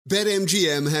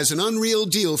BetMGM has an unreal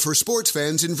deal for sports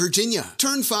fans in Virginia.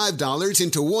 Turn $5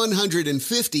 into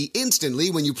 $150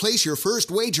 instantly when you place your first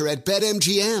wager at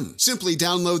BetMGM. Simply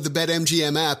download the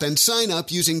BetMGM app and sign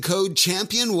up using code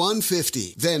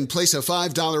Champion150. Then place a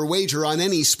 $5 wager on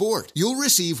any sport. You'll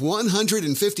receive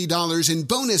 $150 in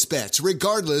bonus bets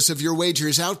regardless of your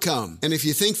wager's outcome. And if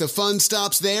you think the fun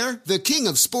stops there, the King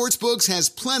of Sportsbooks has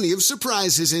plenty of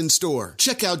surprises in store.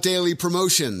 Check out daily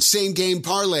promotions, same-game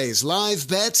parlays, live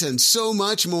bets, and so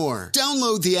much more.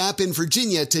 Download the app in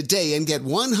Virginia today and get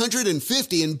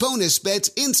 $150 in bonus bets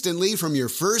instantly from your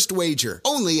first wager.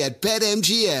 Only at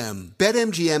BetMGM.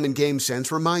 BetMGM and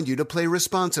GameSense remind you to play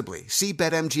responsibly. See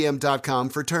BetMGM.com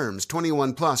for terms.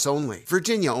 21 plus only.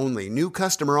 Virginia only. New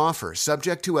customer offer.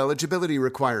 Subject to eligibility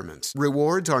requirements.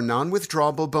 Rewards are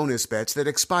non-withdrawable bonus bets that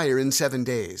expire in 7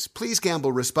 days. Please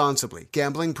gamble responsibly.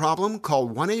 Gambling problem? Call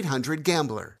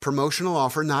 1-800-GAMBLER. Promotional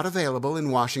offer not available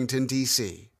in Washington,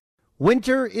 D.C.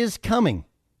 Winter is coming.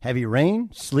 Heavy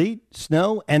rain, sleet,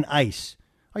 snow, and ice.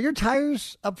 Are your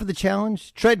tires up for the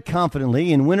challenge? Tread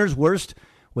confidently in winter's worst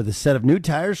with a set of new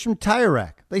tires from Tire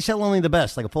Rack. They sell only the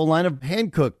best, like a full line of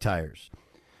hand-cooked tires.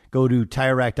 Go to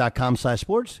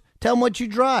TireRack.com/sports. Tell them what you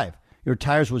drive. Your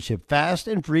tires will ship fast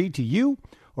and free to you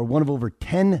or one of over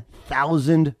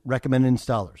 10,000 recommended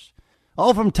installers.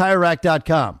 All from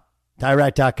TireRack.com.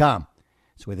 TireRack.com.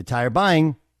 It's the way the tire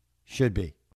buying should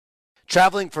be.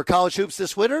 Traveling for college hoops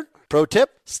this winter? Pro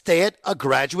tip, stay at a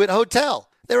Graduate Hotel.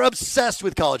 They're obsessed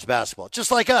with college basketball,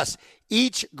 just like us.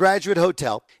 Each Graduate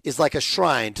Hotel is like a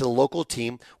shrine to the local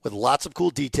team with lots of cool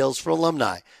details for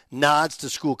alumni. Nods to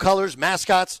school colors,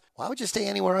 mascots. Why would you stay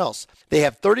anywhere else? They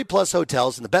have 30-plus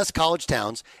hotels in the best college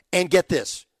towns. And get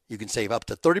this, you can save up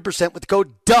to 30% with the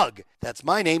code DOUG. That's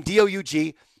my name,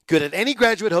 D-O-U-G. Good at any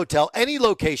Graduate Hotel, any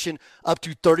location, up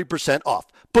to 30% off.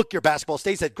 Book your basketball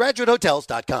stays at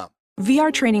graduatehotels.com.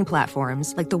 VR training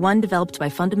platforms, like the one developed by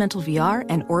Fundamental VR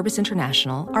and Orbis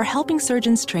International, are helping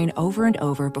surgeons train over and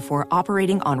over before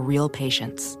operating on real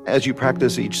patients. As you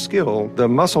practice each skill, the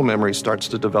muscle memory starts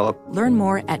to develop. Learn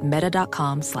more at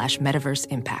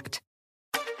meta.com/metaverseimpact.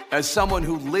 As someone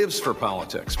who lives for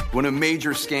politics, when a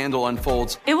major scandal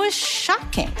unfolds, it was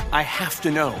shocking. I have to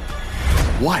know,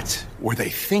 what were they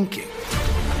thinking?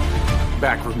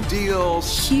 Backroom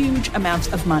deals, huge amounts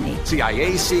of money,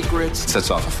 CIA secrets, sets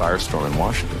off a firestorm in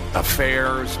Washington,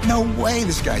 affairs. No way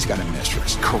this guy's got a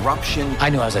mistress. Corruption.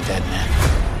 I knew I was a dead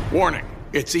man. Warning,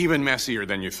 it's even messier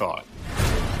than you thought.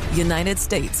 United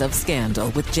States of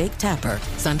Scandal with Jake Tapper,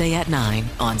 Sunday at 9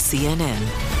 on CNN.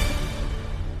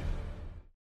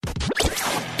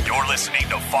 You're listening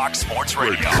to Fox Sports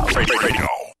Radio.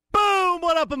 Boom!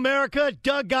 What up, America?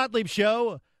 Doug Gottlieb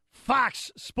Show.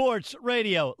 Fox Sports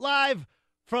Radio, live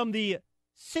from the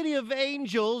City of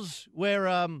Angels,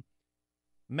 where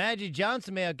Magic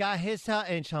Johnson may have got his out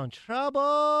in some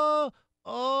trouble.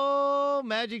 Oh,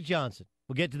 Magic Johnson.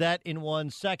 We'll get to that in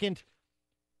 1 second.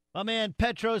 My man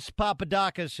Petros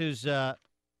Papadakis, who's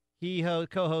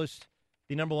co-hosts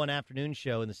the #1 afternoon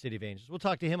show in the City of Angels. We'll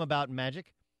talk to him about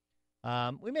Magic.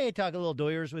 We may talk a little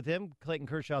Doyers with him. Clayton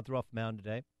Kershaw threw off the mound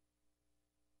today.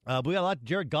 We got a lot.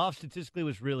 Jared Goff statistically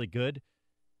was really good,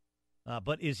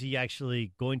 but is he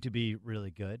actually going to be really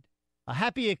good? A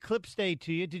happy Eclipse Day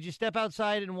to you. Did you step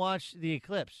outside and watch the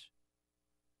eclipse?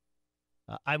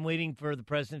 I'm waiting for the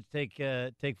president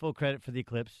to take full credit for the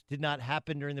eclipse. Did not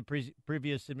happen during the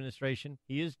previous administration.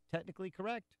 He is technically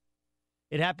correct.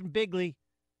 It happened bigly.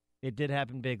 It did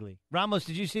happen bigly. Ramos,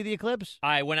 did you see the eclipse?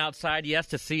 I went outside, yes,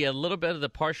 to see a little bit of the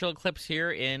partial eclipse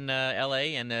here in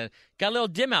L.A., and got a little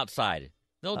dim outside.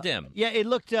 A little dim. Yeah, it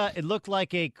looked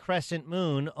like a crescent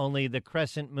moon, only the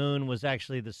crescent moon was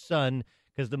actually the sun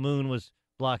because the moon was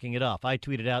blocking it off. I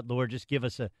tweeted out, Lord, just give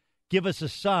us a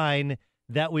sign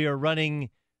that we are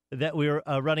running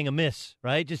amiss,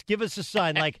 right? Just give us a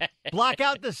sign, like block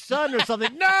out the sun or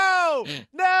something. No!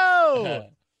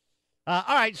 All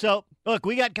right, so look,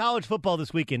 we got college football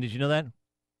this weekend. Did you know that?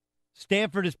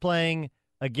 Stanford is playing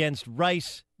against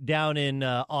Rice down in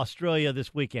Australia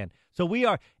this weekend. So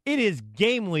it is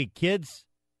game week, kids.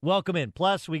 Welcome in.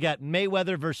 Plus, we got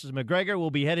Mayweather versus McGregor.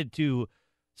 We'll be headed to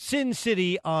Sin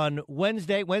City on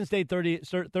Wednesday,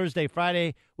 Thursday,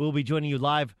 Friday. We'll be joining you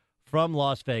live from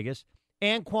Las Vegas.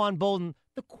 Anquan Bolden,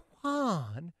 the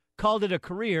Quan, called it a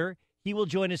career. He will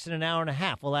join us in an hour and a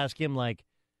half. We'll ask him, like,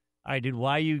 all right, dude,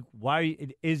 why are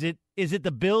you, is it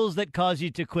the Bills that cause you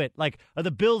to quit? Like, are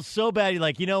the Bills so bad, you're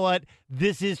like, you know what?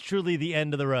 This is truly the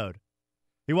end of the road.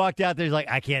 He walked out there, he's like,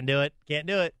 I can't do it. Can't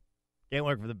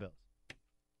work for the Bills.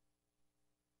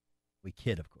 We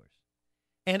kid, of course.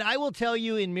 And I will tell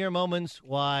you in mere moments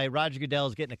why Roger Goodell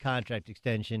is getting a contract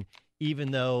extension,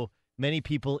 even though many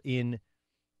people in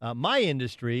my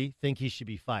industry think he should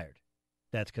be fired.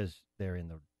 That's because they're in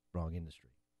the wrong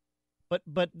industry.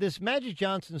 But this Magic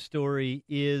Johnson story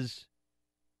is,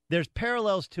 there's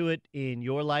parallels to it in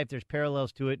your life. There's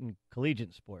parallels to it in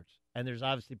collegiate sports. And there's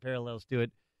obviously parallels to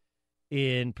it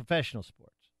in professional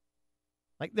sports.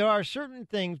 Like, there are certain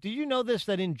things. Do you know this,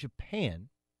 that in Japan,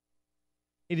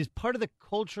 it is part of the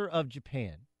culture of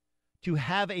Japan to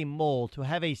have a mole, to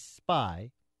have a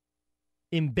spy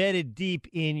embedded deep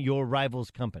in your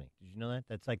rival's company? Did you know that?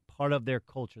 That's like part of their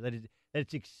culture. That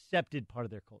it's accepted part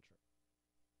of their culture.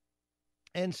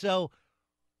 And so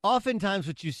oftentimes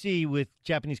what you see with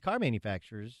Japanese car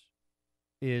manufacturers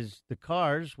is the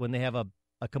cars, when they have a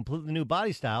completely new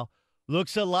body style,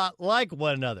 looks a lot like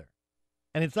one another.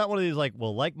 And it's not one of these like,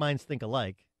 well, like minds think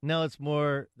alike. No, it's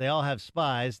more they all have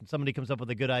spies, and somebody comes up with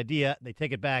a good idea, and they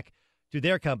take it back to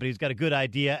their company who's got a good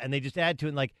idea, and they just add to it.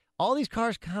 And like, all these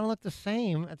cars kind of look the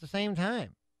same at the same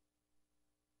time.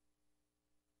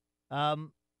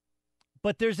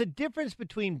 But there's a difference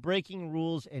between breaking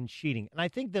rules and cheating. And I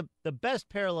think the best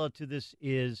parallel to this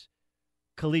is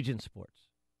collegiate sports.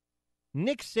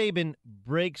 Nick Saban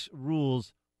breaks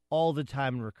rules all the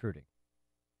time in recruiting.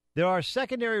 There are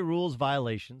secondary rules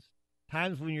violations,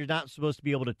 times when you're not supposed to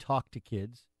be able to talk to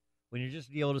kids, when you're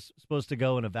just supposed to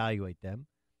go and evaluate them,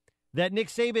 that Nick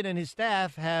Saban and his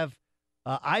staff have,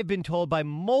 I've been told by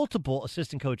multiple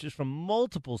assistant coaches from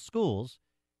multiple schools,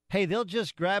 hey, they'll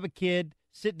just grab a kid,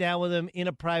 sit down with him in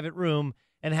a private room,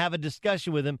 and have a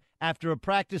discussion with him after a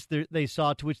practice they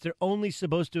saw to which they're only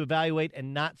supposed to evaluate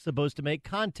and not supposed to make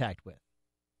contact with.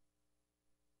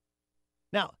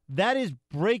 Now, that is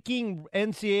breaking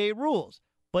NCAA rules,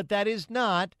 but that is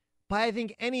not, by I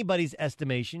think anybody's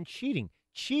estimation, cheating.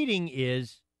 Cheating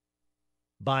is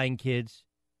buying kids,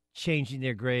 changing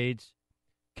their grades,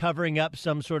 covering up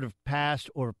some sort of past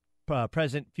or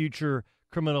present, future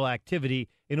criminal activity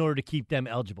in order to keep them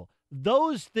eligible.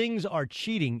 Those things are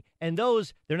cheating, and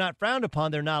those, they're not frowned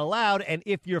upon, they're not allowed, and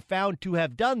if you're found to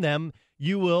have done them,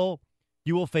 you will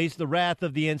face the wrath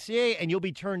of the NCAA, and you'll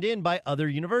be turned in by other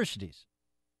universities.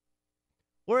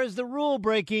 Whereas the rule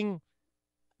breaking,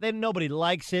 then nobody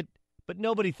likes it, but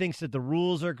nobody thinks that the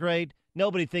rules are great.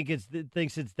 Nobody thinks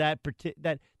it's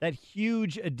that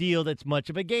huge a deal that's much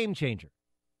of a game changer.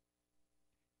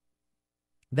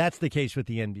 That's the case with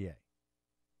the NBA.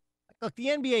 Look, the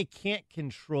NBA can't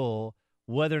control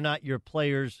whether or not your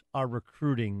players are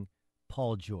recruiting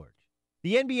Paul George.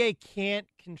 The NBA can't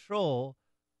control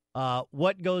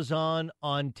what goes on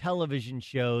television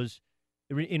shows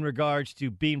in regards to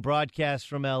being broadcast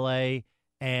from L.A.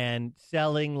 and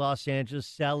selling Los Angeles,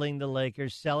 selling the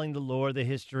Lakers, selling the lore, the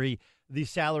history, the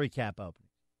salary cap opening.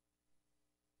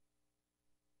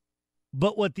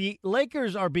 But what the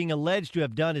Lakers are being alleged to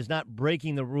have done is not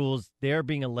breaking the rules. They're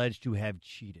being alleged to have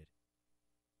cheated.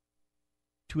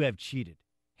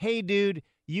 Hey, dude,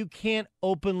 you can't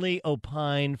openly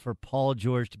opine for Paul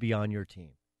George to be on your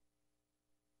team.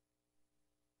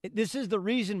 This is the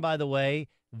reason, by the way,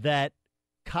 that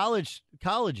colleges,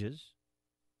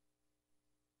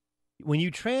 when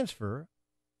you transfer,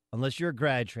 unless you're a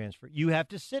grad transfer, you have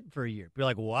to sit for a year. You're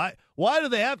like, why? Why do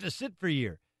they have to sit for a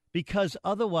year? Because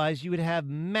otherwise you would have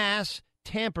mass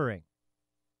tampering.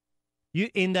 You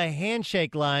in the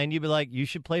handshake line, you'd be like, you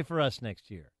should play for us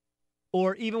next year.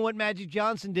 Or even what Magic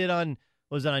Johnson did on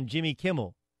Jimmy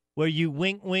Kimmel, where you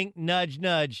wink, wink, nudge,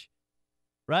 nudge,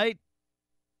 right?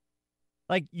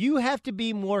 Like, you have to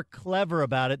be more clever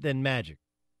about it than Magic.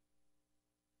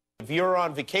 If you're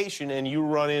on vacation and you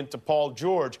run into Paul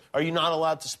George, are you not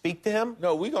allowed to speak to him?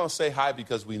 No, we're going to say hi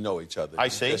because we know each other. I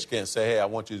see. You just can't say, hey, I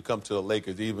want you to come to the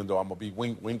Lakers, even though I'm going to be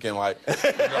winking like, you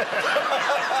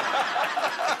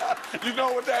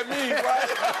know what that means, right?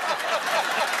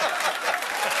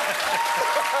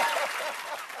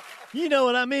 You know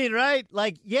what I mean, right?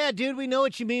 Like, yeah, dude, we know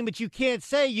what you mean, but you can't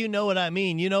say you know what I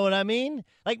mean. You know what I mean?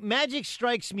 Like, Magic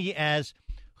strikes me as,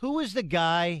 who is the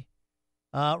guy?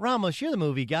 Ramos, you're the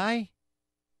movie guy.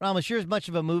 Ramos, you're as much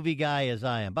of a movie guy as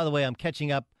I am. By the way, I'm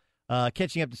catching up to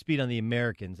speed on The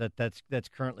Americans. That's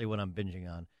currently what I'm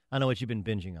binging on. I know what you've been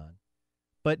binging on.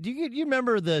 But do you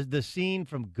remember the scene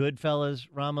from Goodfellas,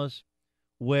 Ramos,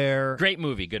 where... Great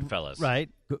movie, Goodfellas. Right.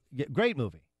 Great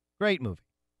movie.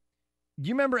 Do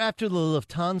you remember after the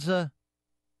Lufthansa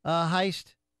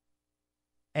heist?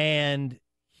 And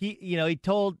he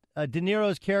told De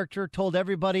Niro's character told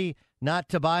everybody not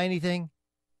to buy anything?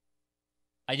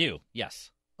 I do, yes.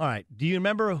 All right. Do you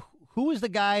remember who was the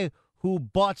guy who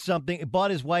bought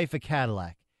his wife a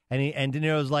Cadillac? And De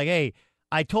Niro's like, hey,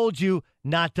 I told you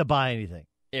not to buy anything.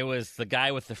 It was the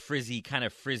guy with the kind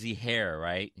of frizzy hair,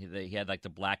 right? He had like the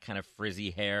black kind of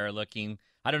frizzy hair looking.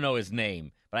 I don't know his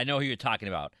name, but I know who you're talking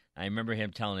about. I remember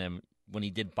him telling him when he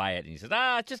did buy it, and he said,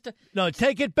 just a... No,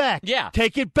 take it back. Yeah.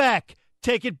 Take it back.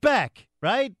 Take it back,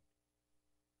 right?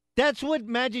 That's what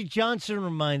Magic Johnson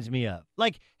reminds me of.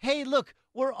 Like, hey, look,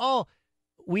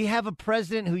 we have a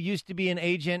president who used to be an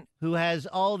agent who has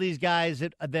all these guys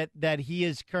that he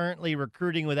is currently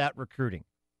recruiting without recruiting.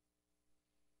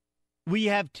 We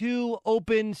have 2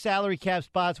 open salary cap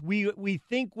spots. We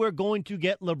think we're going to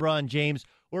get LeBron James.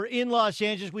 We're in Los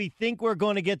Angeles. We think we're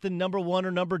going to get the number 1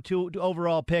 or number 2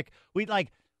 overall pick.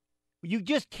 You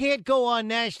just can't go on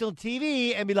national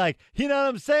TV and be like, you know what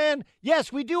I'm saying?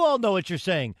 Yes, we do all know what you're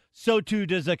saying. So too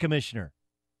does a commissioner.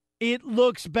 It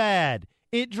looks bad.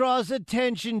 It draws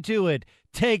attention to it.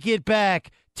 Take it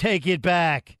back. Take it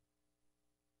back.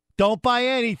 Don't buy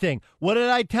anything. What did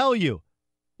I tell you?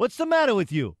 What's the matter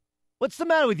with you? What's the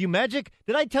matter with you, Magic?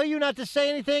 Did I tell you not to say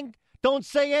anything? Don't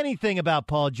say anything about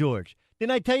Paul George.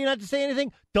 Didn't I tell you not to say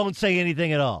anything? Don't say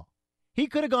anything at all. He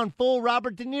could have gone full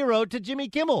Robert De Niro to Jimmy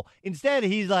Kimmel. Instead,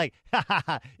 he's like, ha, ha,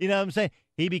 ha. You know what I'm saying?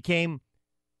 He became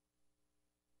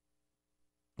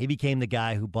the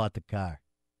guy who bought the car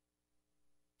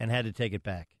and had to take it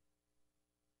back.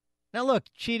 Now, look,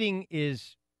 cheating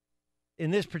is,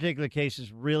 in this particular case,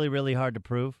 is really, really hard to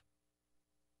prove.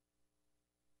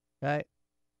 Right?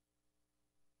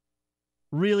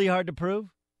 Really hard to prove.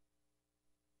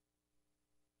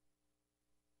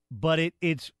 But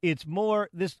it's more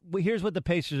this. Here's what the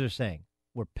Pacers are saying: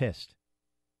 we're pissed.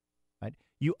 Right?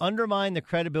 You undermine the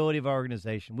credibility of our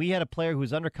organization. We had a player who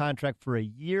was under contract for a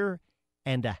year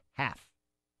and a half,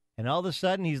 and all of a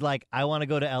sudden he's like, "I want to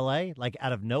go to L.A." Like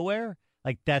out of nowhere.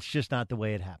 Like that's just not the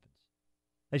way it happens.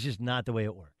 That's just not the way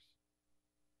it works.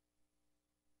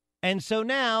 And so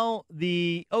now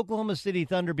the Oklahoma City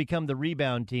Thunder become the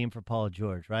rebound team for Paul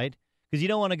George, right? Because you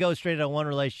don't want to go straight out of one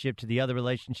relationship to the other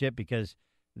relationship because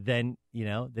then,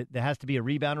 there has to be a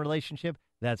rebound relationship.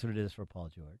 That's what it is for Paul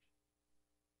George.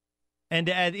 And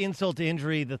to add insult to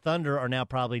injury, the Thunder are now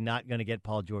probably not going to get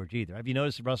Paul George either. Have you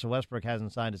noticed that Russell Westbrook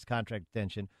hasn't signed his contract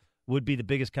extension? Would be the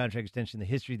biggest contract extension in the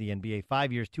history of the NBA.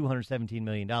 5 years, $217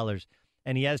 million.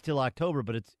 And he has till October,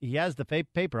 but he has the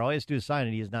paper. All he has to do is sign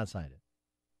it. He has not signed it.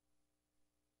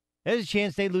 There's a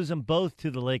chance they lose them both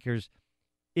to the Lakers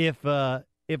if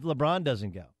LeBron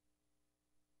doesn't go.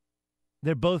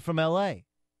 They're both from L.A.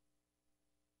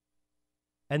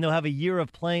 And they'll have a year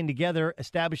of playing together,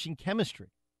 establishing chemistry.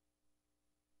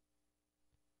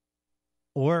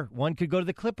 Or one could go to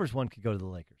the Clippers, one could go to the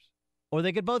Lakers. Or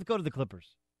they could both go to the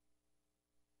Clippers.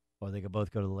 Or they could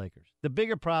both go to the Lakers. The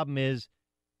bigger problem is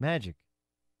Magic.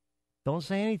 Don't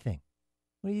say anything.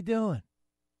 What are you doing?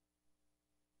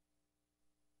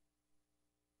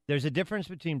 There's a difference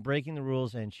between breaking the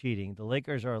rules and cheating. The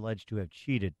Lakers are alleged to have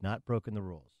cheated, not broken the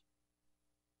rules.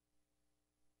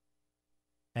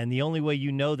 And the only way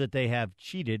you know that they have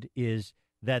cheated is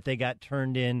that they got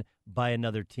turned in by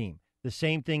another team. The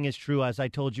same thing is true, as I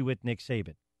told you, with Nick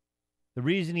Saban. The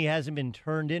reason he hasn't been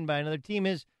turned in by another team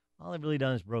is all they've really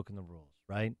done is broken the rules,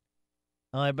 right?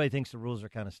 Well, everybody thinks the rules are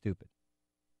kind of stupid.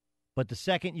 But the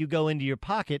second you go into your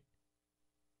pocket,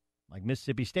 like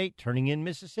Mississippi State turning in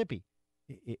Mississippi,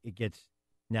 it gets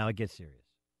serious.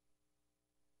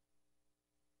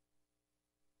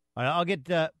 All right, I'll get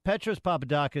Petros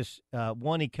Papadakis.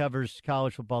 He covers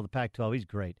college football, the Pac-12. He's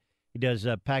great. He does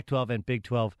Pac-12 and Big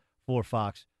 12 for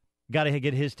Fox. Got to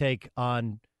get his take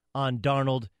on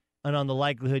Darnold and on the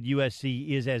likelihood USC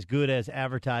is as good as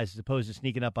advertised as opposed to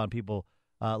sneaking up on people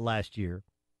last year.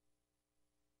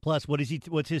 Plus,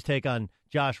 what's his take on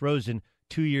Josh Rosen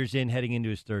 2 years in, heading into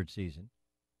his third season?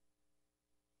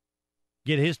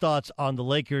 Get his thoughts on the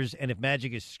Lakers and if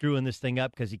Magic is screwing this thing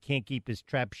up because he can't keep his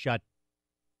trap shut.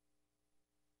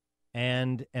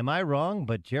 And am I wrong?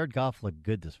 But Jared Goff looked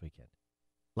good this weekend.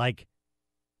 Like,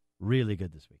 really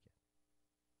good this weekend.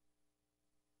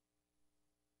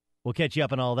 We'll catch you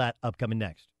up on all that upcoming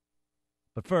next.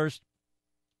 But first,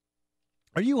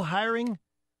 are you hiring?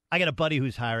 I got a buddy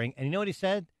who's hiring, and you know what he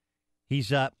said?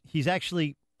 He's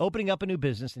actually opening up a new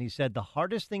business, and he said the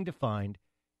hardest thing to find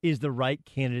is the right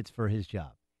candidates for his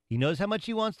job. He knows how much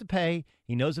he wants to pay.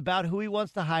 He knows about who he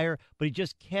wants to hire, but he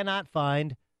just cannot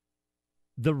find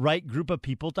the right group of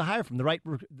people to hire from, the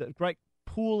right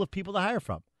pool of people to hire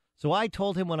from. So I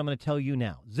told him what I'm going to tell you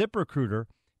now. ZipRecruiter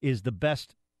is the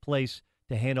best place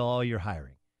to handle all your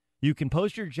hiring. You can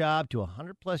post your job to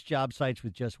 100-plus job sites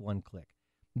with just one click.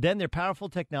 Then their powerful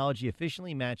technology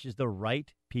efficiently matches the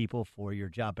right people for your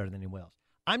job better than anyone else.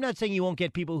 I'm not saying you won't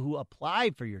get people who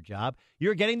apply for your job.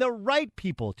 You're getting the right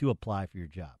people to apply for your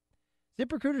job.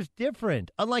 ZipRecruiter's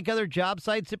different. Unlike other job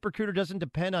sites, ZipRecruiter doesn't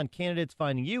depend on candidates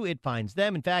finding you. It finds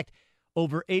them. In fact,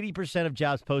 over 80% of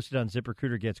jobs posted on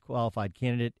ZipRecruiter gets qualified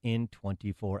candidate in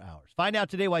 24 hours. Find out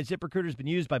today why ZipRecruiter has been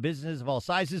used by businesses of all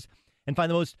sizes and find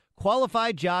the most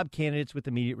qualified job candidates with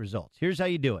immediate results. Here's how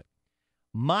you do it.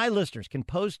 My listeners can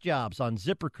post jobs on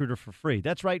ZipRecruiter for free.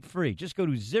 That's right, free. Just go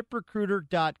to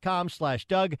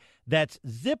ZipRecruiter.com/Doug. That's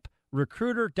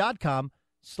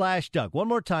ZipRecruiter.com/Doug. One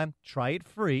more time, try it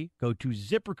free. Go to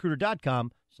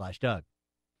ZipRecruiter.com/Doug.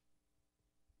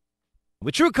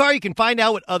 With TrueCar, you can find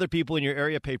out what other people in your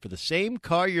area paid for the same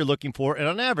car you're looking for, and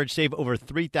on average, save over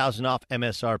 $3,000 off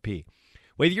MSRP.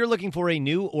 Whether you're looking for a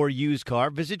new or used car,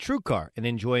 visit TrueCar and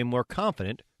enjoy a more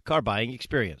confident car buying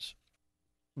experience.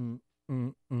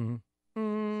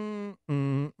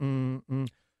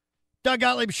 Doug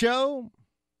Gottlieb Show,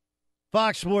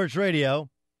 Fox Sports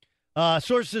Radio.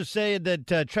 Sources say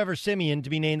that Trevor Siemian to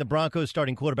be named the Broncos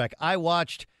starting quarterback. I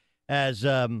watched as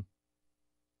over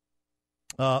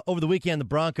the weekend the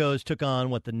Broncos took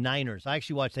on the Niners. I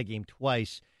actually watched that game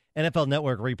twice. NFL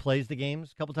Network replays the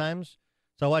games a couple times.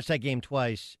 So I watched that game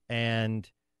twice, and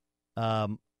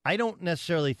I don't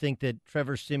necessarily think that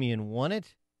Trevor Siemian won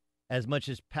it as much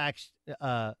as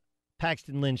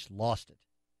Paxton Lynch lost it.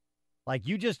 Like,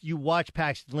 you watch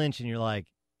Paxton Lynch, and you're like,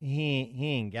 he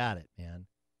ain't got it, man.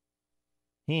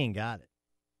 He ain't got it.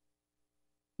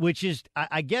 Which is,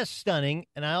 I guess, stunning,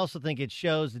 and I also think it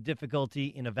shows the difficulty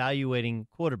in evaluating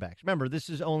quarterbacks. Remember, this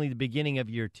is only the beginning of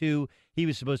year 2. He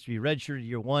was supposed to be redshirted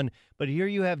year 1, but here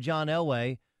you have John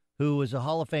Elway, who was a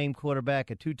Hall of Fame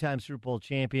quarterback, a 2-time Super Bowl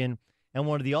champion, and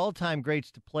one of the all-time greats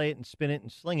to play it and spin it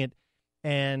and sling it.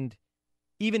 And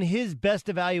even his best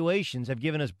evaluations have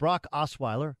given us Brock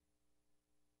Osweiler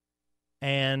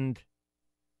and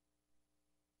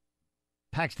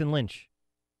Paxton Lynch.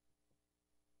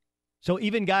 So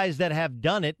even guys that have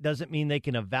done it doesn't mean they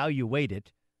can evaluate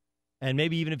it. And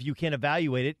maybe even if you can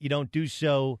evaluate it, you don't do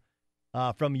so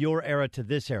from your era to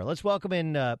this era. Let's welcome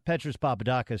in Petros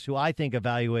Papadakis, who I think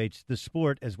evaluates the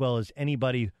sport as well as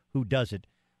anybody who does it.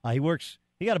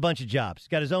 He got a bunch of jobs. He's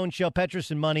got his own show,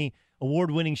 Petros and Money,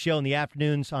 award-winning show in the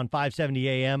afternoons on 570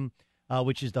 AM,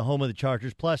 which is the home of the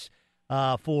Chargers. Plus,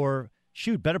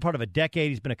 better part of a decade,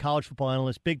 he's been a college football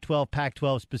analyst, Big 12,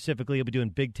 Pac-12 specifically. He'll be doing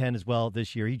Big 10 as well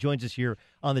this year. He joins us here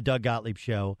on the Doug Gottlieb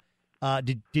Show.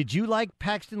 Did you like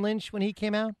Paxton Lynch when he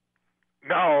came out?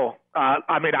 No.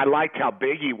 I liked how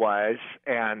big he was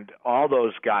and all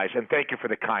those guys. And thank you for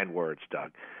the kind words,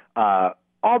 Doug.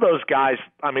 All those guys,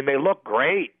 they look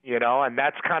great, and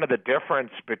that's kind of the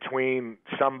difference between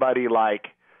somebody like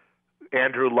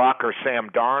Andrew Luck or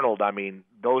Sam Darnold.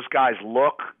 Those guys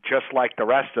look just like the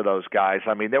rest of those guys.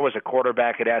 There was a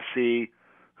quarterback at SC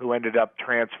who ended up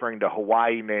transferring to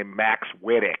Hawaii named Max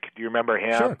Wittick. Do you remember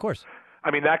him? Sure, of course.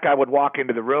 That guy would walk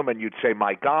into the room and you'd say,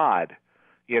 my God.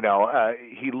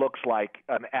 He looks like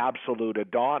an absolute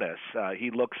Adonis.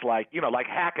 He looks like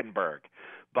Hackenberg.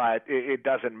 But it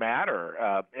doesn't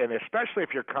matter, and especially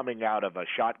if you're coming out of a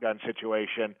shotgun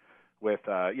situation with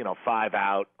 5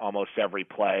 out almost every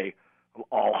play,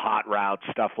 all hot routes,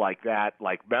 stuff like that,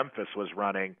 like Memphis was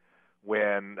running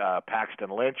when Paxton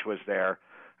Lynch was there.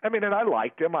 And I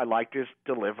liked him. I liked his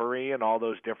delivery and all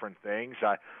those different things.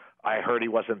 I heard he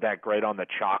wasn't that great on the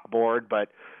chalkboard, but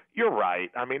you're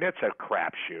right. It's a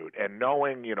crapshoot, and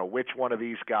knowing which one of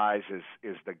these guys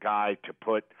is the guy to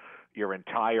put your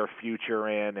entire future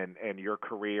in and your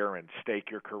career and stake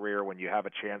your career when you have a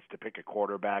chance to pick a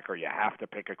quarterback or you have to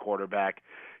pick a quarterback,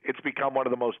 it's become one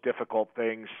of the most difficult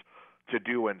things to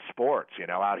do in sports.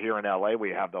 Out here in L.A., we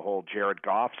have the whole Jared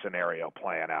Goff scenario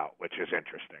playing out, which is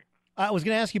interesting. I was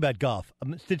going to ask you about Goff.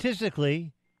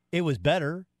 Statistically, it was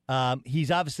better.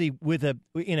 He's obviously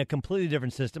in a completely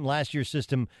different system. Last year's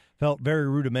system felt very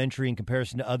rudimentary in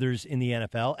comparison to others in the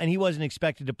NFL, and he wasn't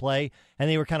expected to play, and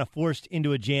they were kind of forced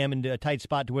into a jam, into a tight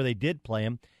spot to where they did play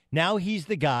him. Now he's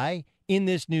the guy in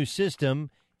this new system.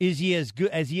 Is he as good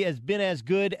as he has been as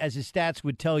good as his stats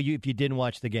would tell you if you didn't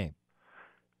watch the game?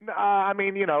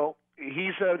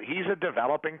 He's a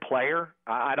developing player.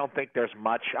 I don't think there's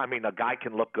much. A guy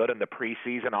can look good in the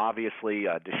preseason. Obviously,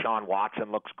 Deshaun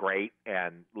Watson looks great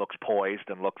and looks poised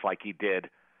and looks like he did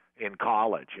in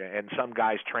college. And some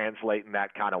guys translate in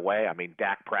that kind of way.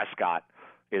 Dak Prescott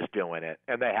is doing it,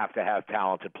 and they have to have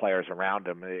talented players around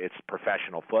him. It's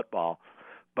professional football.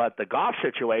 But the Goff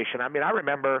situation, I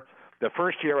remember the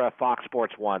first year of Fox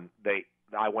Sports 1,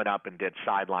 I went up and did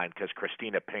sideline because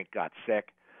Christina Pink got sick.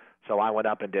 So I went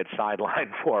up and did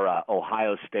sideline for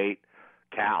Ohio State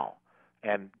Cal,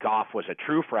 and Goff was a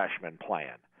true freshman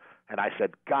playing. And I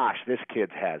said, gosh, this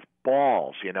kid has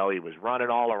balls. You know, he was running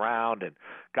all around, and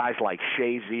guys like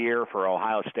Shazier for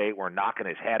Ohio State were knocking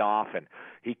his head off, and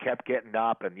he kept getting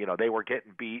up, and, you know, they were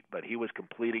getting beat, but he was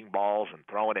completing balls and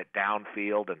throwing it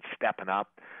downfield and stepping up.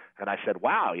 And I said,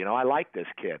 wow, you know, I like this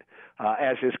kid.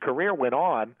 As his career went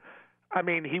on, I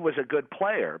mean, he was a good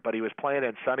player, but he was playing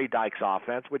in Sonny Dykes'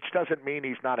 offense, which doesn't mean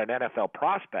he's not an NFL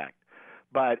prospect.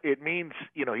 But it means,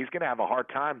 you know, he's going to have a hard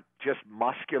time just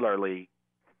muscularly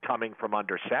coming from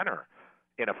under center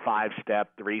in a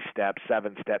 5-step, 3-step,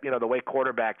 7-step, you know, the way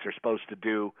quarterbacks are supposed to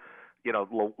do, you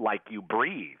know, like you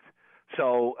breathe.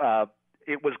 So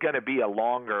it was going to be a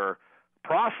longer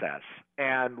process.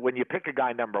 And when you pick a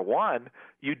guy number one,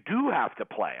 you do have to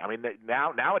play. I mean,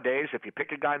 nowadays, if you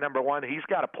pick a guy number one, he's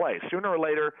got to play. Sooner or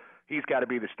later, he's got to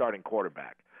be the starting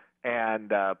quarterback.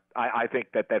 And I think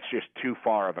that that's just too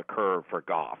far of a curve for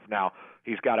Goff. Now,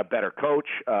 he's got a better coach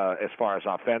as far as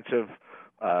offensive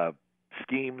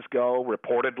schemes go,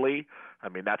 reportedly. I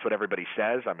mean, that's what everybody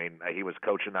says. I mean, he was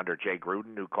coaching under Jay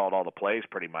Gruden, who called all the plays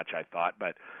pretty much, I thought.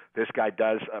 But this guy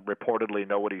does reportedly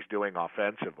know what he's doing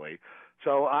offensively.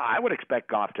 So I would expect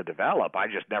Goff to develop. I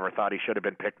just never thought he should have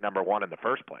been picked number one in the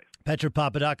first place. Petra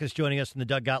Papadakis joining us in the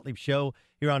Doug Gottlieb Show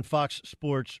here on Fox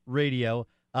Sports Radio.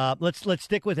 Let's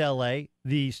stick with L.A.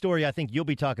 The story I think you'll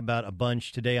be talking about a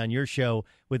bunch today on your show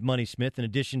with Money Smith, in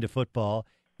addition to football,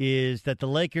 is that the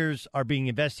Lakers are being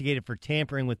investigated for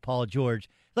tampering with Paul George.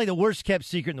 It's like the worst-kept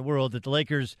secret in the world that the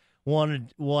Lakers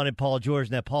wanted Paul George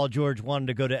and that Paul George wanted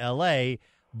to go to L.A.,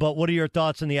 but what are your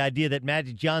thoughts on the idea that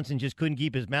Magic Johnson just couldn't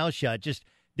keep his mouth shut? Just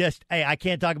hey, I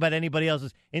can't talk about anybody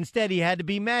else's. Instead, he had to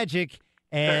be Magic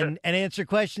and answer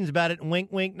questions about it, and wink,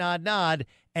 wink, nod, nod.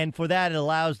 And for that, it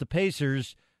allows the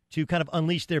Pacers to kind of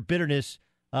unleash their bitterness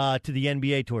to the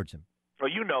NBA towards him.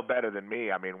 Well, you know better than me.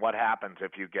 I mean, what happens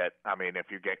if you get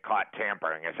caught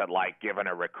tampering? Is it like giving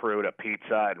a recruit a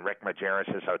pizza in Rick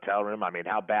Majerus' hotel room? I mean,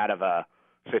 how bad of a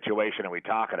situation are we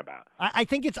talking about? I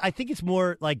think it's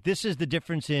more like this is the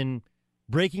difference in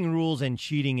breaking rules and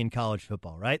cheating in college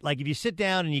football, right? Like if you sit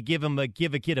down and you give a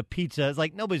kid a pizza, it's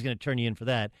like nobody's going to turn you in for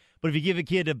that. But if you give a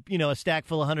kid a stack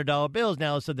full of $100 bills,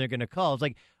 now all of a sudden they're going to call. It's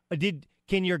like,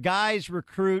 can your guys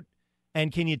recruit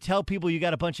and can you tell people you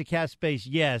got a bunch of cap space?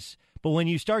 Yes. But when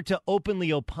you start to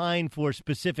openly opine for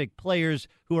specific players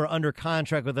who are under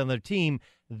contract with another team,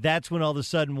 that's when all of a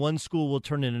sudden one school will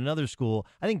turn in another school.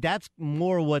 I think that's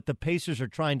more what the Pacers are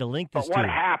trying to link this to. But what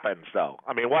happens, though?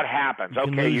 I mean, what happens? You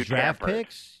can lose draft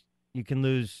picks. You can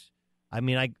lose, I don't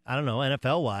know,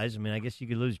 NFL-wise. I mean, I guess you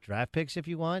could lose draft picks if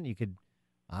you want. You could,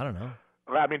 I don't know.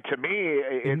 I mean, to me,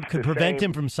 it could prevent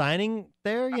him from signing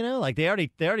there, Like they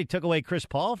already took away Chris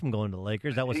Paul from going to the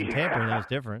Lakers. That wasn't tampering. That was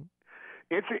different.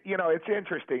 It's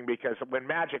interesting because when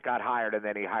Magic got hired and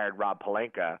then he hired Rob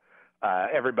Pelinka,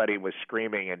 everybody was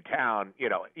screaming in town,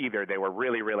 either they were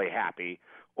really, really happy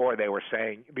or they were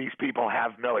saying these people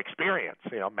have no experience.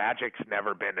 Magic's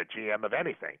never been a GM of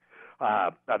anything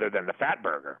other than the Fat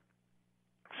Burger.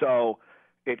 So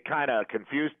it kind of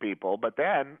confused people. But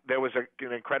then there was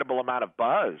an incredible amount of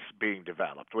buzz being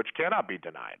developed, which cannot be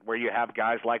denied, where you have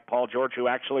guys like Paul George who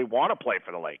actually want to play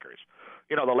for the Lakers.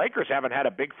 The Lakers haven't had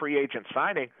a big free agent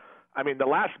signing. I mean, the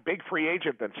last big free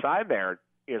agent that signed there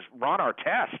is Ron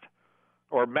Artest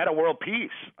or Metta World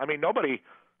Peace. I mean, nobody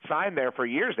signed there for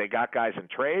years. They got guys in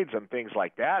trades and things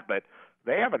like that, but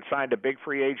they haven't signed a big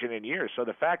free agent in years. So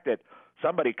the fact that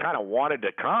somebody kind of wanted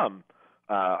to come,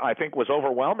 I think, was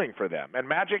overwhelming for them. And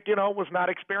Magic, was not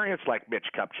experienced like Mitch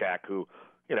Kupchak, who,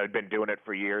 had been doing it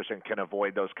for years and can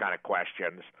avoid those kind of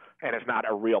questions and is not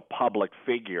a real public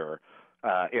figure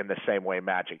in the same way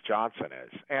Magic Johnson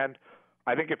is. And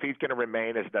I think if he's going to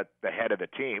remain as the head of the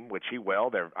team, which he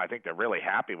will, I think they're really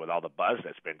happy with all the buzz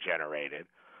that's been generated.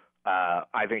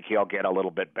 I think he'll get a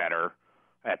little bit better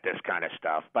at this kind of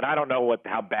stuff. But I don't know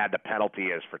how bad the penalty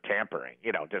is for tampering.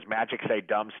 Does Magic say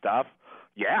dumb stuff?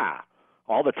 Yeah,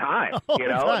 all the time.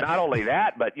 Not only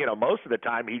that, but, most of the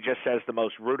time he just says the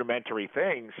most rudimentary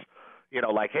things,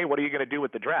 like, hey, what are you going to do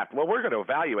with the draft? Well, we're going to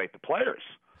evaluate the players.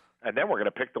 And then we're going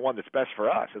to pick the one that's best for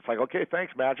us. It's like, okay,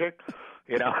 thanks, Magic.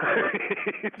 It's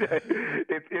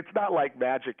not like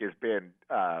Magic has been.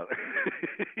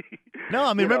 No,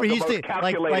 I mean, remember the he's most the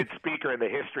calculated speaker in the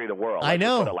history of the world. I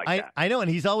know, I know,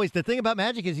 and he's always the thing about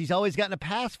Magic is he's always gotten a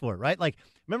pass for it, right? Like,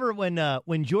 remember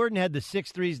when Jordan had the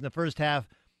 6 threes in the first half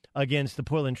against the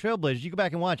Portland Trailblazers? You go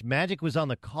back and watch. Magic was on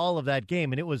the call of that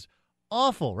game, and it was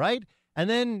awful, right? And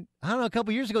then, I don't know, a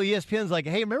couple years ago, ESPN's like,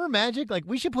 hey, remember Magic? Like,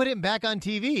 we should put him back on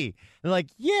TV. And they're like,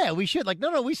 yeah, we should. Like,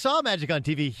 no, we saw Magic on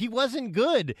TV. He wasn't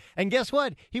good. And guess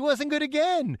what? He wasn't good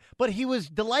again. But he was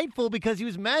delightful because he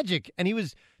was Magic. And he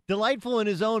was delightful in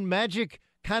his own Magic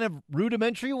kind of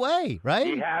rudimentary way, right?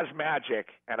 He has magic,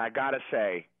 and I got to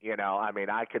say,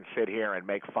 I can sit here and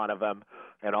make fun of him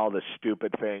and all the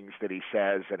stupid things that he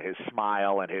says and his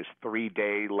smile and his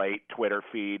 3-day late Twitter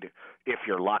feed, if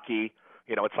you're lucky.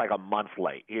 It's like a month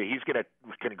late. He's going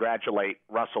to congratulate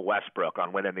Russell Westbrook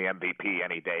on winning the MVP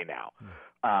any day now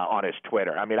on his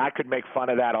Twitter. I could make fun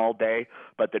of that all day,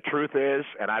 but the truth is,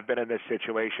 and I've been in this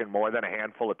situation more than a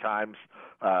handful of times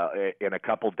in a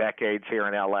couple decades here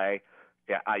in L.A.,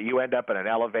 you end up in an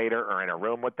elevator or in a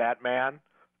room with that man,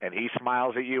 and he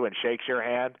smiles at you and shakes your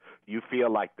hand, you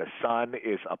feel like the sun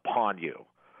is upon you.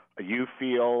 You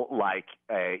feel like,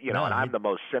 and I'm the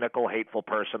most cynical, hateful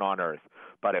person on earth.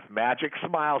 But if Magic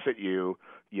smiles at you,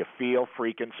 you feel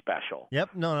freaking special.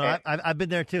 Yep. No, I've been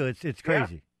there too. It's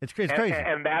crazy. Yeah. It's crazy.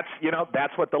 And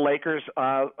that's what the Lakers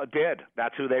did.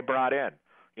 That's who they brought in.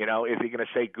 Is he going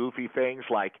to say goofy things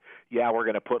like, yeah, we're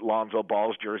going to put Lonzo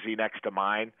Ball's jersey next to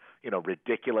mine?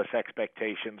 Ridiculous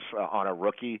expectations on a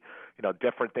rookie,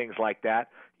 different things like that.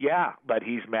 Yeah, but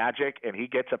he's Magic, and he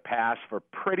gets a pass for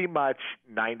pretty much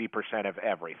 90% of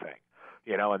everything,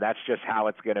 and that's just how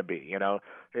it's going to be.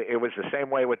 It was the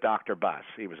same way with Dr. Buss.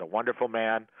 He was a wonderful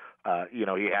man.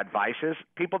 He had vices.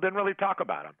 People didn't really talk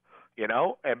about him,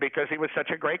 and because he was such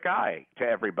a great guy to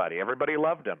everybody. Everybody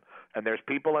loved him. And there's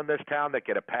people in this town that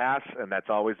get a pass, and that's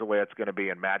always the way it's going to be,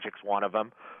 and Magic's one of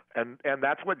them. And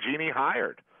that's what Jeannie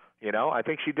hired. I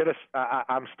think she did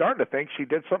I'm starting to think she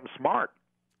did something smart.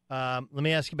 Let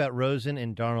me ask you about Rosen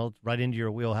and Darnold, right into your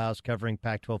wheelhouse, covering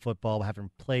Pac-12 football, having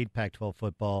played Pac-12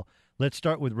 football. Let's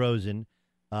start with Rosen.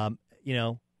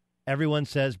 Everyone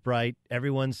says bright.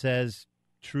 Everyone says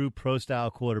true pro-style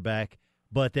quarterback.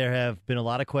 But there have been a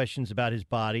lot of questions about his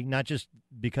body, not just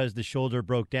because the shoulder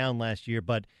broke down last year,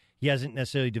 but he hasn't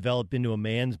necessarily developed into a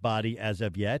man's body as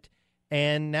of yet.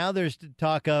 And now there's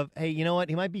talk of, hey, you know what?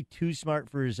 He might be too smart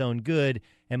for his own good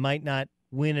and might not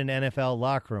win an NFL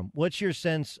locker room. What's your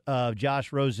sense of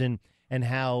Josh Rosen and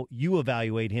how you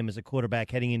evaluate him as a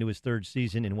quarterback heading into his third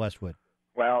season in Westwood?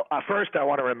 Well, first I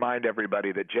want to remind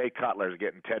everybody that Jay Cutler is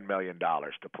getting $10 million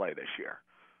to play this year.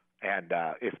 And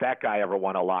if that guy ever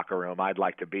won a locker room, I'd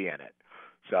like to be in it.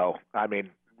 So,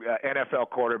 NFL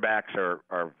quarterbacks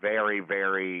are very,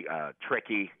 very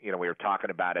tricky. We were talking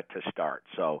about it to start.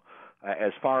 So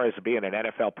as far as being an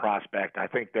NFL prospect, I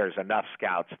think there's enough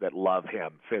scouts that love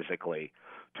him physically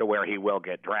to where he will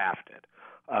get drafted.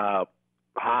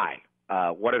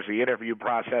 What is the interview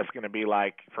process going to be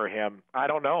like for him? I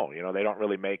don't know. They don't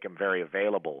really make him very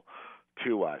available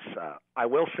to us. I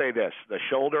will say this. The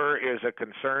shoulder is a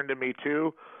concern to me,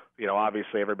 too.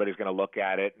 Obviously everybody's going to look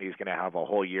at it, and he's going to have a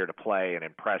whole year to play and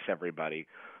impress everybody.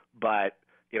 But,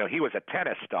 he was a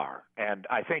tennis star. And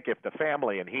I think if the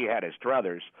family and he had his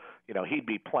druthers, he'd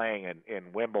be playing in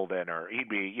Wimbledon, or he'd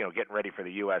be, getting ready for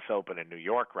the U.S. Open in New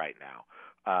York right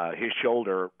now. His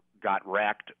shoulder got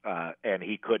wrecked, and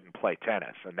he couldn't play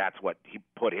tennis. And that's what he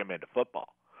put him into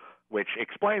football, which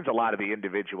explains a lot of the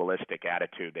individualistic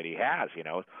attitude that he has.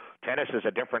 Tennis is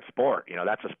a different sport.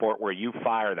 That's a sport where you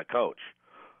fire the coach.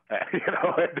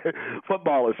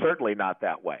 Football is certainly not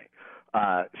that way.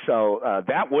 So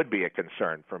that would be a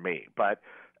concern for me. But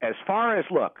as far as,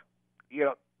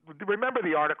 remember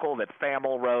the article that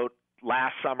Famil wrote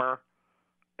last summer,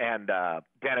 and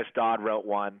Dennis Dodd wrote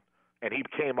one, and he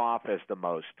came off as the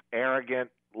most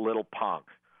arrogant little punk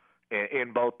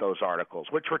in both those articles,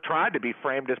 which were tried to be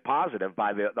framed as positive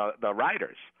by the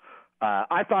writers.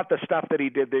 I thought the stuff that he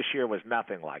did this year was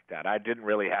nothing like that. I didn't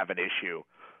really have an issue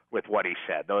with what he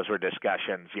said. Those were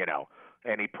discussions,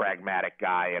 any pragmatic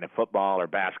guy in a football or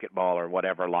basketball or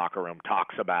whatever locker room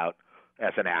talks about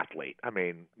as an athlete.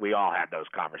 We all had those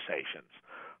conversations.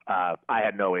 I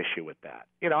had no issue with that.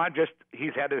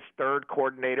 He's had his third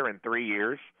coordinator in 3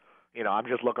 years. I'm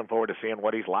just looking forward to seeing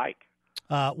what he's like.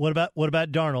 What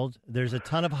about Darnold? There's a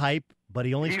ton of hype, but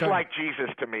he's like Jesus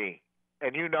to me.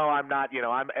 And I'm not,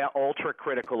 I'm ultra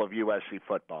critical of USC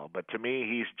football, but to me,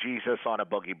 he's Jesus on a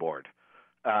boogie board.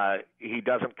 He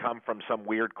doesn't come from some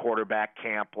weird quarterback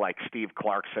camp like Steve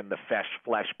Clarkson, the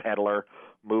flesh peddler,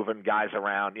 moving guys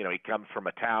around. He comes from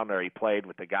a town where he played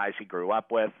with the guys he grew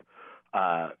up with.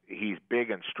 He's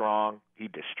big and strong. He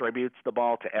distributes the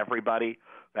ball to everybody.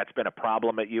 That's been a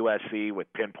problem at USC with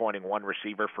pinpointing one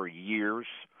receiver for years,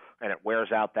 and it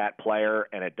wears out that player,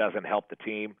 and it doesn't help the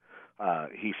team.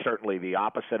 He's certainly the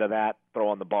opposite of that,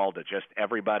 throwing the ball to just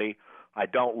everybody. I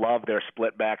don't love their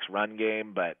split backs run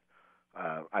game, but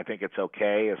I think it's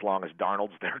okay as long as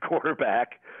Darnold's their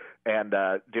quarterback. And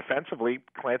defensively,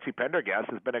 Clancy Pendergast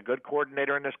has been a good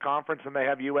coordinator in this conference, and they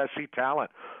have USC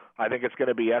talent. I think it's going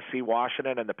to be SC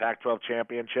Washington in the Pac-12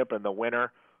 championship, and the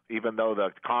winner, even though the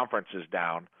conference is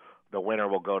down, the winner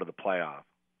will go to the playoff.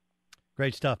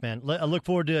 Great stuff, man. I look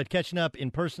forward to catching up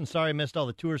in person. Sorry I missed all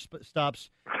the tour stops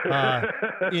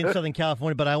in Southern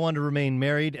California, but I want to remain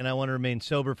married and I want to remain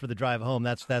sober for the drive home.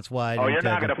 That's why. You're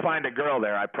not going to find a girl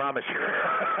there, I promise you.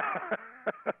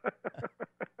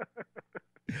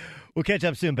 We'll catch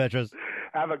up soon, Petros.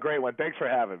 Have a great one. Thanks for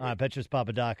having me. Petros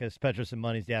Papadakis, Petros and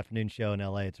Money's the afternoon show in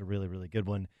L.A. It's a really, really good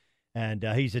one. And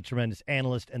he's a tremendous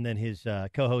analyst. And then his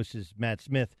co-host is Matt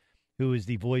Smith, who is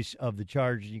the voice of the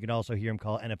Chargers. You can also hear him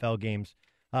call NFL games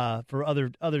for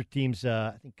other teams.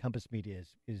 I think Compass Media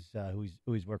is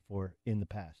who he's worked for in the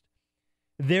past.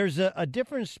 There's a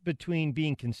difference between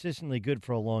being consistently good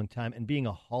for a long time and being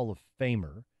a Hall of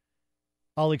Famer.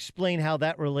 I'll explain how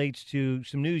that relates to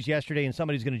some news yesterday, and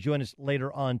somebody's going to join us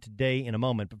later on today in a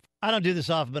moment. But I don't do this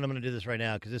often, but I'm going to do this right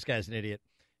now because this guy's an idiot.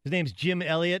 His name's Jim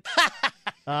Elliott.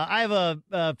 I have a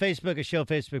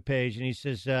Facebook page, and he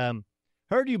says,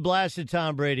 heard you blasted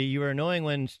Tom Brady. You were annoying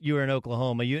when you were in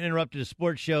Oklahoma. You interrupted a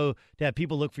sports show to have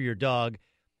people look for your dog.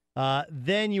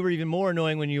 Then you were even more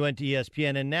annoying when you went to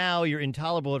ESPN, and now you're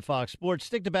intolerable at Fox Sports.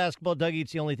 Stick to basketball, Dougie.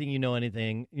 It's the only thing you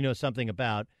know something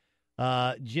about.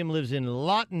 Jim lives in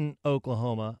Lawton,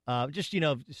 Oklahoma.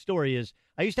 The story is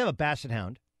I used to have a Basset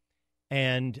Hound,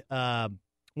 and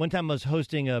one time I was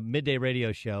hosting a midday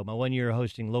radio show, my 1 year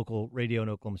hosting local radio in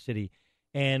Oklahoma City,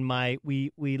 and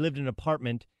we lived in an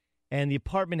apartment, and the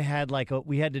apartment had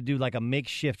we had to do like a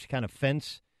makeshift kind of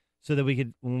fence so that we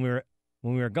could, when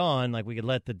we were gone, we could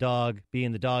let the dog be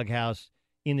in the doghouse,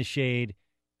 in the shade,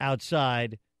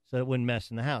 outside, so it wouldn't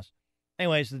mess in the house.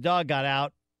 Anyway, so the dog got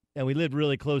out, and we lived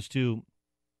really close to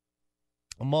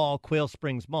a mall, Quail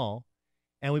Springs Mall,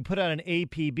 and we put out an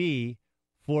APB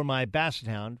for my Basset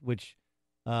Hound, which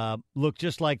looked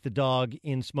just like the dog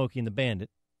in Smokey and the Bandit,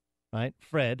 right?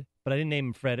 Fred, but I didn't name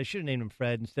him Fred. I should have named him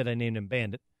Fred. Instead, I named him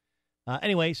Bandit.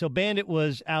 Anyway, so Bandit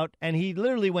was out, and he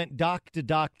literally went dock to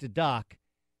dock to dock,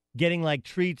 getting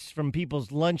treats from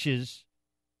people's lunches.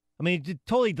 I mean,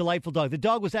 totally delightful dog. The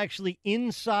dog was actually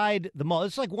inside the mall.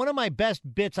 It's one of my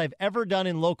best bits I've ever done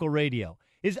in local radio.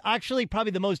 Is actually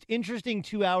probably the most interesting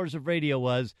 2 hours of radio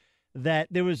was that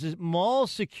there was this mall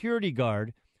security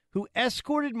guard who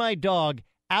escorted my dog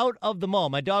out of the mall.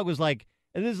 My dog was and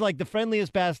this is the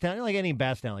friendliest Basset Hound, like any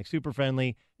Basset Hound, super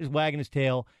friendly, just wagging his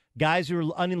tail. Guys who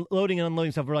were unloading and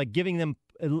unloading stuff were giving them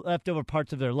leftover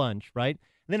parts of their lunch, right?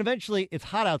 And then eventually, it's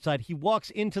hot outside. He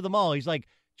walks into the mall. He's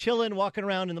chilling, walking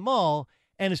around in the mall,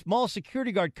 and this mall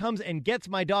security guard comes and gets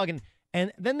my dog,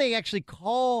 and then they actually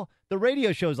call the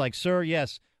radio shows sir,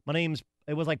 yes, my name's,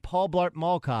 it was Paul Blart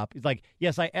Mall Cop. He's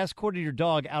yes, I escorted your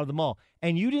dog out of the mall.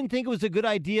 And you didn't think it was a good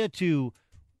idea to,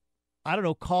 I don't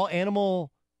know, call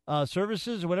animal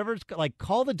services or whatever. It's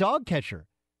call the dog catcher.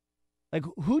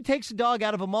 Who takes a dog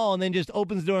out of a mall and then just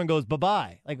opens the door and goes,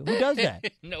 bye-bye? Who does that?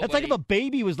 That's if a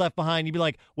baby was left behind. You'd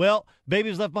be well, baby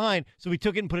was left behind, so we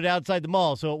took it and put it outside the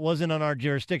mall, so it wasn't on our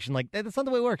jurisdiction. That's not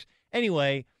the way it works.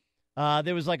 Anyway,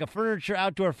 there was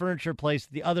outdoor furniture place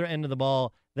at the other end of the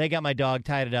mall. They got my dog,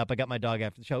 tied it up. I got my dog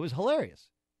after the show. It was hilarious.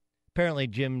 Apparently,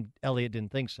 Jim Elliott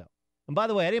didn't think so. And by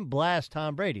the way, I didn't blast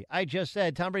Tom Brady. I just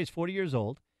said Tom Brady's 40 years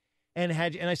old, and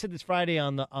I said this Friday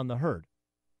on the Herd.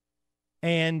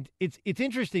 And it's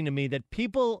interesting to me that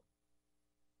people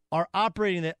are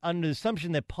operating under the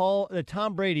assumption that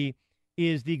Tom Brady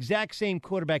is the exact same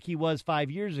quarterback he was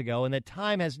 5 years ago, and that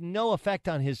time has no effect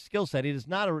on his skill set. It is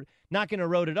not going to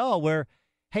erode at all. Where,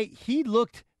 hey, he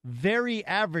looked very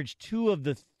average 2 of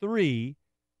the 3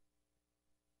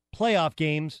 playoff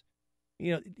games.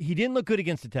 He didn't look good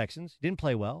against the Texans. Didn't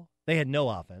play well. They had no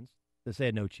offense. They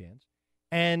had no chance.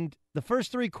 And the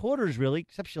first 3 quarters, really,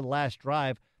 except for the last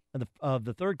drive of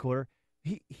the third quarter,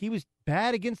 he was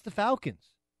bad against the Falcons.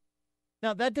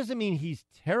 Now, that doesn't mean he's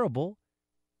terrible,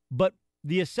 but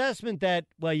the assessment that,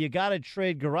 you got to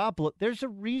trade Garoppolo, there's a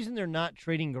reason they're not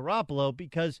trading Garoppolo,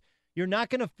 because you're not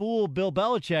going to fool Bill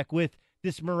Belichick with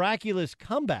this miraculous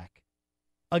comeback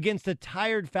against a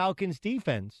tired Falcons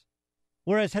defense.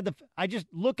 Whereas I just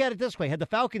look at it this way, had the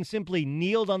Falcons simply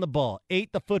kneeled on the ball,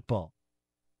 ate the football,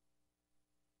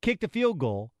 kicked a field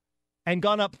goal, and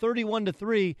gone up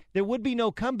 31-3, there would be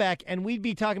no comeback, and we'd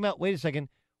be talking about, wait a second,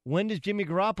 when does Jimmy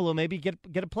Garoppolo maybe get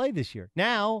a play this year?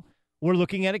 Now, we're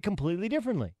looking at it completely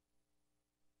differently.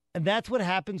 And that's what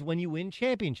happens when you win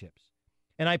championships.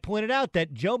 And I pointed out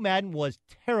that Joe Madden was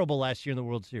terrible last year in the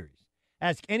World Series.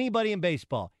 Ask anybody in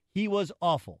baseball. He was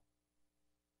awful.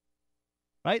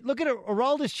 Right? Look at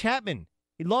Aroldis Chapman.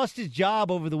 He lost his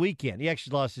job over the weekend. He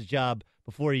actually lost his job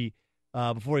before he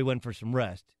went for some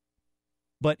rest.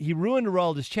 But he ruined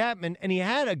Aroldis Chapman, and he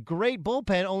had a great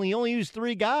bullpen, only used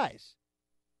 3 guys.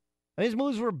 And his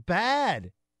moves were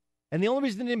bad. And the only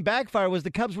reason it didn't backfire was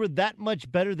the Cubs were that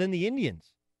much better than the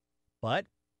Indians. But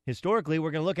historically,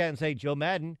 we're going to look at it and say, Joe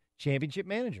Maddon, championship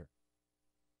manager.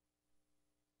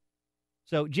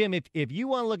 So, Jim, if you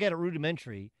want to look at it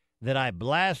rudimentary, that I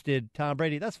blasted Tom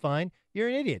Brady, that's fine. You're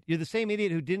an idiot. You're the same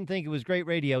idiot who didn't think it was great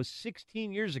radio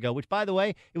 16 years ago, which, by the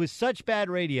way, it was such bad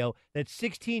radio that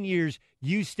 16 years,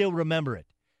 you still remember it.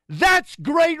 That's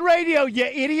great radio, you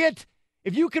idiot!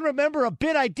 If you can remember a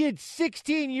bit I did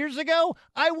 16 years ago,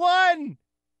 I won!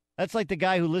 That's like the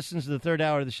guy who listens to the third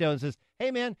hour of the show and says,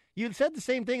 hey, man, you said the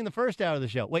same thing in the first hour of the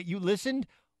show. Wait, you listened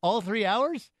all 3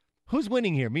 hours? Who's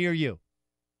winning here, me or you?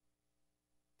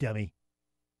 Dummy.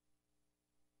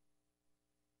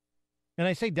 And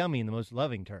I say dummy in the most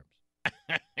loving terms.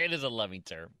 It is a loving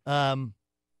term. Damn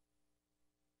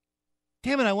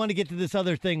it, I want to get to this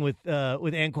other thing with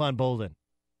Anquan Boldin.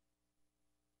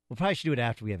 We'll probably should do it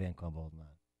after we have Anquan Boldin on.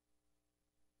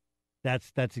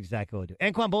 That's exactly what we'll do.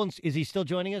 Anquan Boldin, is he still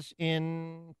joining us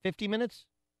in 50 minutes?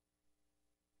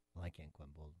 I like Anquan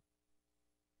Boldin.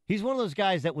 He's one of those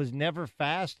guys that was never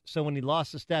fast, so when he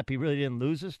lost a step, he really didn't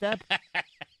lose a step.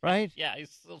 Right? Yeah,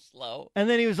 he's so slow. And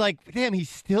then he was like, damn,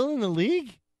 he's still in the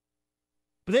league?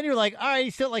 But then you're like, all right,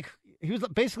 he's still like, he was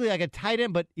basically like a tight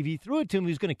end, but if you threw it to him,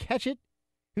 he was going to catch it.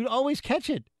 He would always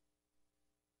catch it.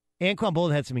 Anquan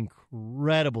Boldin had some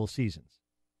incredible seasons.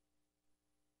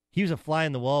 He was a fly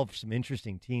in the wall for some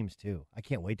interesting teams, too. I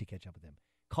can't wait to catch up with him.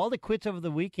 Called it quits over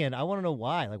the weekend. I want to know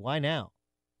why. Like, why now?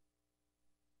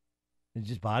 Is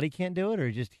just body can't do it,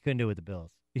 or just he couldn't do it with the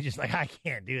Bills? He's just like, I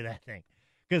can't do that thing.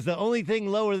 Because the only thing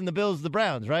lower than the Bills is the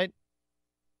Browns, right?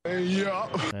 Yeah. All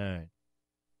right.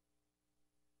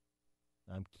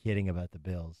 I'm kidding about the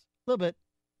Bills. A little bit.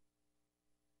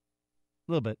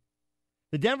 A little bit.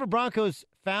 The Denver Broncos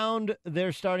found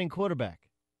their starting quarterback.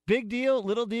 Big deal,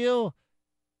 little deal,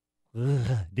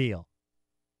 deal.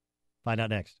 Find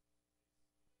out next.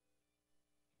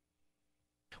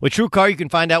 With TrueCar, you can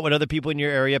find out what other people in your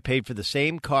area paid for the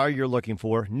same car you're looking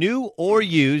for, new or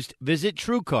used. Visit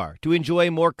TrueCar to enjoy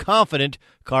a more confident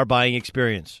car buying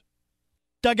experience.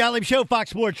 Doug Gottlieb Show,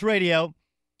 Fox Sports Radio.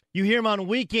 You hear him on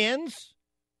weekends.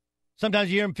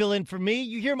 Sometimes you hear him fill in for me.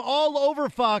 You hear him all over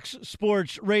Fox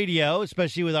Sports Radio,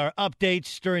 especially with our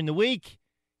updates during the week.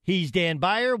 He's Dan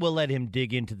Beyer. We'll let him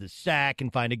dig into the sack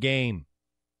and find a game.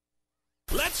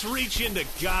 Let's reach into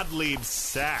Gottlieb's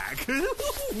sack.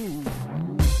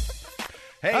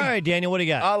 Hey, all right, Daniel, what do you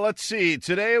got? Let's see.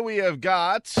 Today we have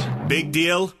got... Big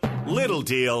deal, little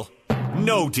deal,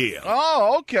 no deal.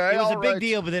 Oh, okay. It was a big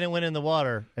deal, but then it went in the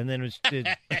water, and then it was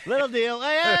little deal.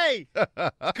 Hey,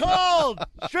 it's cold.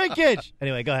 Shrinkage.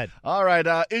 Anyway, go ahead. All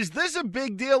right. Is this a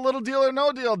big deal, little deal, or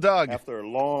no deal, Doug? After a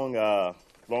long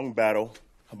battle,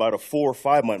 about a 4 or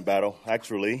 5 month battle,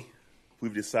 actually,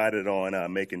 we've decided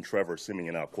on making Trevor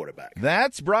Siemian our quarterback.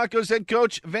 That's Broncos head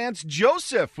coach Vance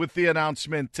Joseph with the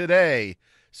announcement today.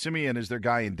 Siemian is their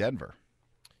guy in Denver.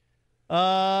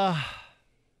 I'm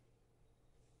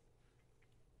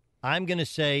going to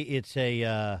say it's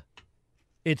a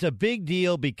big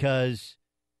deal because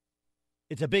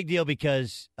it's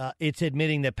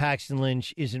admitting that Paxton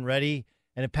Lynch isn't ready,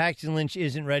 and if Paxton Lynch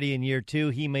isn't ready in year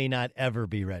 2, he may not ever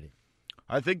be ready.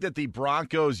 I think that the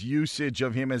Broncos' usage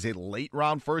of him as a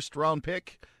late-round, first-round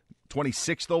pick,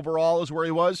 26th overall is where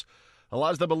he was,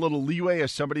 allows them a little leeway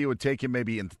as somebody who would take him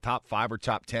maybe in the top 5 or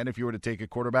top 10 if you were to take a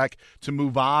quarterback to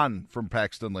move on from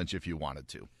Paxton Lynch if you wanted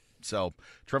to. So,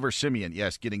 Trevor Siemian,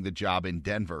 yes, getting the job in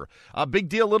Denver. Big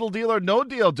deal, little deal, or no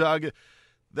deal, Doug.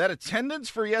 That attendance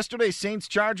for yesterday's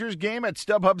Saints-Chargers game at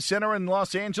StubHub Center in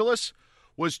Los Angeles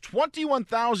was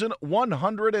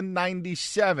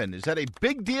 21,197. Is that a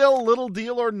big deal, little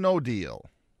deal, or no deal?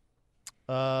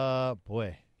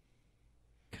 Boy.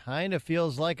 Kind of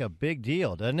feels like a big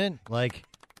deal, doesn't it? Like,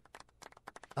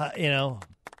 look,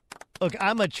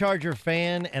 I'm a Charger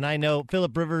fan, and I know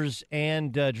Phillip Rivers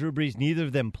and Drew Brees, neither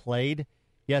of them played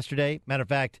yesterday. Matter of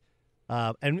fact,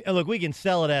 and look, we can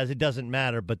sell it as it doesn't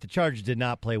matter, but the Chargers did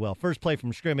not play well. First play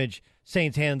from scrimmage,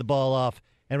 Saints handed the ball off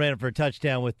and ran it for a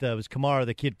touchdown with was Kamara,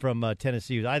 the kid from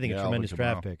Tennessee, who I think a tremendous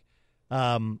draft pick.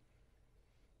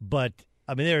 But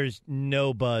I mean, there is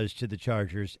no buzz to the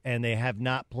Chargers, and they have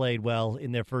not played well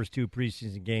in their first 2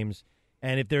 preseason games.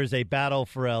 And if there's a battle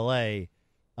for L.A.,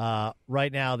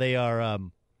 right now they are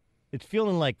it's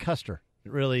feeling like Custer.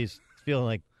 It really is feeling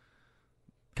like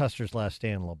Custer's last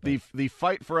stand a little bit. The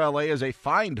fight for L.A. is a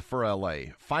find for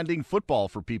L.A., finding football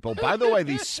for people. By the way,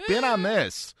 the spin on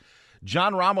this,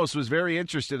 John Ramos was very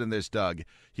interested in this, Doug.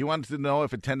 He wanted to know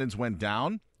if attendance went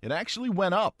down. It actually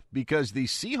went up because the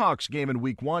Seahawks game in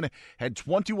Week 1 had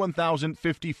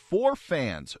 21,054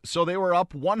 fans, so they were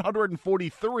up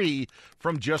 143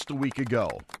 from just a week ago.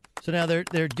 So now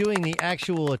they're doing the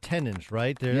actual attendance,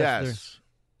 right? Yes.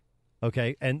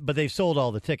 Okay, but they've sold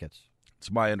all the tickets.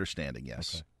 It's my understanding,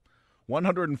 yes. Okay.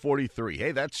 143.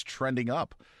 Hey, that's trending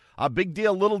up. A big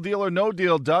deal, little deal, or no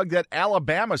deal, Doug, that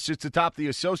Alabama sits atop the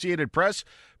Associated Press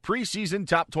preseason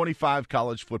top 25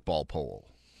 college football poll.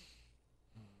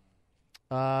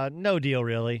 No deal,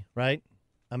 really, right?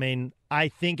 I mean, I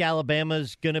think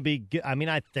Alabama's going to be good. I mean,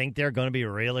 I think they're going to be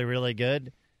really, really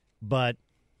good, but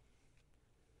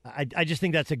I just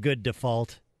think that's a good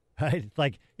default, right?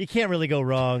 Like, you can't really go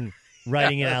wrong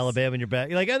writing in Alabama in your back.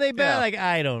 You're like, are they bad? Yeah. Like,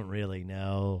 I don't really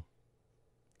know.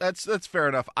 That's fair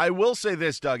enough. I will say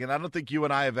this, Doug, and I don't think you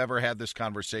and I have ever had this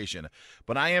conversation,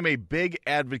 but I am a big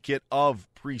advocate of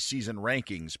preseason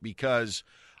rankings because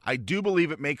I do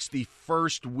believe it makes the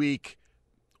first week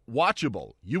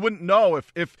watchable. You wouldn't know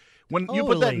if when you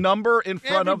put that number in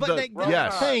front of the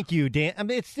yes. Thank you, Dan. I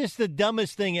mean, it's just the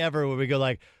dumbest thing ever where we go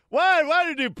like, why do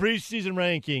you do preseason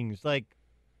rankings? Like,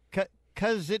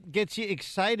 because it gets you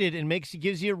excited and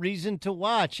gives you a reason to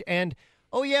watch. And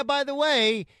oh yeah, by the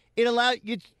way, it allows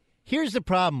you. Here's the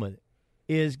problem with it: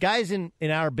 is guys in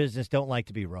our business don't like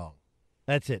to be wrong.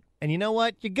 That's it. And you know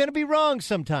what? You're going to be wrong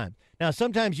sometimes. Now,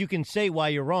 sometimes you can say why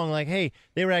you're wrong, like, hey,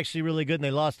 they were actually really good and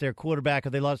they lost their quarterback,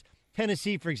 or they lost.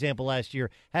 Tennessee, for example, last year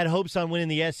had hopes on winning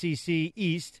the SEC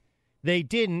East. They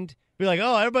didn't. Be like,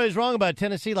 oh, everybody's wrong about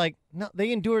Tennessee. Like, no,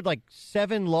 they endured like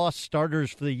 7 lost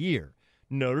starters for the year.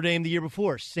 Notre Dame the year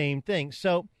before, same thing.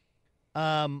 So,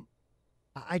 I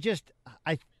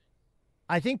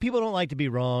think people don't like to be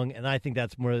wrong, and I think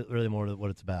that's really more what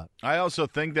it's about. I also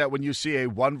think that when you see a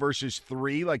 1 versus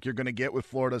 3, like you're going to get with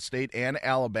Florida State and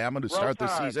Alabama to start the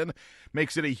season,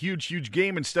 makes it a huge, huge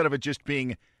game instead of it just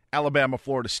being Alabama,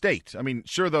 Florida State. I mean,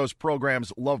 sure, those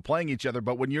programs love playing each other,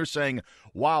 but when you're saying,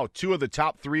 wow, 2 of the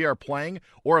top 3 are playing,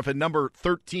 or if a number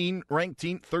 13th ranked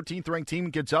team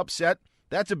gets upset,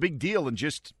 that's a big deal, and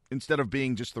just instead of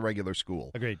being just the regular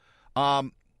school. Agreed.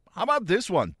 How about this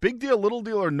one? Big deal, little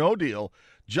deal, or no deal?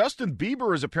 Justin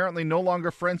Bieber is apparently no longer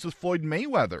friends with Floyd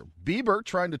Mayweather. Bieber,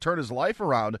 trying to turn his life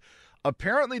around,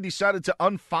 apparently decided to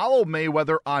unfollow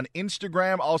Mayweather on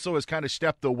Instagram, also has kind of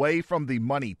stepped away from the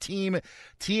money team.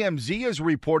 TMZ is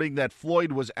reporting that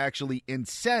Floyd was actually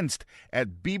incensed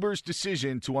at Bieber's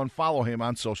decision to unfollow him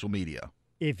on social media.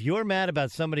 If you're mad about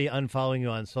somebody unfollowing you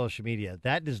on social media,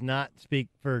 that does not speak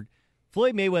for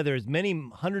Floyd Mayweather. As many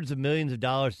hundreds of millions of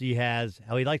dollars he has,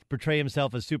 how he likes to portray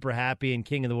himself as super happy and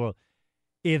king of the world.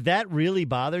 If that really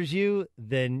bothers you,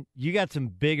 then you got some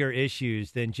bigger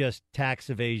issues than just tax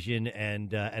evasion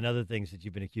and other things that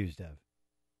you've been accused of.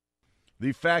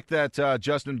 The fact that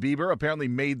Justin Bieber apparently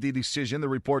made the decision, the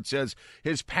report says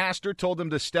his pastor told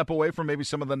him to step away from maybe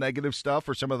some of the negative stuff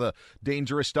or some of the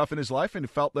dangerous stuff in his life, and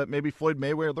felt that maybe Floyd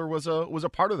Mayweather was a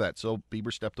part of that, so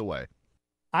Bieber stepped away.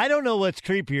 I don't know what's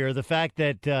creepier, the fact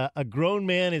that a grown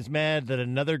man is mad that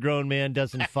another grown man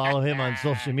doesn't follow him on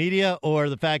social media, or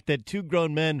the fact that 2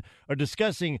 grown men are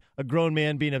discussing a grown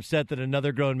man being upset that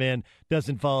another grown man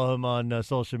doesn't follow him on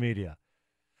social media.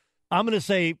 I'm going to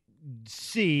say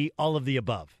C, all of the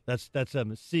above. That's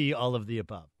C, all of the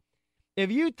above.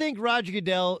 If you think Roger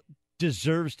Goodell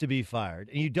deserves to be fired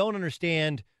and you don't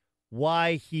understand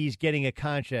why he's getting a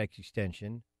contract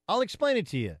extension, I'll explain it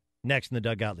to you next in the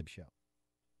Doug Gottlieb Show.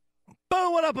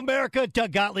 Boom, what up, America?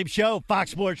 Doug Gottlieb Show,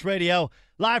 Fox Sports Radio,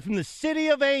 live from the City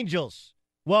of Angels.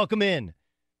 Welcome in.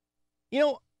 You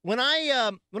know, when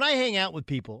I hang out with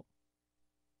people,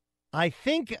 I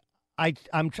think I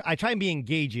try and be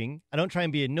engaging. I don't try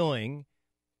and be annoying.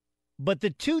 But the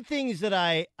 2 things that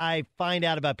I find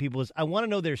out about people is I want to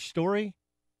know their story,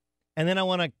 and then I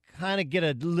want to kind of get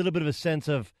a little bit of a sense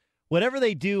of whatever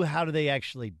they do, how do they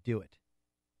actually do it,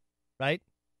 right?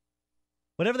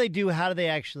 Whatever they do, how do they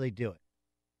actually do it?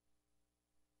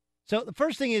 So the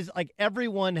first thing is, like,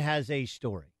 everyone has a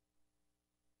story.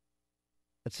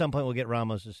 At some point, we'll get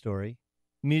Ramos' story.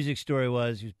 Music story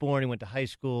was he was born, he went to high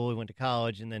school, he went to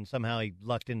college, and then somehow he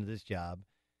lucked into this job.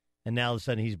 And now all of a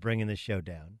sudden, he's bringing this show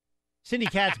down. Cindy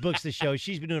Katz books the show.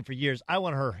 She's been doing it for years. I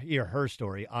want her hear her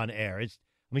story on air.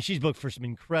 She's booked for some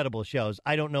incredible shows.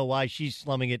 I don't know why she's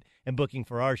slumming it and booking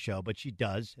for our show, but she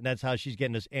does. And that's how she's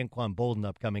getting us Anquan Boldin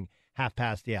upcoming half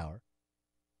past the hour.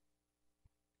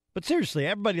 But seriously,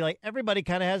 everybody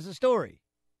kind of has a story,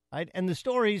 right? And the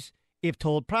stories, if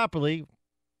told properly,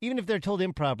 even if they're told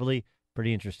improperly,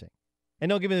 pretty interesting. And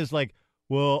don't give me this like,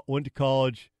 well, went to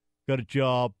college, got a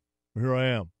job, here I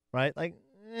am, right? Like,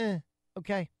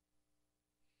 okay.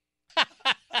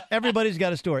 Everybody's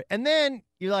got a story. And then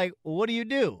you're like, well, what do you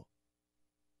do?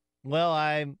 Well,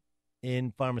 I'm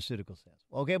in pharmaceutical sales.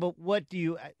 Okay, but what do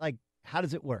you, like, how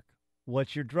does it work?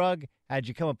 What's your drug? How'd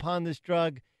you come upon this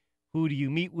drug? who do you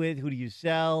meet with? Who do you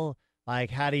sell?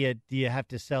 Like, do you have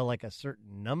to sell like a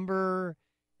certain number?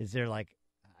 Is there like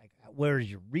where's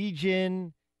your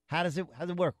region? How does it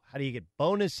work? How do you get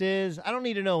bonuses? I don't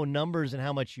need to know numbers and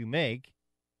how much you make.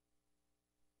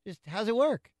 Just how's it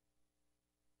work?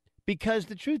 Because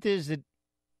the truth is that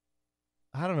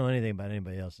I don't know anything about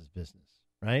anybody else's business,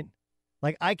 right?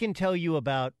 Like, I can tell you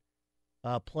about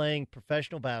playing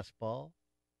professional basketball.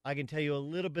 I can tell you a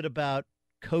little bit about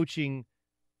coaching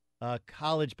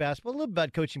college basketball, a little bit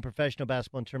about coaching professional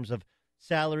basketball in terms of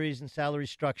salaries and salary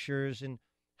structures and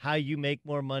how you make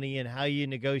more money and how you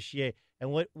negotiate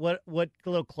and what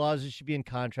little clauses should be in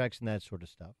contracts and that sort of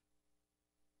stuff.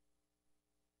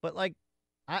 But, like,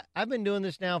 I've been doing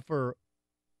this now for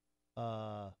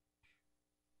what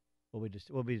we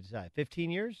decide, 15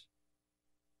 years?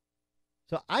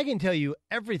 So I can tell you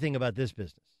everything about this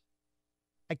business.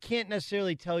 I can't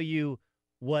necessarily tell you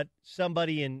what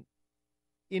somebody in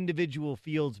individual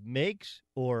fields makes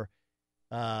or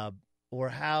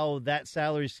how that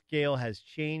salary scale has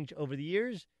changed over the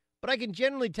years, but I can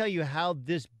generally tell you how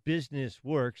this business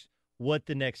works, what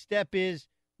the next step is,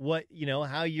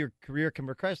 how your career can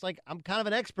progress. Like, I'm kind of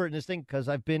an expert in this thing because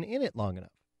I've been in it long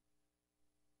enough.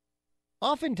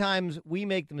 Oftentimes, we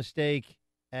make the mistake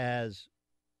as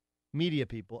media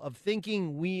people of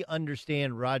thinking we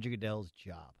understand Roger Goodell's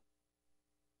job.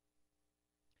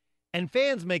 And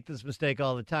fans make this mistake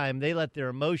all the time. They let their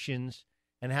emotions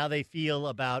and how they feel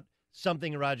about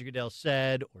something Roger Goodell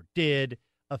said or did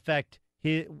affect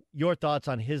your thoughts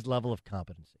on his level of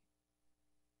competency.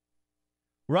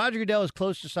 Roger Goodell is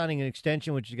close to signing an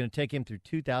extension, which is going to take him through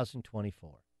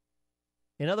 2024.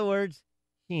 In other words,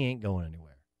 he ain't going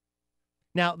anywhere.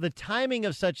 Now, the timing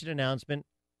of such an announcement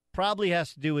probably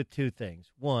has to do with two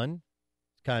things. One,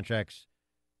 his contracts.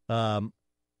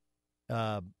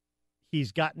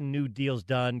 He's gotten new deals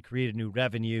done, created new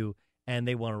revenue, and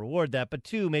they want to reward that. But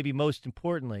two, maybe most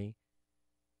importantly,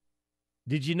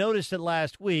 did you notice that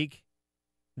last week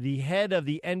the head of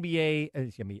the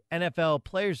NFL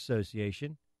Players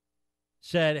Association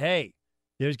said, hey,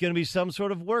 there's going to be some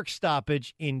sort of work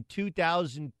stoppage in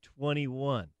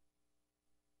 2021.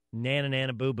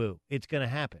 Nana boo-boo. It's going to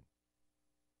happen.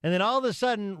 And then all of a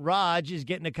sudden, Raj is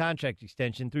getting a contract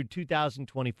extension through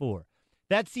 2024.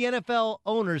 That's the NFL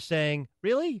owners saying,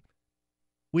 really?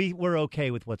 We're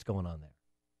okay with what's going on there.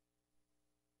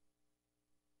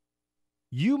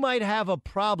 You might have a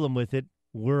problem with it.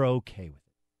 We're okay with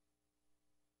it.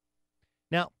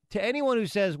 Now, to anyone who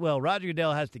says, well, Roger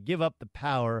Goodell has to give up the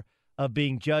power of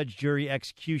being judge, jury,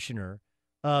 executioner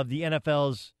of the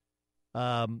NFL's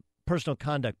personal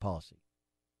conduct policy.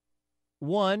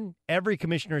 One, every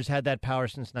commissioner has had that power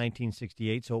since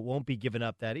 1968, so it won't be given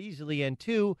up that easily. And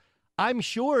two, I'm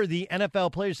sure the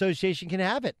NFL Players Association can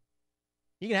have it.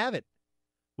 You can have it.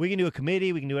 We can do a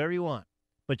committee. We can do whatever you want.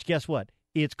 But guess what?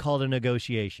 It's called a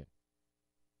negotiation.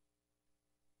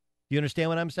 Do you understand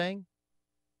what I'm saying?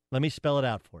 Let me spell it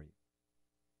out for you.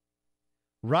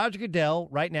 Roger Goodell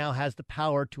right now has the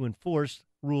power to enforce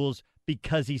rules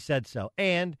because he said so.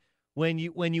 And when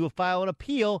you file an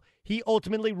appeal, he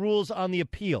ultimately rules on the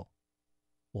appeal.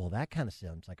 Well, that kind of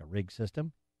sounds like a rigged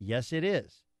system. Yes, it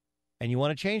is. And you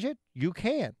want to change it? You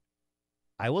can.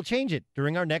 I will change it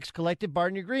during our next collective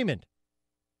bargaining agreement.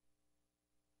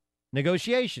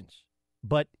 Negotiations.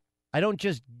 But I don't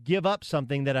just give up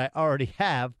something that I already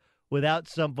have without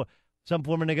some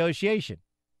form of negotiation.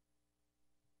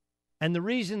 And the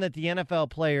reason that the NFL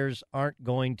players aren't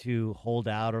going to hold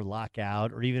out or lock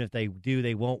out, or even if they do,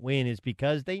 they won't win, is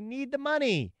because they need the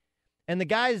money. And the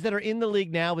guys that are in the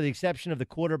league now, with the exception of the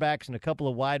quarterbacks and a couple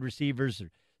of wide receivers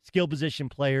or skill position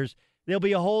players, there'll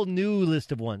be a whole new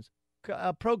list of ones.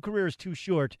 A pro career is too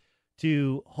short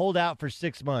to hold out for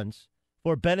 6 months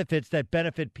for benefits that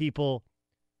benefit people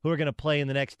who are going to play in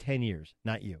the next 10 years,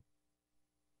 not you.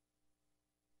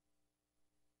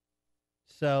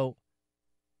 So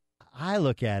I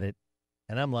look at it,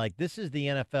 and I'm like, this is the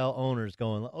NFL owners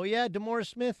going, oh, yeah, DeMaurice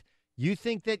Smith, you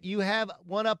think that you have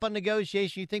one up on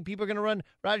negotiation? You think people are going to run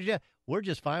Roger Goodell? We're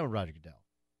just fine with Roger Goodell.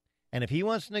 And if he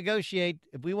wants to negotiate,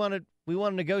 if we want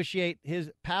to negotiate his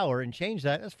power and change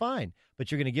that, that's fine.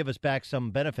 But you're going to give us back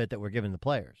some benefit that we're giving the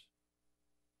players.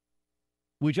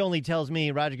 Which only tells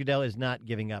me Roger Goodell is not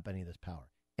giving up any of this power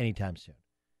anytime soon.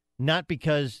 Not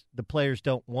because the players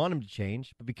don't want him to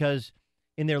change, but because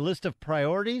in their list of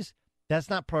priorities, that's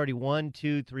not priority 1,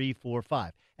 2, 3, 4,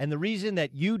 5. And the reason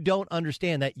that you don't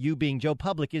understand that, you being Joe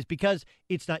Public, is because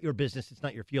it's not your business. It's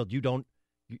not your field. You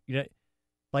know,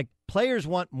 like, players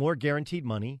want more guaranteed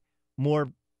money,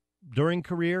 more during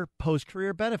career,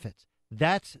 post-career benefits.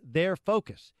 That's their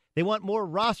focus. They want more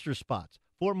roster spots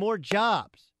for more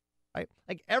jobs. Right?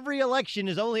 Like every election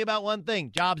is only about one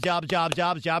thing: jobs, jobs, jobs,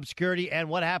 jobs, job security, and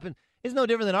what happened is no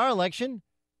different than our election.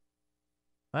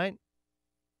 Right?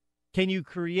 Can you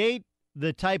create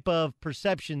the type of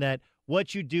perception that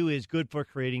what you do is good for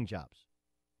creating jobs?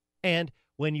 And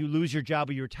when you lose your job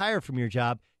or you retire from your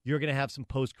job, you're going to have some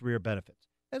post-career benefits.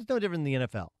 That's no different than the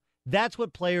NFL. That's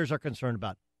what players are concerned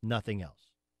about, nothing else.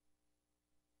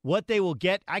 What they will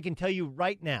get, I can tell you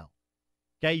right now.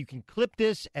 Okay, you can clip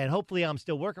this, and hopefully I'm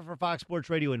still working for Fox Sports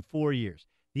Radio in 4 years.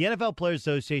 The NFL Players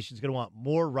Association is going to want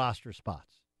more roster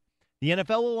spots. The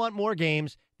NFL will want more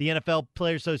games. The NFL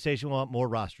Players Association will want more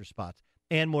roster spots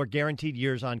and more guaranteed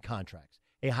years on contracts,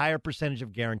 a higher percentage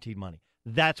of guaranteed money.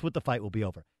 That's what the fight will be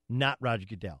over, not Roger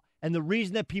Goodell. And the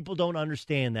reason that people don't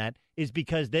understand that is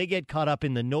because they get caught up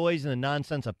in the noise and the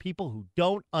nonsense of people who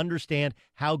don't understand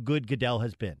how good Goodell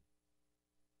has been.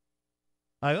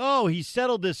 Like, oh, he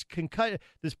settled this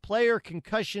player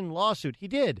concussion lawsuit. He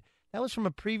did. That was from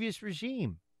a previous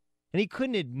regime. And he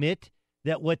couldn't admit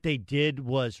that what they did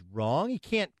was wrong. He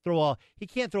can't throw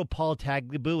Paul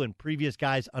Tagliabue and previous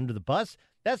guys under the bus.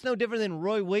 That's no different than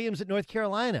Roy Williams at North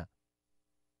Carolina.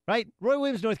 Right? Roy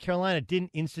Williams, North Carolina,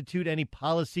 didn't institute any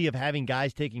policy of having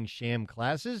guys taking sham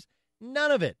classes.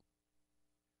 None of it.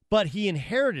 But he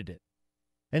inherited it.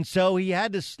 And so he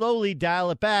had to slowly dial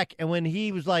it back. And when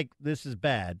he was like, this is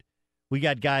bad, we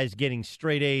got guys getting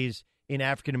straight A's in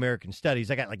African-American studies.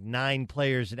 I got like 9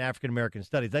 players in African-American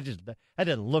studies. That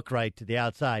doesn't look right to the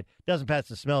outside. Doesn't pass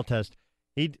the smell test.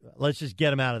 Let's just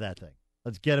get him out of that thing.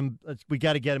 We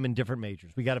got to get him in different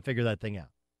majors. We got to figure that thing out.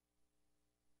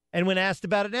 And when asked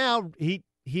about it now, he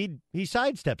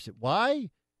sidesteps it. Why?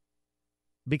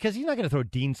 Because he's not going to throw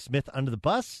Dean Smith under the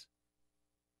bus.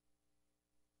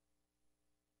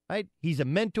 Right? He's a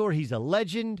mentor. He's a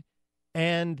legend.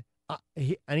 And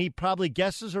he probably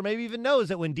guesses or maybe even knows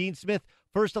that when Dean Smith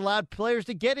first allowed players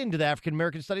to get into the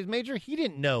African-American Studies major, he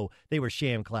didn't know they were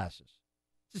sham classes.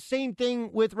 It's the same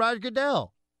thing with Roger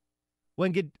Goodell.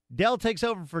 When Goodell takes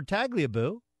over for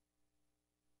Tagliabue,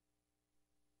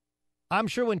 I'm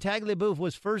sure when Tagliabue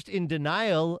was first in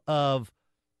denial of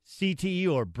CTE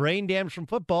or brain damage from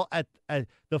football, at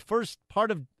the first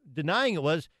part of denying it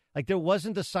was like there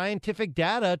wasn't the scientific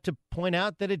data to point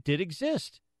out that it did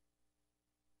exist.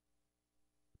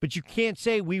 But you can't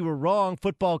say we were wrong,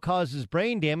 football causes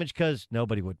brain damage, because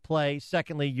nobody would play.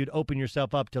 Secondly, you'd open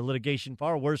yourself up to litigation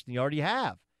far worse than you already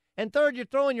have. And third, you're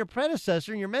throwing your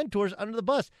predecessor and your mentors under the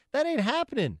bus. That ain't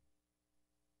happening.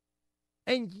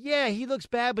 And yeah, he looks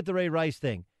bad with the Ray Rice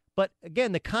thing. But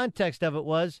again, the context of it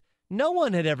was no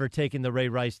one had ever taken the Ray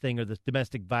Rice thing or the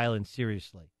domestic violence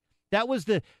seriously. That was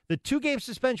the 2-game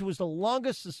suspension was the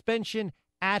longest suspension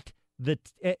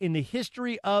in the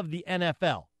history of the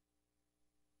NFL.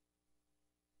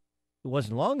 It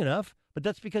wasn't long enough, but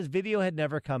that's because video had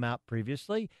never come out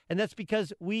previously, and that's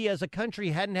because we as a country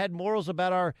hadn't had morals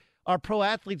about our pro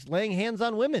athletes laying hands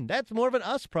on women. That's more of an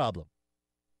us problem.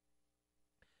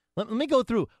 Let me go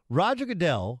through. Roger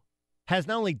Goodell has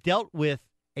not only dealt with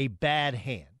a bad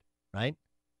hand, right?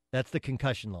 That's the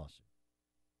concussion lawsuit.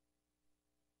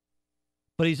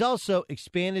 But he's also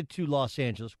expanded to Los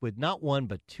Angeles with not one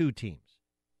but 2 teams.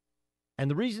 And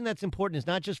the reason that's important is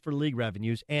not just for league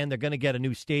revenues, and they're going to get a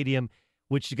new stadium,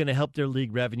 which is going to help their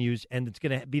league revenues, and it's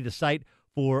going to be the site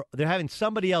for, they're having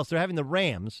the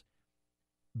Rams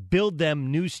build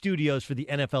them new studios for the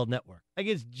NFL Network. Like,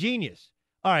 it's genius.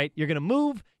 All right, you're going to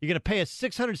move, you're going to pay us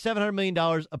 $600, $700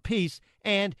 million a piece,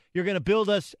 and you're going to build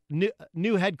us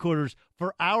new headquarters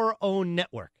for our own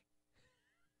network.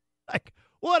 Like,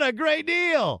 what a great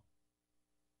deal.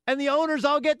 And the owners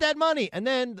all get that money. And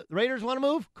then the Raiders want to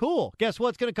move? Cool. Guess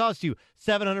what's going to cost you?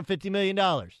 $750 million.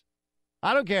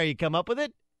 I don't care how you come up with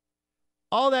it.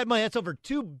 All that money, that's over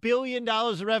 $2 billion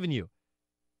of revenue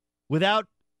without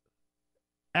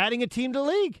adding a team to the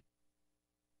league.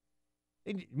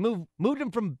 They moved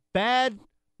them from bad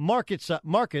markets.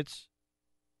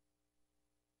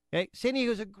 Okay, San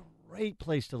Diego's a great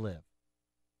place to live.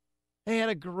 They had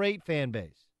a great fan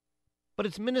base. But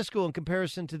it's minuscule in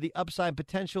comparison to the upside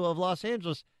potential of Los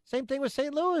Angeles. Same thing with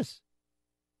St. Louis.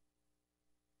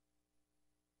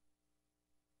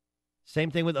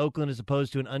 Same thing with Oakland as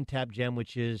opposed to an untapped gem,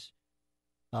 which is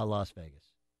Las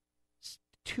Vegas. It's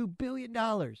 $2 billion.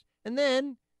 And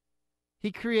then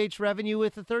he creates revenue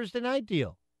with the Thursday night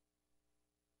deal.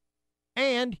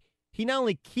 And he not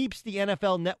only keeps the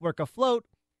NFL Network afloat,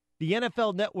 the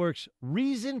NFL Network's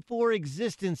reason for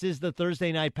existence is the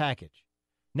Thursday night package.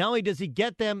 Not only does he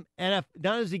get them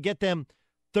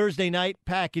Thursday night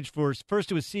package for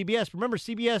first it was CBS. Remember,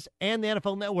 CBS and the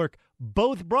NFL Network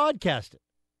both broadcast it.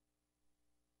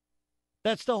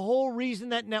 That's the whole reason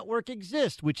that network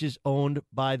exists, which is owned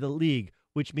by the league,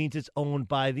 which means it's owned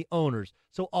by the owners.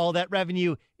 So all that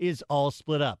revenue is all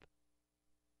split up.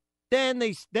 Then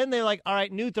they're like, all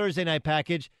right, new Thursday night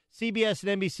package, CBS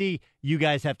and NBC, you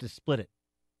guys have to split it.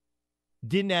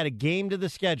 Didn't add a game to the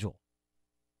schedule.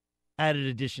 Added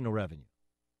additional revenue.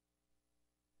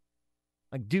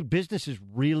 Like, dude, business is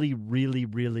really, really,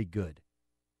 really good.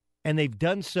 And they've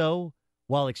done so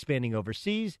while expanding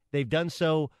overseas. They've done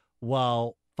so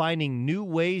while finding new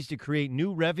ways to create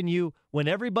new revenue when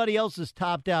everybody else is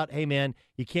topped out. Hey, man,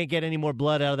 you can't get any more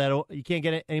blood out of that. You can't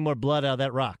get any more blood out of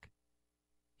that rock.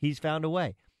 He's found a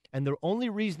way. And the only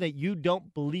reason that you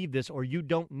don't believe this or you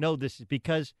don't know this is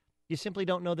because you simply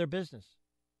don't know their business.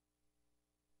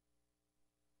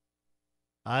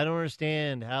 I don't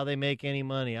understand how they make any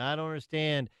money. I don't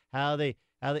understand how they.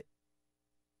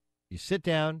 You sit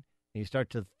down and you start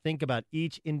to think about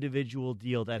each individual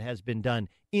deal that has been done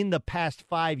in the past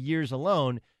 5 years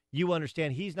alone. You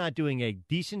understand he's not doing a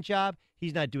decent job.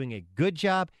 He's not doing a good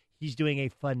job. He's doing a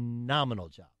phenomenal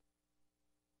job.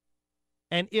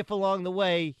 And if along the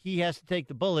way he has to take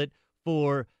the bullet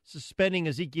for suspending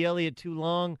Ezekiel Elliott too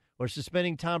long or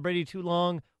suspending Tom Brady too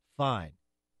long, fine.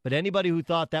 But anybody who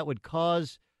thought that would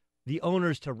cause the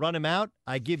owners to run him out,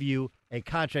 I give you a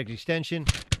contract extension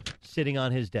sitting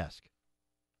on his desk.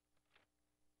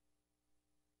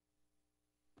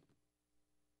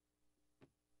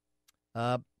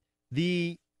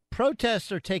 The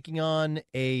protests are taking on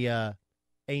a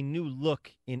new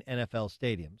look in NFL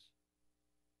stadiums.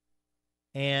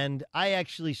 And I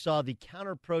actually saw the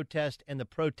counter-protest and the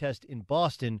protest in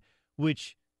Boston,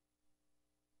 which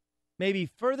maybe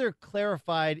further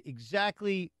clarified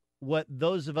exactly what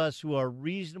those of us who are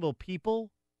reasonable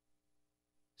people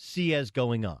see as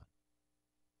going on.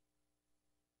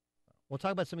 We'll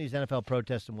talk about some of these NFL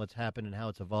protests and what's happened and how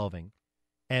it's evolving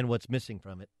and what's missing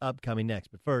from it upcoming next.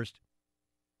 But first,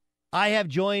 I have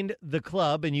joined the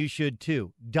club, and you should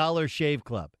too, Dollar Shave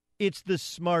Club. It's the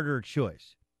smarter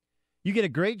choice. You get a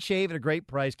great shave at a great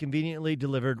price, conveniently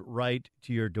delivered right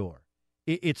to your door.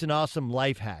 It's an awesome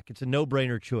life hack. It's a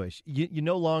no-brainer choice. You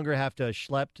no longer have to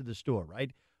schlep to the store,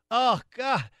 right? Oh,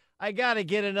 God, I got to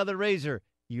get another razor.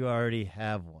 You already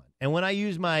have one. And when I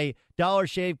use my Dollar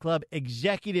Shave Club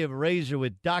executive razor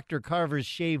with Dr. Carver's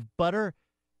shave butter,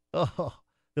 oh,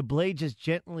 the blade just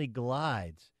gently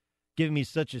glides, giving me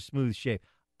such a smooth shave.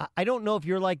 I don't know if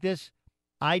you're like this.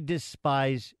 I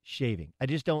despise shaving. I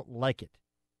just don't like it.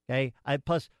 Okay?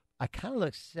 Plus, I kind of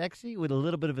look sexy with a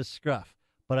little bit of a scruff.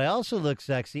 But I also look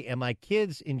sexy, and my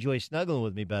kids enjoy snuggling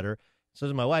with me better. So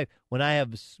does my wife. When I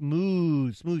have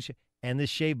smooth, and this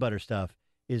shave butter stuff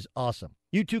is awesome.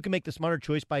 You too can make the smarter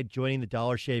choice by joining the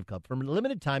Dollar Shave Club. For a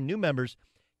limited time, new members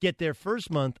get their first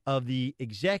month of the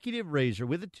executive razor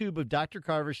with a tube of Dr.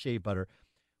 Carver's shave butter,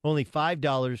 only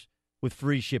 $5 with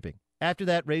free shipping. After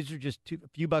that, razor just a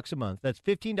few bucks a month. That's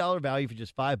 $15 value for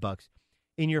just $5.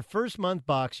 In your first month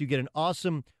box, you get an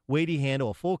awesome weighty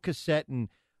handle, a full cassette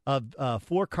of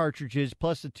 4 cartridges,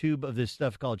 plus a tube of this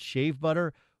stuff called shave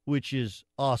butter, which is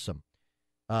awesome.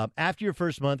 After your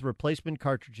first month, replacement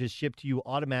cartridges ship to you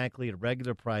automatically at a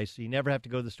regular price, so you never have to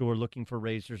go to the store looking for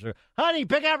razors or, honey,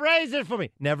 pick up razors for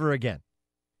me. Never again.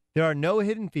 There are no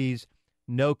hidden fees,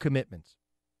 no commitments.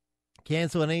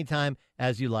 Cancel at any time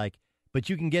as you like, but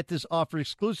you can get this offer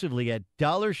exclusively at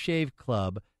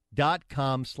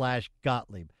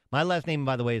dollarshaveclub.com/Gottlieb. My last name,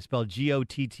 by the way, is spelled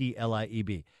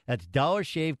Gottlieb. That's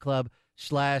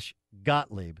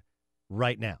dollarshaveclub/Gottlieb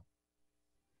right now.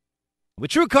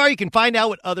 With TrueCar, you can find out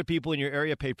what other people in your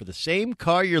area pay for the same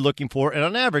car you're looking for, and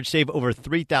on average, save over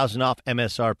 $3,000 off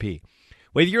MSRP.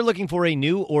 Whether you're looking for a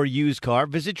new or used car,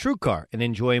 visit TrueCar and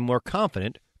enjoy a more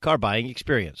confident car buying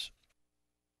experience.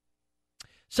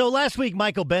 So last week,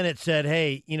 Michael Bennett said,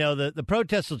 hey, the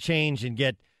protests will change and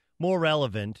get more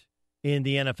relevant in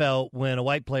the NFL when a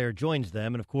white player joins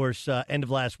them. And, of course, end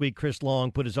of last week, Chris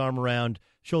Long put his arm around the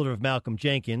shoulder of Malcolm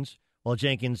Jenkins while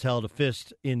Jenkins held a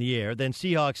fist in the air. Then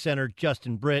Seahawks center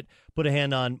Justin Britt put a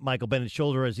hand on Michael Bennett's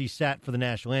shoulder as he sat for the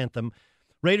national anthem.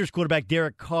 Raiders quarterback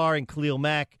Derek Carr and Khalil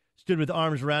Mack stood with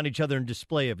arms around each other in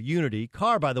display of unity.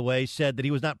 Carr, by the way, said that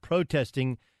he was not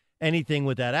protesting anything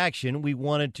with that action. We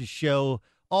wanted to show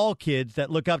all kids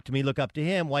that look up to me, look up to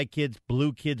him, white kids,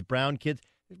 blue kids, brown kids.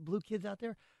 There's blue kids out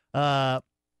there?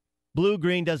 Blue,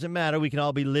 green, doesn't matter. We can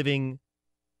all be loving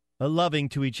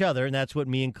to each other, and that's what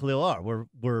me and Khalil are.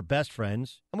 We're best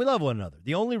friends, and we love one another.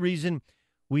 The only reason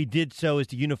we did so is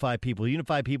to unify people.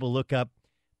 Unify people look up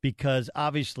because,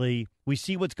 obviously, we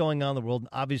see what's going on in the world, and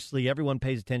obviously everyone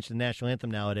pays attention to the national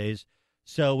anthem nowadays.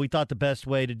 So we thought the best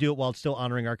way to do it while still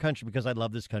honoring our country, because I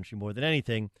love this country more than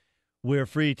anything, we're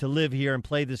free to live here and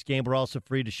play this game. We're also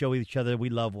free to show each other we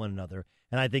love one another.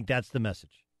 And I think that's the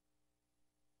message.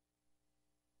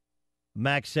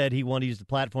 Max said he wanted to use the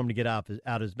platform to get out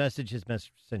his message. His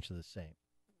message is essentially the same.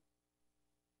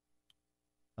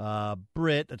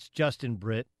 Britt, that's Justin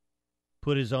Britt,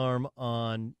 put his arm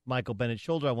on Michael Bennett's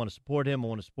shoulder. I want to support him. I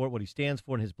want to support what he stands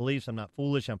for and his beliefs. I'm not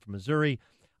foolish. I'm from Missouri.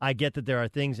 I get that there are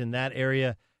things in that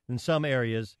area, in some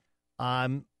areas.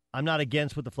 I'm not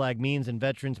against what the flag means and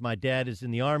veterans. My dad is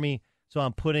in the Army, so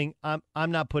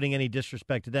I'm not putting any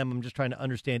disrespect to them. I'm just trying to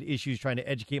understand issues, trying to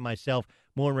educate myself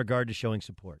more in regard to showing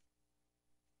support.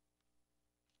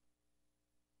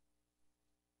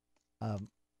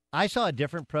 I saw a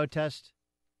different protest,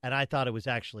 and I thought it was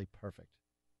actually perfect.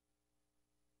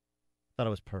 I thought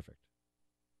it was perfect.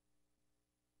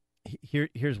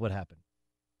 Here's what happened.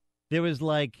 There was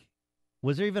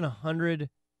there even 100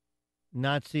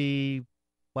 Nazi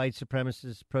white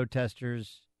supremacist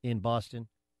protesters in Boston?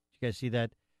 Did you guys see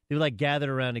that? They were gathered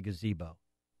around a gazebo.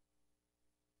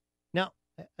 Now,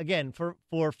 again, for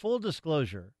full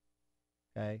disclosure,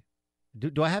 okay,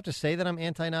 do I have to say that I'm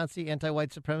anti-Nazi,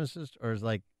 anti-white supremacist, or is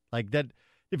like that?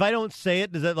 If I don't say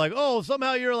it, does that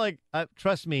somehow you're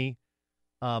trust me,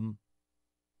 I'm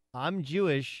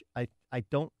Jewish. I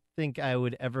don't think I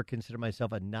would ever consider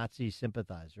myself a Nazi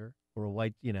sympathizer or a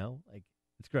white,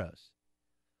 it's gross.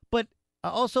 But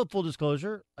also full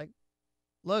disclosure,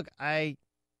 look,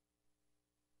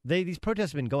 these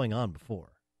protests have been going on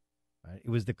before, right? It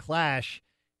was the clash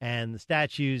and the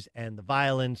statues and the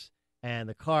violence and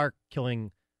the car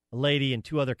killing a lady and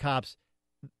two other cops.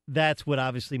 That's what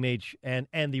obviously made and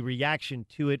the reaction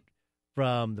to it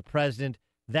from the president.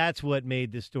 That's what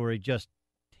made this story just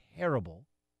terrible,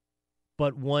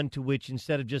 but one to which,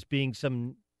 instead of just being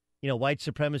some, white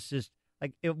supremacist,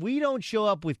 if we don't show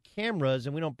up with cameras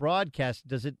and we don't broadcast,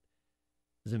 does it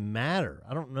matter?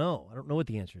 I don't know. I don't know what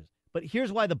the answer is. But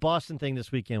here's why the Boston thing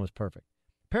this weekend was perfect.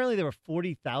 Apparently there were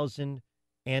 40,000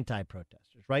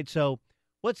 anti-protesters, right? So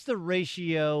what's the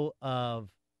ratio of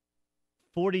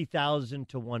 40,000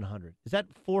 to 100? Is that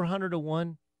 400 to 1?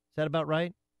 Is that about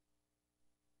right?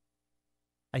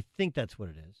 I think that's what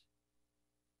it is.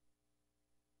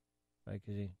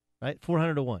 Right?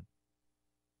 400 to 1.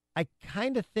 I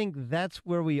kind of think that's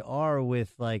where we are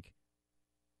with,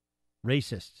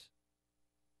 racists.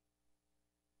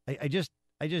 I just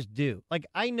do.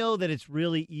 I know that it's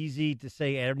really easy to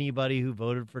say anybody who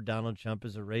voted for Donald Trump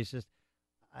is a racist.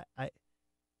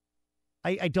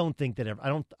 I don't think that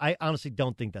I honestly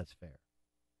don't think that's fair.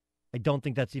 I don't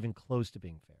think that's even close to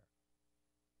being fair.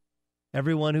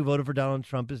 Everyone who voted for Donald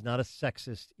Trump is not a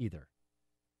sexist either.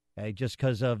 Okay, just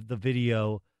because of the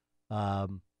video,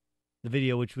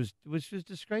 which was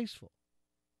disgraceful.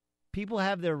 People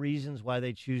have their reasons why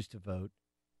they choose to vote,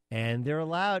 and they're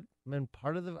allowed.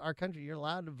 Part of our country, you're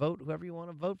allowed to vote whoever you want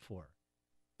to vote for,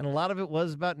 and a lot of it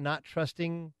was about not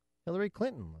trusting Hillary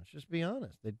Clinton. Let's just be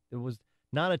honest. There was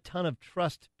not a ton of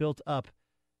trust built up,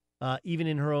 even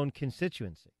in her own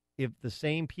constituency. If the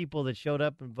same people that showed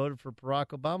up and voted for Barack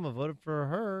Obama voted for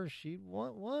her, she'd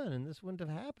won, and this wouldn't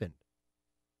have happened.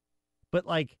 But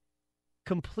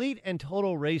complete and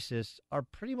total racists are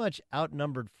pretty much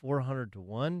outnumbered 400 to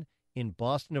 1 in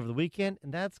Boston over the weekend,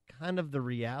 and that's kind of the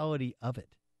reality of it.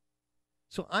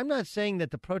 So I'm not saying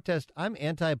that the protest, I'm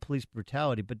anti-police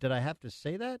brutality, but did I have to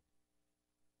say that?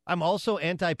 I'm also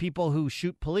anti-people who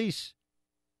shoot police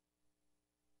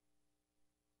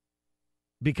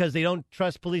because they don't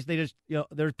trust police. They just,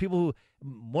 there's people who,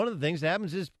 one of the things that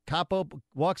happens is cop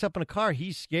walks up in a car,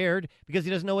 he's scared because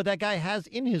he doesn't know what that guy has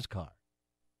in his car.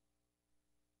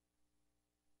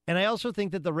 And I also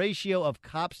think that the ratio of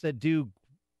cops that do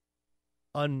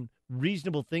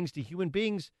unreasonable things to human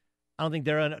beings, I don't think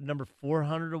they're at number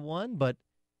 400 to 1, but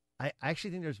I actually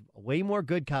think there's way more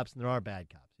good cops than there are bad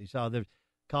cops. You saw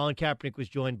Colin Kaepernick was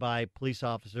joined by police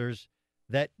officers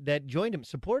that joined him,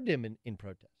 supported him in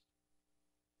protest.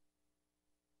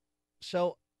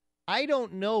 So I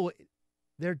don't know.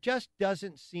 There just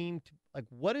doesn't seem to,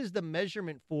 what is the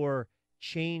measurement for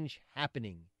change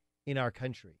happening in our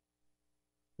country?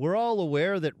 We're all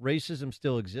aware that racism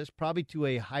still exists, probably to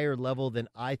a higher level than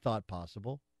I thought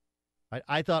possible. Right?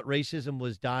 I thought racism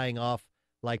was dying off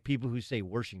like people who say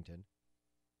Washington.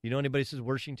 You know anybody who says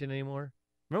Washington anymore?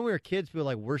 Remember when we were kids, people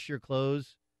were like, wash your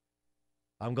clothes.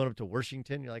 I'm going up to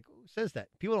Washington. You're like, who says that?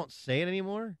 People don't say it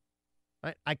anymore.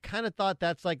 Right? I kind of thought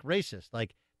that's racist.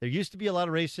 There used to be a lot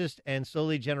of racist, and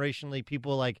slowly, generationally,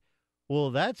 people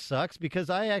well, that sucks because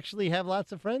I actually have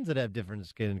lots of friends that have different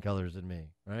skin colors than me,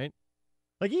 right?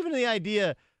 Even the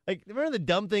idea, remember the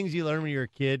dumb things you learn when you're a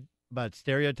kid about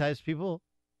stereotypes people?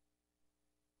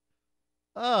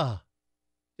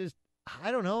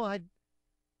 I don't know.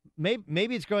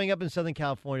 Maybe it's growing up in Southern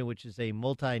California, which is a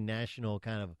multinational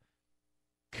kind of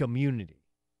community,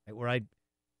 right, where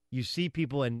you see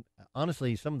people, and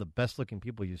honestly, some of the best looking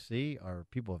people you see are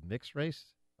people of mixed race.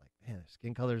 Like, man, their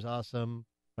skin color is awesome,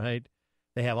 right?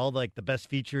 They have all the best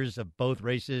features of both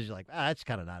races. You're like, that's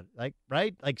kind of not like,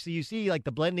 right? Like, so you see like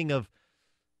the blending of.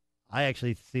 I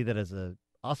actually see that as a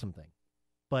awesome thing,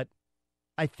 but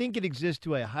I think it exists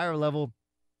to a higher level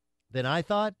than I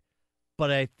thought. But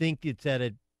I think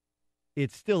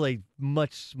it's still a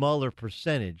much smaller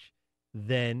percentage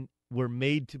than we're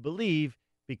made to believe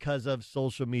because of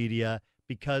social media,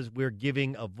 because we're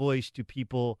giving a voice to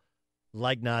people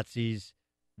like Nazis,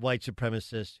 white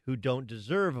supremacists who don't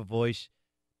deserve a voice,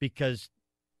 because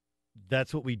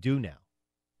that's what we do now.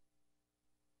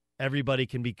 Everybody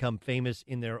can become famous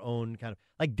in their own kind of,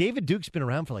 like David Duke's been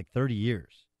around for like 30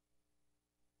 years.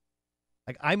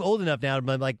 Like, I'm old enough now,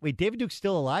 but I'm like, wait, David Duke's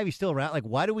still alive? He's still around? Like,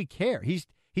 why do we care? He's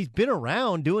been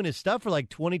around doing his stuff for like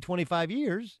 20, 25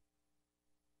 years.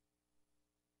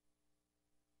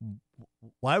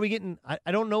 Why are we getting,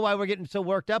 I don't know why we're getting so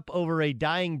worked up over a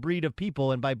dying breed of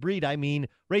people. And by breed, I mean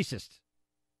racist,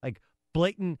 like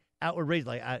blatant outward race.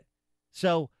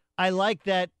 So I like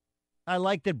that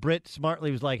Britt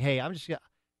smartly was like, hey, this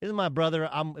is my brother.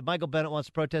 If Michael Bennett wants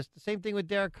to protest, the same thing with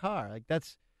Derek Carr. Like,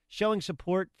 that's showing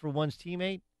support for one's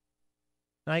teammate.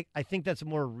 And I think that's a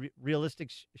more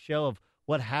realistic show of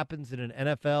what happens in an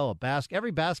NFL,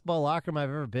 every basketball locker room I've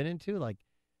ever been into. Like,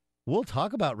 we'll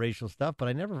talk about racial stuff, but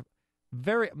I never,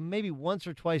 maybe once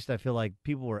or twice, I feel like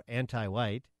people were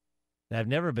anti-white. And I've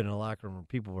never been in a locker room where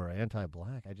people were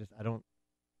anti-black.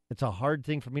 It's a hard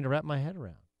thing for me to wrap my head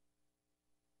around.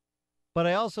 But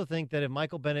I also think that if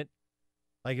Michael Bennett,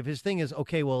 like, if his thing is,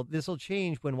 okay, well, this will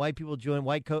change when white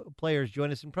players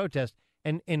join us in protest.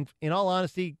 And in all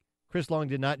honesty, Chris Long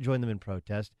did not join them in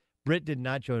protest. Britt did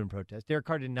not join in protest. Derek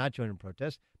Carr did not join in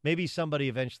protest. Maybe somebody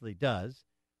eventually does.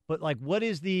 But, like, what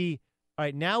is all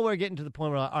right, now we're getting to the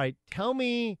point where, all right, tell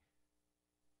me,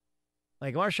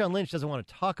 like, Marshawn Lynch doesn't want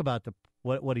to talk about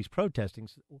what he's protesting.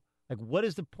 So, like, what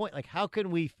is the point? Like, how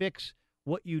can we fix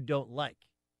what you don't like?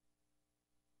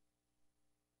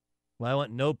 Well, I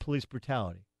want no police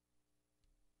brutality.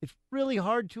 It's really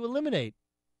hard to eliminate.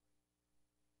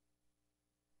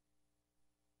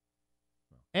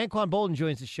 Anquan Bolden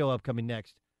joins the show upcoming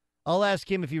next. I'll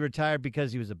ask him if he retired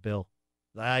because he was a Bill.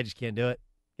 I just can't do it.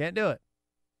 Can't do it.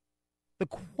 The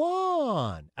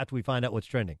Quan, after we find out what's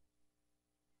trending.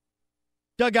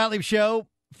 Doug Gottlieb Show,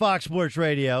 Fox Sports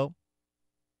Radio.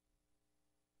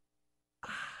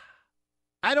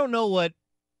 I don't know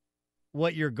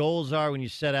what your goals are when you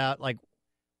set out. Like,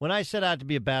 when I set out to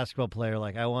be a basketball player,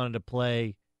 like, I wanted to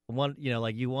play, like,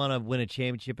 you want to win a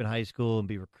championship in high school and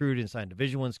be recruited and sign a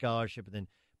Division I scholarship and then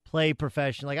play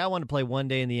professionally. Like, I wanted to play one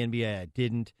day in the NBA. I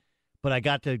didn't, but I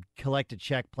got to collect a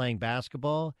check playing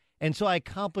basketball. And so I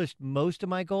accomplished most of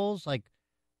my goals. Like,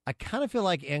 I kind of feel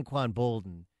like Anquan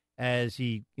Bolden, as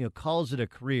he, calls it a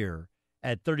career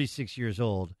at 36 years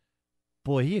old.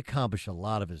 Boy, he accomplished a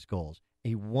lot of his goals.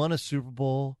 He won a Super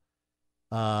Bowl.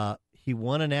 He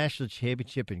won a national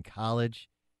championship in college.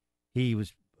 He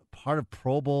was part of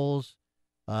Pro Bowls.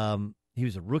 He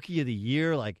was a Rookie of the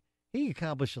Year. Like, he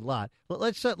accomplished a lot.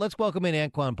 Let's welcome in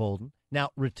Anquan Bolden, now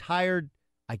retired,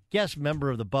 I guess,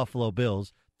 member of the Buffalo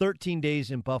Bills. 13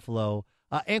 days in Buffalo.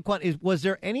 Anquan, was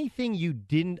there anything you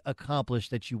didn't accomplish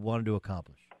that you wanted to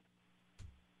accomplish?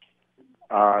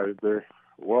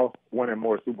 Winning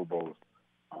more Super Bowls.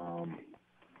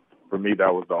 For me,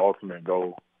 that was the ultimate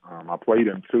goal. I played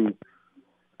in 2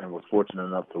 and was fortunate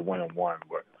enough to win 1,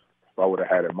 but if I would have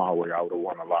had it my way, I would have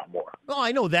won a lot more. Oh,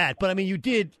 I know that, but I mean,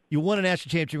 you won a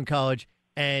national championship in college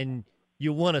and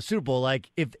you won a Super Bowl. Like,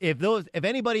 if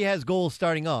anybody has goals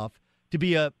starting off to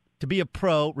be a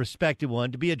pro, respected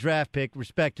one, to be a draft pick,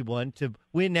 respected one, to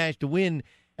win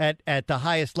at the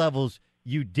highest levels,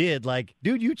 you did. Like,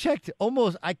 dude, you checked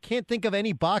almost, I can't think of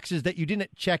any boxes that you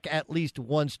didn't check at least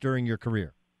once during your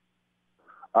career.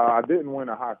 I didn't win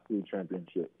a high school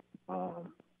championship.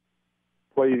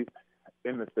 Played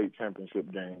in the state championship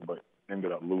game, but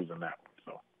ended up losing that one.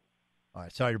 So, all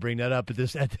right, sorry to bring that up at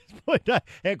this point.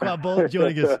 Anquan Bolden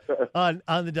joining us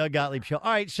on the Doug Gottlieb Show. All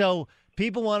right, so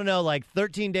people want to know, like,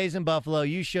 13 days in Buffalo,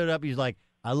 you showed up. You're like,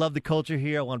 I love the culture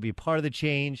here. I want to be a part of the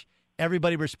change.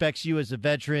 Everybody respects you as a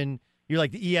veteran. You're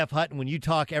like the E.F. Hutton. When you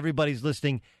talk, everybody's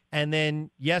listening. And then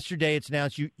yesterday it's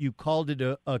announced you called it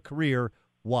a career.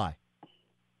 Why?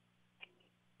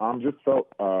 Just felt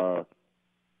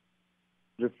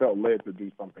led to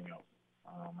do something else.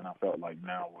 And I felt like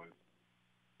now was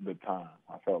the time.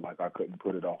 I felt like I couldn't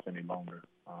put it off any longer.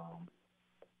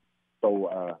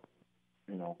 So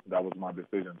that was my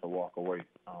decision to walk away.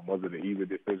 Was it an easy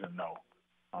decision? No.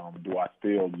 Do I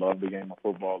still love the game of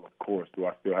football? Of course. Do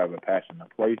I still have a passion to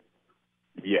play?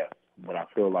 Yes. But I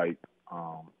feel like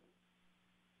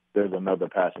there's another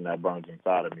passion that burns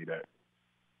inside of me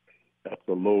that's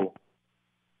a little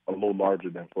larger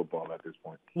than football at this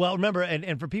point. Well, remember,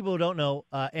 and for people who don't know,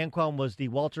 Anquan was the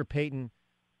Walter Payton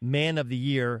Man of the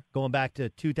Year going back to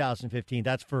 2015.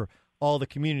 That's for all the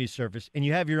community service. And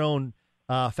you have your own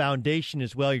foundation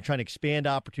as well. You're trying to expand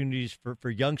opportunities for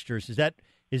youngsters. Is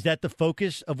that the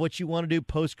focus of what you want to do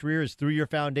post-career, is through your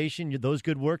foundation, those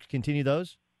good works, continue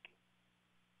those?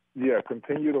 Yeah,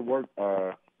 continue the work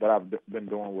that I've been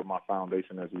doing with my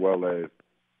foundation, as well as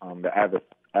the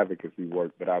advocacy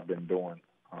work that I've been doing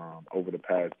over the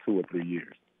past 2 or 3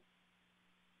 years.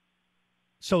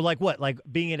 So like what? Like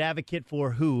being an advocate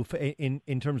for who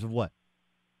in terms of what?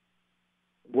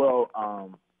 Well,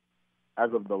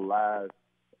 as of the last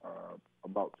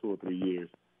about 2 or 3 years,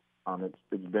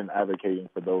 it's been advocating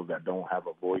for those that don't have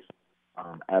a voice,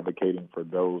 advocating for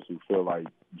those who feel like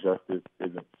justice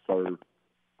isn't served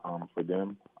for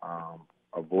them,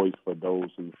 a voice for those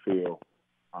who feel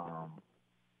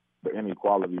the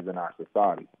inequalities in our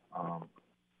society,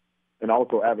 and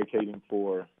also advocating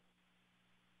for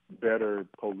better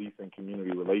police and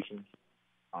community relations,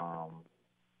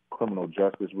 criminal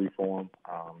justice reform.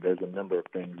 There's a number of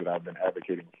things that I've been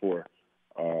advocating for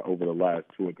over the last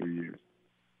 2 or 3 years.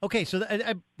 Okay, so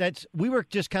we were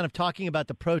just kind of talking about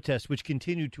the protests, which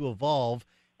continue to evolve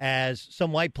as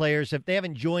some white players they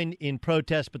haven't joined in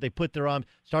protests, but they put their arm.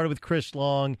 Started with Chris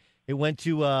Long, it went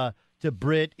to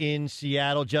Britt in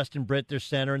Seattle, Justin Britt, their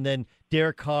center, and then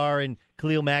Derek Carr and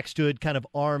Khalil Mack stood kind of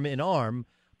arm in arm.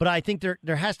 But I think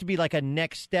there has to be like a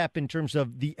next step in terms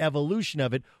of the evolution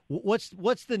of it. What's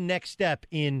the next step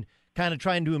in kind of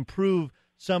trying to improve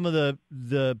some of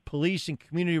the police and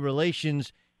community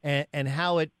relations and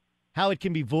how it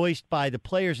can be voiced by the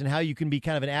players and how you can be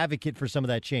kind of an advocate for some of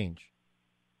that change?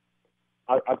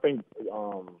 I think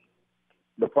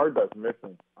the part that's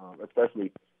missing,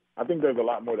 especially, I think there's a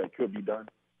lot more that could be done,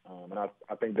 and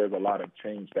I think there's a lot of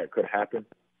change that could happen.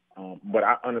 But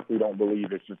I honestly don't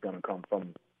believe it's just going to come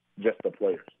from just the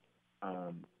players.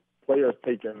 Players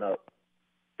taking up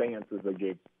stances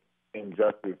against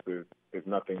injustices is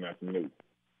nothing that's new.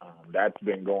 That's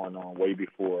been going on way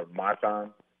before my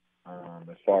time,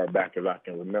 as far back as I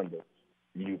can remember.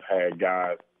 You've had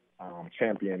guys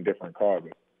champion different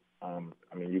causes.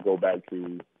 You go back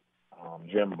to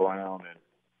Jim Brown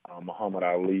and Muhammad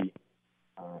Ali,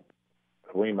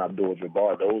 Kareem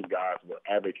Abdul-Jabbar. Those guys were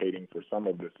advocating for some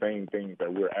of the same things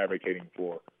that we're advocating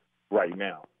for right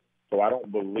now. So I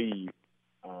don't believe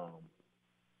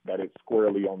that it's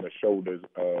squarely on the shoulders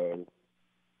of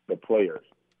the players.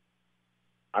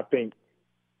 I think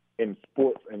in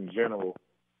sports in general,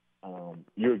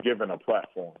 you're given a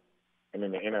platform. And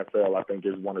in the NFL, I think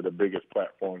is one of the biggest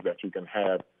platforms that you can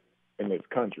have in this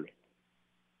country.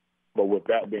 But with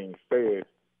that being said,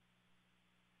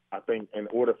 I think in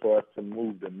order for us to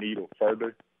move the needle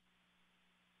further,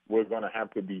 we're going to have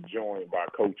to be joined by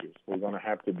coaches. We're going to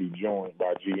have to be joined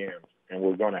by GMs, and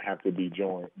we're going to have to be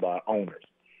joined by owners.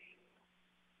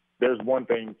 There's one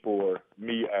thing for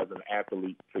me as an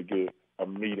athlete to get a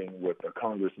meeting with a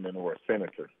congressman or a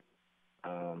senator.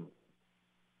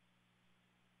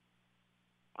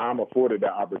 I'm afforded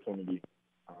that opportunity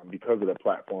because of the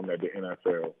platform that the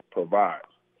NFL provides.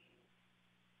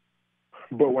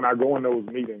 But when I go in those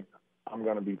meetings, I'm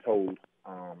going to be told,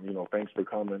 thanks for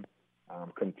coming.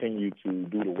 Continue to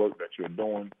do the work that you're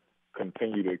doing.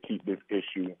 Continue to keep this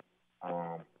issue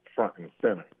front and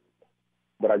center.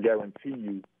 But I guarantee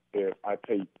you, if I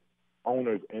take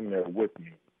owners in there with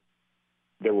me,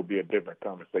 there will be a different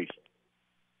conversation.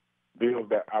 Bills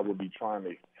that I would be trying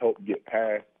to help get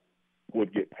passed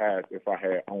would get passed if I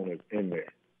had owners in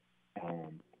there.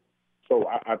 So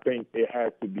I think it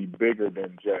has to be bigger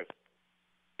than just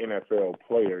NFL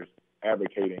players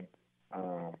advocating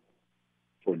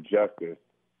for justice,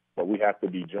 but we have to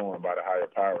be joined by the higher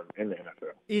powers in the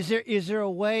NFL. Is there a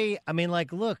way?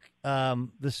 Look,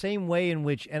 the same way in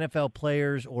which NFL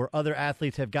players or other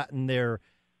athletes have gotten their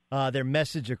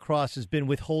message across has been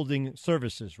withholding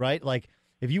services, right? Like,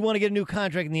 if you want to get a new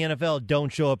contract in the NFL,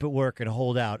 don't show up at work and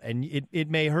hold out. And it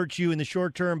may hurt you in the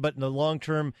short term, but in the long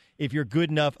term, if you're good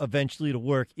enough eventually to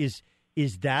work, is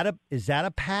that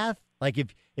a path? Like,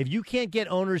 if you can't get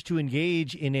owners to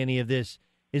engage in any of this,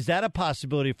 is that a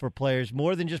possibility for players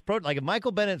more than just like if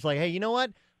Michael Bennett's like, hey, you know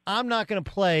what? I'm not going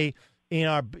to play in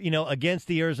our against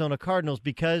the Arizona Cardinals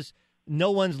because no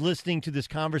one's listening to this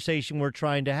conversation we're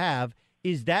trying to have.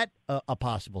 Is that a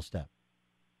possible step?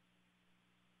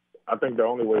 I think the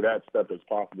only way that step is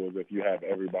possible is if you have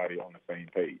everybody on the same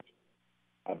page.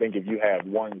 I think if you have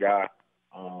one guy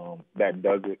that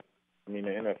does it, I mean,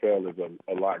 the NFL is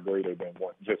a lot greater than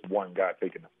just one guy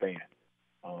taking a stand.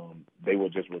 They will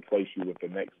just replace you with the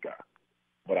next guy.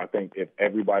 But I think if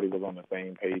everybody was on the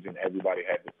same page and everybody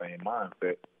had the same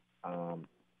mindset,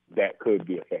 that could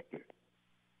be effective.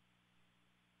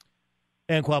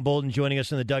 Anquan Boldin joining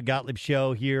us on the Doug Gottlieb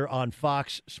Show here on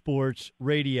Fox Sports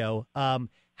Radio.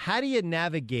 How do you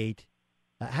navigate?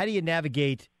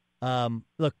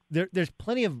 Look, there's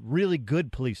plenty of really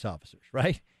good police officers,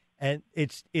 right? And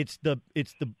it's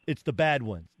the bad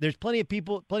ones. There's plenty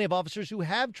of officers who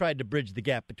have tried to bridge the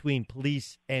gap between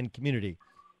police and community,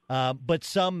 but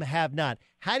some have not.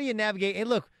 How do you navigate? And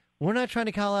look, we're not trying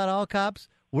to call out all cops.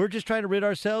 We're just trying to rid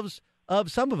ourselves of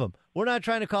some of them. We're not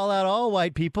trying to call out all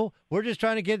white people. We're just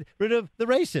trying to get rid of the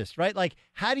racists, right? Like,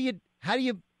 how do you?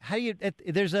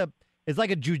 It's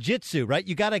like a jujitsu, right?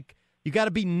 You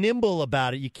gotta be nimble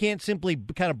about it. You can't simply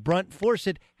kind of brunt force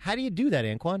it. How do you do that,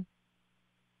 Anquan?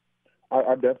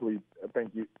 I definitely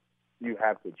think you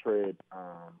have to tread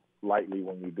lightly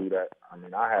when you do that. I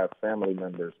mean, I have family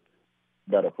members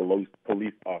that are police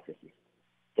officers.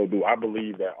 So do I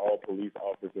believe that all police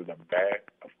officers are bad?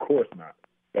 Of course not.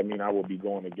 That means I will be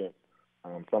going against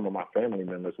some of my family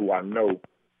members who I know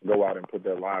go out and put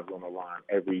their lives on the line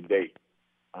every day.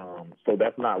 So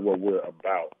that's not what we're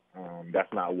about.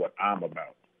 That's not what I'm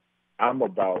about. I'm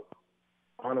about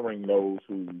honoring those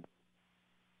who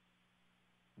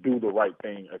do the right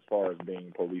thing as far as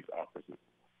being police officers.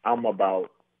 I'm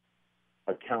about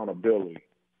accountability.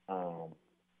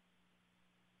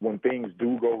 When things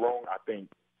do go wrong, I think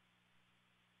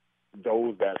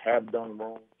those that have done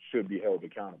wrong should be held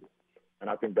accountable. And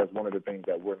I think that's one of the things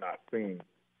that we're not seeing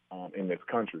in this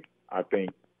country. I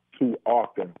think too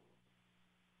often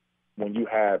when you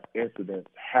have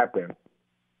incidents happen,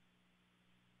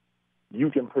 you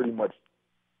can pretty much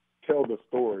tell the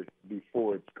story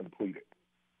before it's completed.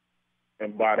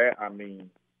 And by that, I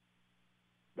mean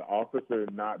the officer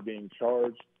not being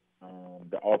charged,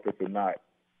 the officer not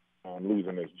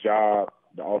losing his job,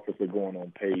 the officer going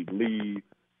on paid leave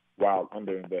while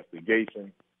under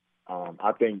investigation.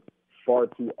 I think far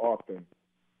too often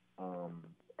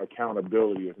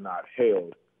accountability is not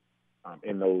held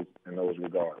in those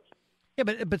regards. Yeah,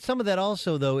 but some of that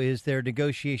also, though, is their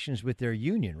negotiations with their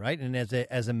union, right? And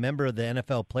as a member of the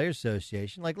NFL Players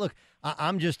Association, like, look,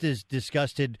 I'm just as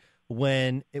disgusted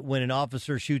when an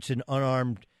officer shoots an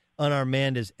unarmed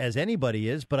man as anybody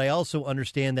is, but I also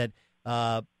understand that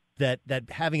that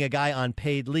having a guy on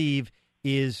paid leave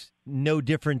is no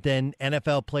different than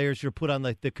NFL players who are put on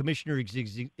the commissioner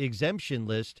exemption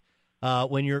list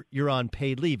when you're on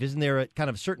paid leave. Isn't there a kind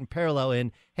of certain parallel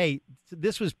in, hey,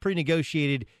 this was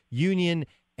pre-negotiated union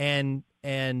and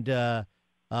there's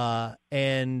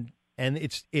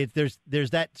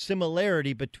that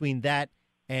similarity between that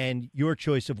and your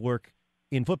choice of work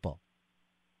in football?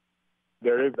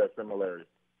 There is that similarity,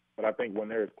 but I think when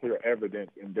there is clear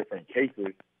evidence in different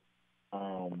cases,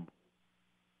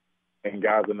 and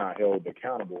guys are not held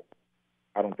accountable,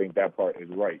 I don't think that part is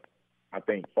right. I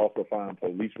think falsifying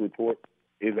police reports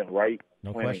isn't right.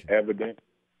 No Planting question. evidence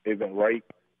isn't right.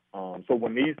 So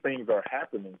when these things are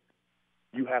happening,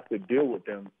 you have to deal with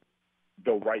them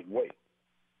the right way.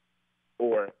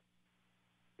 Or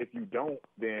if you don't,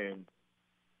 then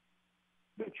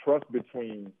the trust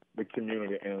between the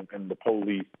community and the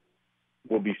police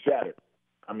will be shattered.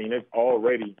 I mean, it's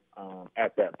already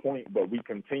at that point, but we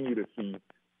continue to see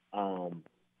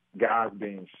guys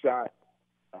being shot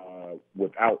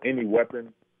without any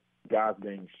weapons, guys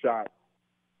being shot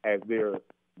as they're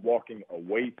walking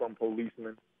away from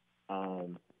policemen.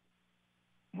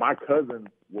 My cousin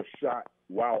was shot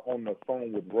while on the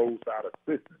phone with roadside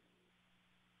assistance.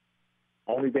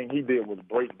 Only thing he did was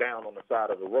break down on the side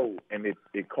of the road, and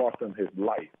it cost him his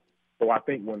life. So I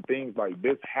think when things like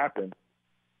this happen,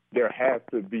 there has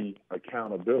to be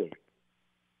accountability.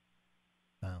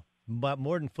 Wow. But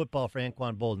more than football for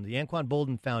Anquan Boldin. The Anquan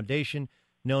Boldin Foundation,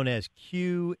 known as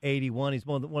Q81, he's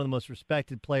one of the most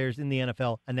respected players in the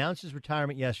NFL, announced his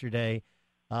retirement yesterday,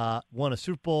 won a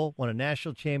Super Bowl, won a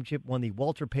national championship, won the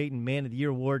Walter Payton Man of the Year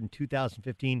Award in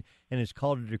 2015, and has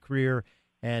called it a career,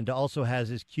 and also has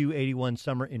his Q81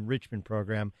 Summer in Richmond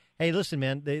program. Hey, listen,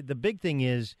 man, the big thing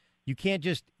is you can't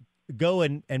just go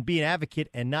and be an advocate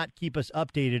and not keep us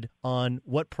updated on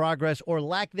what progress or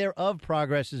lack thereof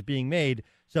progress is being made.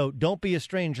 So don't be a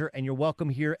stranger, and you're welcome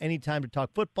here anytime to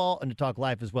talk football and to talk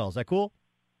life as well. Is that cool?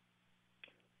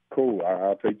 Cool.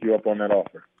 I'll take you up on that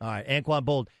offer. All right, Anquan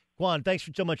Boldin. Quan, thanks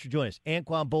so much for joining us.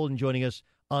 Anquan Boldin joining us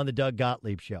on the Doug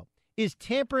Gottlieb Show. Is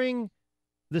tampering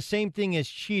the same thing as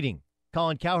cheating?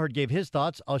 Colin Cowherd gave his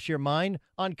thoughts. I'll share mine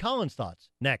on Colin's thoughts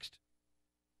next.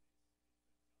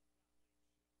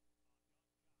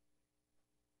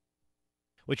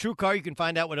 With TrueCar, you can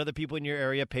find out what other people in your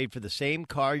area paid for the same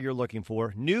car you're looking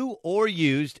for, new or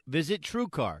used. Visit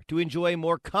TrueCar to enjoy a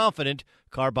more confident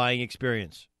car buying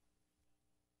experience.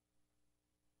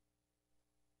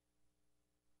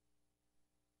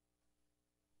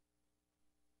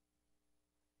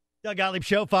 Doug Gottlieb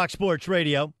Show, Fox Sports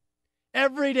Radio.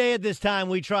 Every day at this time,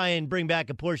 we try and bring back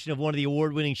a portion of one of the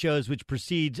award-winning shows which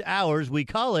precedes ours. We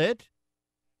call it...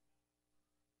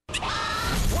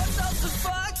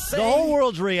 The whole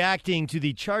world's reacting to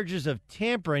the charges of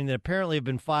tampering that apparently have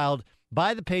been filed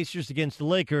by the Pacers against the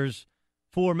Lakers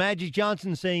for Magic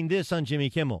Johnson saying this on Jimmy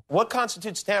Kimmel. What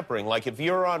constitutes tampering? Like if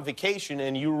you're on vacation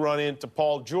and you run into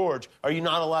Paul George, are you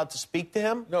not allowed to speak to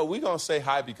him? No, we're going to say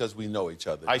hi because we know each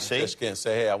other. I see. You just can't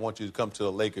say, hey, I want you to come to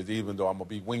the Lakers, even though I'm going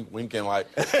to be winking like,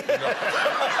 you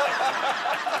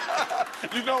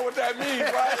know what that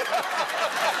means, right?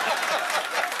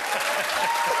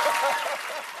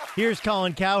 Here's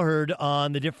Colin Cowherd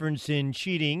on the difference in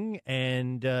cheating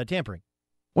and tampering.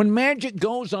 When Magic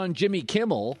goes on Jimmy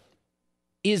Kimmel,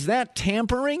 is that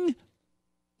tampering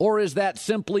or is that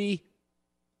simply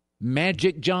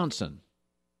Magic Johnson?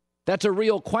 That's a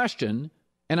real question,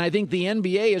 and I think the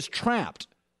NBA is trapped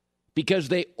because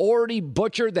they already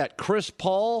butchered that Chris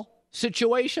Paul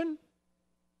situation.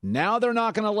 Now they're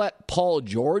not going to let Paul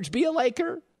George be a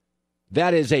Laker?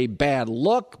 That is a bad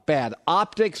look, bad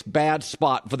optics, bad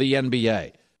spot for the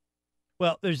NBA.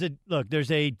 Well, there's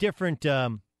a different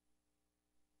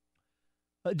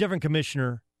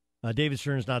commissioner. David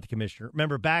Stern's not the commissioner.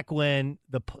 Remember back when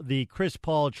the Chris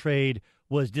Paul trade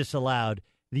was disallowed,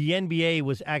 the NBA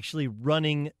was actually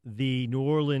running the New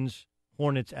Orleans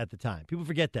Hornets at the time. People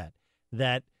forget that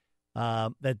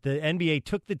the NBA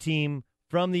took the team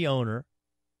from the owner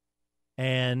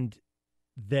and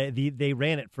they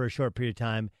ran it for a short period of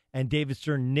time, and David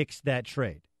Stern nixed that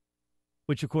trade,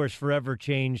 which, of course, forever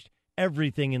changed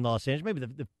everything in Los Angeles.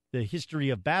 Maybe the history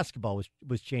of basketball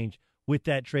was changed with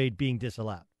that trade being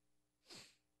disallowed.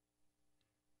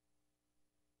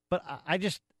 But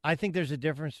I think there's a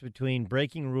difference between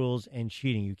breaking rules and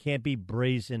cheating. You can't be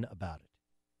brazen about it.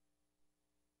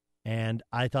 And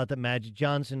I thought that Magic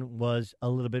Johnson was a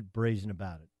little bit brazen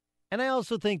about it. And I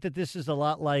also think that this is a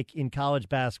lot like in college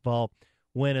basketball,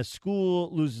 when a school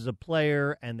loses a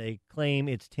player and they claim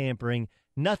it's tampering,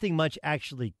 nothing much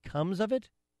actually comes of it,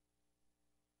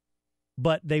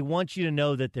 but they want you to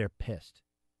know that they're pissed.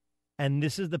 And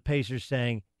this is the Pacers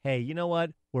saying, hey, you know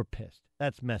what? We're pissed.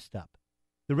 That's messed up.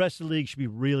 The rest of the league should be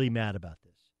really mad about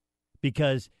this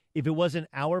because if it wasn't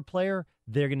our player,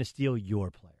 they're going to steal your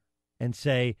player and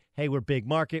say, hey, we're big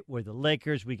market, we're the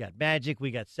Lakers, we got Magic, we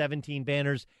got 17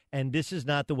 banners, and this is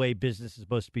not the way business is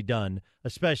supposed to be done,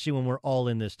 especially when we're all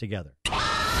in this together.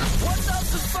 What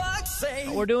does the fuck say?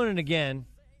 We're doing it again.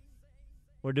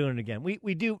 We're doing it again.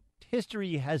 We do.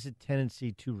 History has a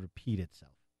tendency to repeat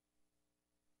itself.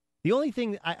 The only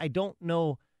thing I don't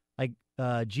know, like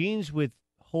jeans with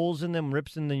holes in them,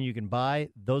 rips in them you can buy,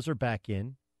 those are back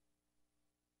in.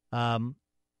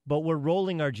 But we're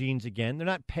rolling our jeans again. They're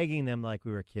not pegging them like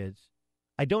we were kids.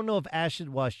 I don't know if acid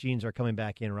wash jeans are coming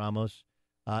back in, Ramos.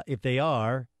 If they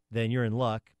are, then you're in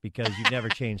luck because you've never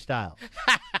changed style.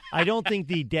 I don't think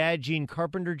the dad jean,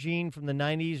 carpenter jean from the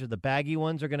 90s or the baggy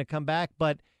ones are going to come back,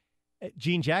 but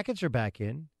jean jackets are back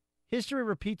in. History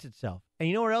repeats itself. And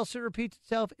you know where else it repeats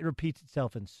itself? It repeats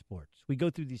itself in sports. We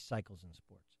go through these cycles in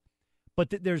sports.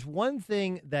 But there's one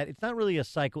thing that it's not really a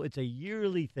cycle. It's a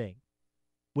yearly thing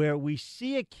where we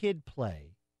see a kid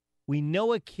play, we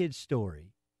know a kid's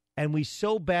story, and we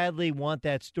so badly want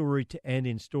that story to end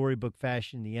in storybook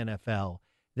fashion in the NFL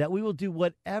that we will do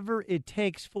whatever it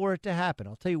takes for it to happen.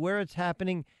 I'll tell you where it's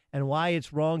happening and why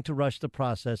it's wrong to rush the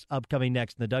process. Upcoming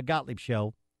next in the Doug Gottlieb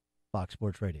Show, Fox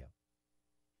Sports Radio.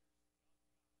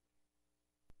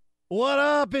 What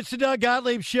up? It's the Doug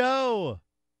Gottlieb Show,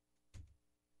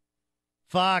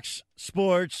 Fox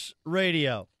Sports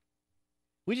Radio.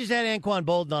 We just had Anquan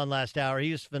Boldin on last hour.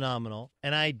 He was phenomenal,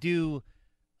 and I do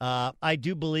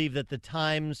believe that the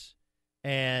times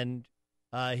and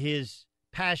his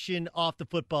passion off the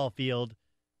football field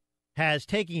has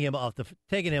taken him off the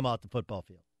football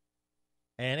field.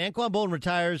 And Anquan Boldin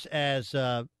retires as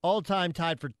all-time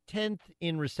tied for 10th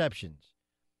in receptions.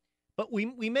 But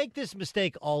we make this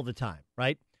mistake all the time,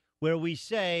 right? Where we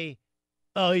say,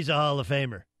 "Oh, he's a Hall of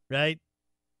Famer," right?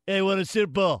 Hey, won a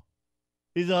Super Bowl.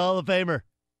 He's a Hall of Famer.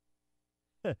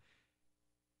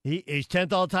 He's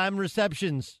 10th all-time in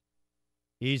receptions.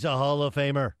 He's a Hall of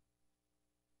Famer.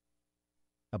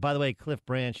 By the way, Cliff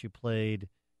Branch, who played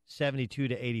 72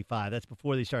 to 85. That's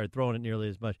before they started throwing it nearly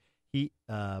as much. He's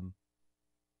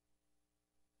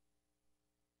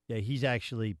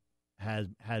actually has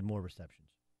had more receptions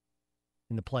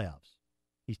in the playoffs.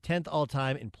 He's 10th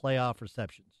all-time in playoff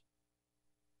receptions.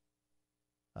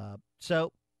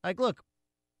 So, look,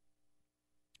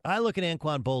 I look at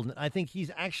Anquan Boldin. I think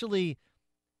he's actually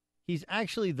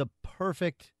the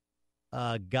perfect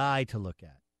guy to look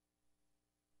at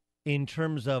in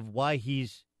terms of why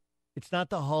it's not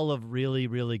the Hall of really,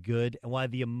 really good, and why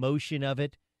the emotion of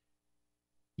it,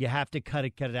 you have to cut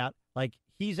it out. Like,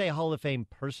 he's a Hall of Fame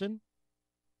person,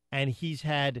 and he's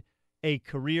had a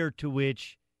career to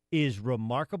which is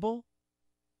remarkable.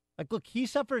 Like, look, he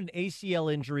suffered an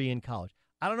ACL injury in college.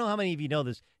 I don't know how many of you know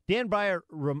this. Dan Breyer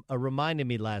reminded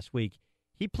me last week,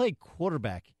 he played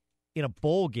quarterback in a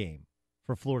bowl game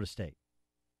for Florida State.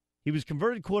 He was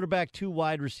converted quarterback to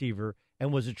wide receiver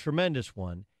and was a tremendous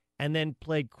one, and then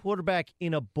played quarterback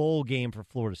in a bowl game for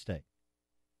Florida State.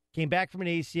 Came back from an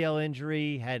ACL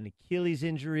injury, had an Achilles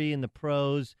injury in the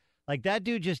pros. Like, that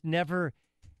dude just never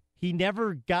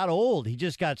got old. He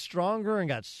just got stronger and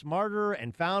got smarter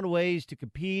and found ways to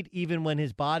compete even when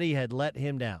his body had let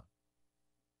him down.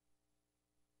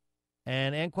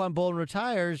 And Anquan Boldin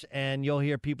retires, and you'll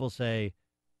hear people say,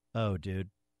 oh,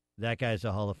 dude, that guy's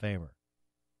a Hall of Famer.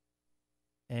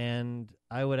 And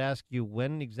I would ask you,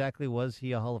 when exactly was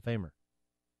he a Hall of Famer?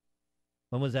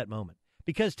 When was that moment?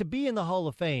 Because to be in the Hall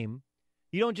of Fame,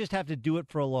 you don't just have to do it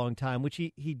for a long time, which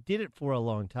he did it for a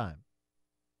long time.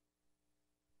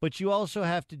 But you also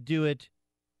have to do it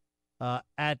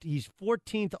he's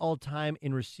 14th all-time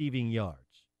in receiving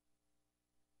yards,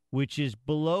 which is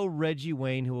below Reggie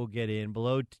Wayne, who will get in,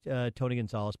 below Tony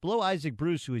Gonzalez, below Isaac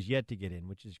Bruce, who is yet to get in,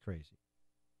 which is crazy.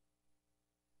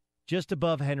 Just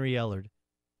above Henry Ellard.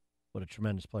 What a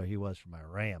tremendous player he was for my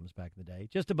Rams back in the day.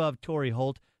 Just above Torrey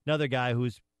Holt, another guy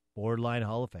who's borderline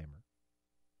Hall of Famer.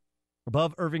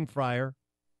 Above Irving Fryer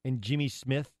and Jimmy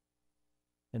Smith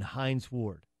and Hines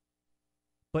Ward.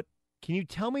 But can you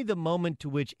tell me the moment to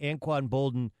which Anquan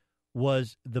Boldin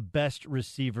was the best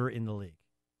receiver in the league?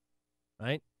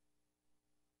 Right?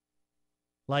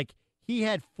 Like, he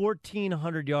had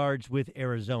 1,400 yards with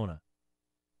Arizona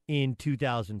in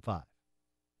 2005.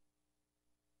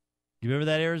 Do you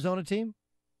remember that Arizona team?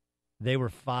 They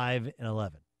were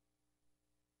 5-11.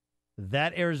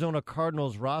 That Arizona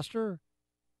Cardinals roster,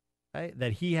 right,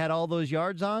 that he had all those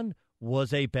yards on,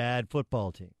 was a bad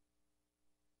football team.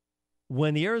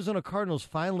 When the Arizona Cardinals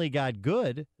finally got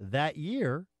good that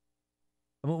year,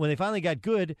 when they finally got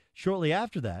good shortly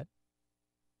after that,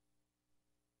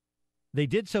 they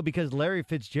did so because Larry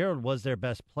Fitzgerald was their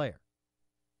best player.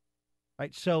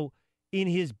 Right? So in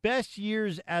his best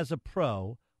years as a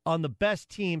pro, on the best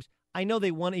teams, I know he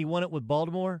won it with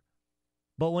Baltimore,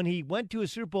 but when he went to a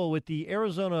Super Bowl with the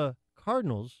Arizona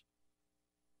Cardinals,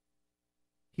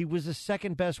 he was the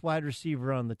second best wide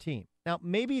receiver on the team. Now,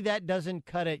 maybe that doesn't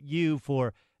cut at you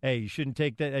for, hey, you shouldn't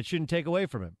take that shouldn't take away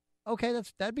from him. Okay,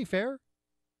 that'd be fair.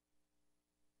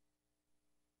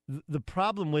 The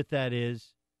problem with that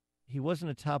is he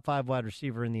wasn't a top 5 wide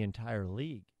receiver in the entire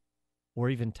league, or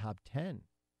even top 10.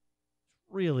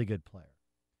 Really good player.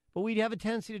 But we have a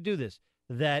tendency to do this,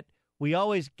 that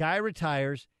guy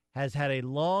retires, has had a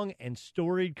long and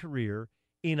storied career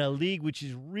in a league which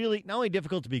is really not only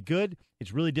difficult to be good,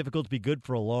 it's really difficult to be good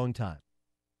for a long time.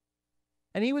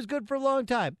 And he was good for a long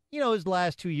time. You know, his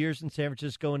last 2 years in San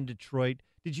Francisco and Detroit.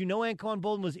 Did you know Anquan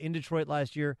Boldin was in Detroit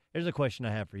last year? There's a question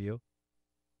I have for you.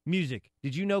 Music.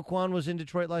 Did you know Quan was in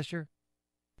Detroit last year?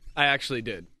 I actually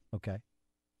did. Okay.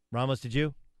 Ramos, did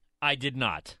you? I did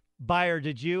not. Byer,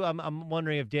 did you? I'm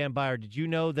wondering if Dan Byer, did you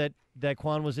know that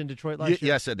Quan was in Detroit last year?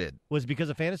 Yes, I did. Was it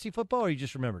because of fantasy football, or you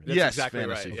just remembered it? That's yes, exactly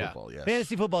fantasy right. football, yes.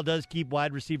 Fantasy football does keep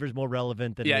wide receivers more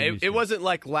relevant than it wasn't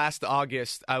like last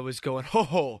August I was going,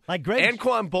 like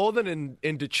Anquan Boldin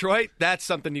in Detroit, that's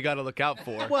something you got to look out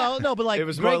for. Well, no, but like it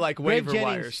was more like waiver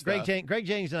wire stuff. Greg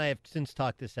Jennings and I have since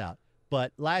talked this out.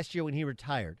 But last year when he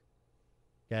retired,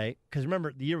 okay, because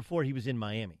remember, the year before he was in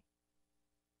Miami.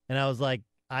 And I was like,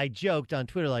 I joked on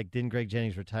Twitter, like, didn't Greg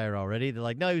Jennings retire already? They're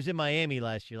like, no, he was in Miami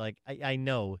last year. Like, I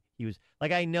know he was.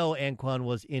 Like, I know Anquan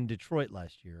was in Detroit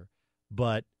last year.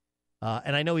 But,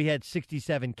 and I know he had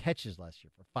 67 catches last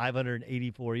year for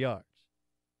 584 yards.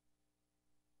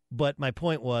 But my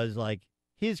point was, like,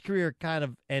 his career kind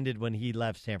of ended when he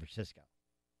left San Francisco.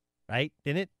 Right?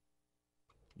 Didn't it?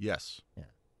 Yes. Yeah.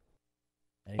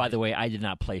 By the way, I did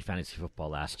not play fantasy football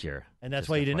last year. And that's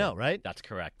why you didn't know, right? That's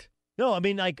correct. No, I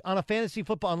mean, like, on a fantasy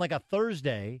football, on like a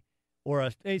Thursday or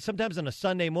sometimes on a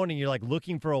Sunday morning, you're like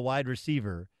looking for a wide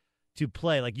receiver to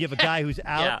play. Like, you have a guy who's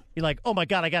out. Yeah. You're like, oh, my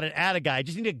God, I got to add a guy. I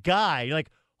just need a guy. You're like,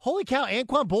 holy cow,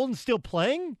 Anquan Boldin's still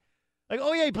playing? Like,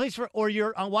 oh, yeah, he plays for – or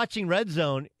you're watching Red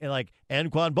Zone and, like,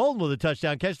 Anquan Boldin with a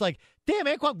touchdown catch. Like, damn,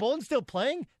 Anquan Boldin's still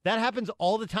playing? That happens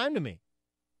all the time to me.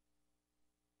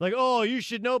 Like, oh, you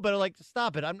should know better. Like,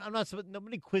 stop it. I'm not –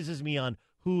 nobody quizzes me on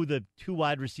who the 2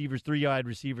 wide receivers, 3 wide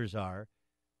receivers are.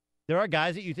 There are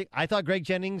guys that you think – I thought Greg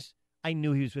Jennings, I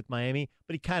knew he was with Miami,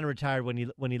 but he kind of retired when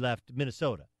he left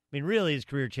Minnesota. I mean, really, his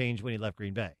career changed when he left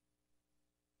Green Bay.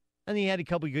 And he had a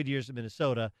couple of good years in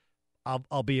Minnesota,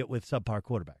 albeit with subpar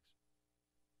quarterbacks.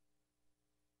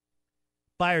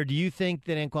 Byer, do you think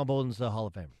that Anquan Boldin's a Hall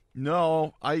of Famer?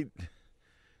 No, I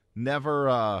never.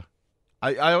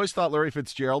 I always thought Larry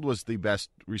Fitzgerald was the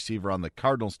best receiver on the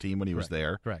Cardinals team when he was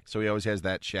there. Correct. So he always has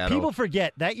that shadow. People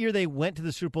forget that year they went to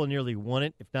the Super Bowl and nearly won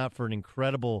it, if not for an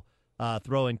incredible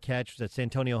throw and catch. That's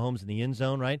Santonio Holmes in the end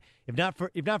zone, right? If not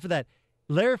for that,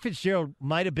 Larry Fitzgerald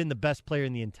might have been the best player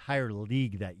in the entire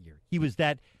league that year. He was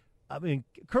that. I mean,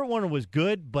 Kurt Warner was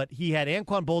good, but he had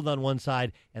Anquan Boldin on one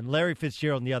side and Larry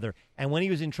Fitzgerald on the other. And when he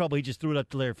was in trouble, he just threw it up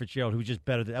to Larry Fitzgerald, who was just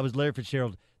better. That was Larry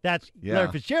Fitzgerald.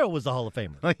 Larry Fitzgerald was the Hall of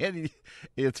Famer.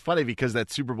 It's funny because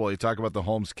that Super Bowl, you talk about the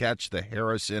Holmes catch, the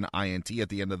Harrison INT at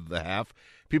the end of the half.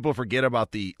 People forget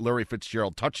about the Larry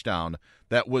Fitzgerald touchdown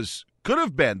that could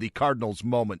have been the Cardinals'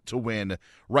 moment to win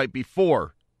right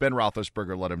before Ben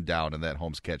Roethlisberger let him down, and that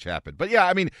Holmes catch happened. But yeah,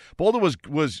 I mean, Boldin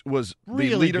was really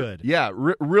the leader. Good. Yeah,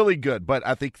 really good. But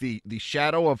I think the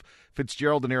shadow of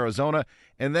Fitzgerald in Arizona,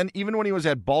 and then even when he was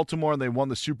at Baltimore and they won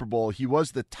the Super Bowl, he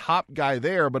was the top guy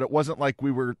there. But it wasn't like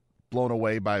we were blown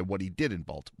away by what he did in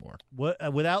Baltimore.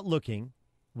 Without looking,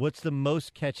 what's the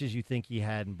most catches you think he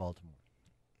had in Baltimore?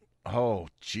 Oh,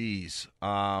 geez,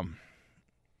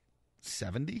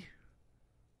 70,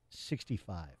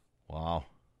 65. Wow.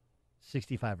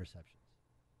 65 receptions.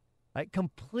 Right?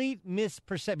 Complete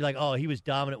misperception. Like, oh, he was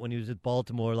dominant when he was at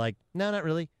Baltimore. Like, no, not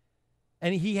really.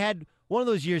 And he had one of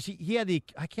those years, he had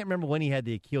I can't remember when he had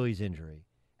the Achilles injury.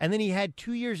 And then he had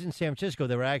 2 years in San Francisco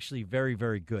that were actually very,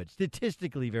 very good.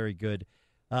 Statistically very good.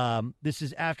 This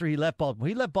is after he left Baltimore.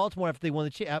 He left Baltimore after they won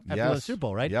the Super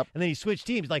Bowl, right? Yep. And then he switched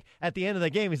teams. Like, at the end of the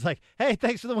game, he's like, hey,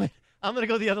 thanks for the win. I'm going to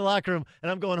go to the other locker room,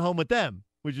 and I'm going home with them,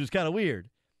 which was kind of weird.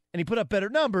 And he put up better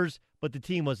numbers, but the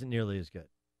team wasn't nearly as good.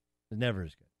 It was never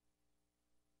as good.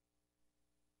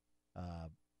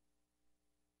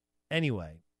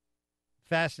 Anyway,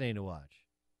 fascinating to watch.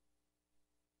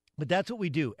 But that's what we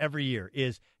do every year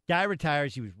is guy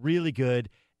retires, he was really good,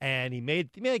 and he made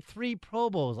like 3 Pro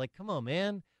Bowls. Like, come on,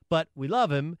 man. But we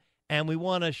love him, and we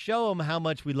want to show him how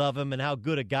much we love him and how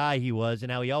good a guy he was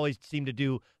and how he always seemed to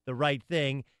do the right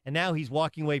thing. And now he's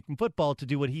walking away from football to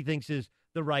do what he thinks is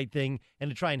the right thing and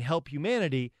to try and help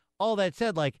humanity. All that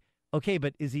said, like, okay,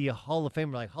 but is he a Hall of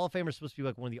Famer? Like, Hall of Famer is supposed to be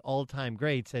like one of the all-time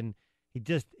greats, and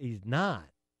he's not.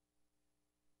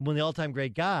 One of the all-time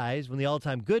great guys, one of the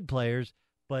all-time good players,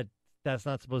 but that's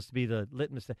not supposed to be the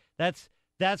litmus. That's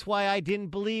why I didn't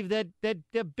believe that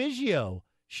Biggio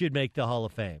should make the Hall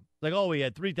of Fame. Like, oh, he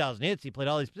had 3,000 hits, he played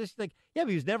all these positions. Like, yeah,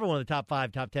 but he was never one of the top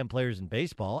 5, top 10 players in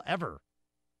baseball, ever.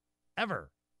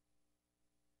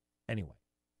 Anyway.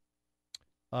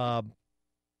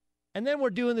 And then we're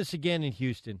doing this again in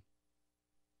Houston.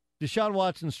 Deshaun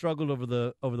Watson struggled over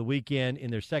the weekend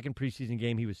in their second preseason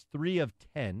game. He was 3 of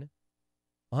 10,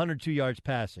 102 yards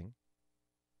passing.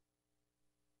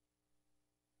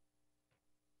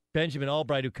 Benjamin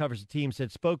Albright, who covers the team,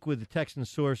 spoke with the Texans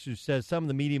source who says some of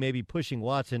the media may be pushing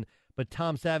Watson, but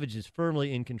Tom Savage is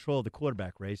firmly in control of the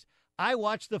quarterback race. I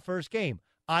watched the first game.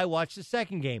 I watched the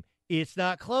second game. It's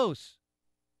not close.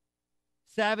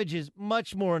 Savage is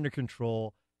much more under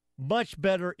control, much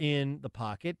better in the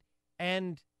pocket.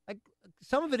 And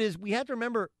some of it is we have to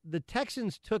remember the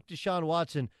Texans took Deshaun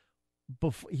Watson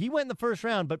before he went in the first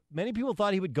round, but many people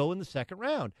thought he would go in the second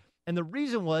round. And the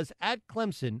reason was at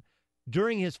Clemson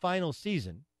during his final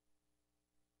season,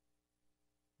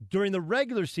 during the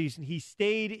regular season, he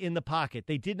stayed in the pocket.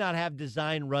 They did not have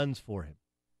design runs for him.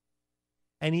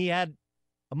 And he had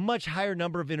a much higher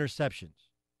number of interceptions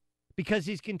because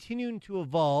he's continuing to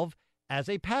evolve as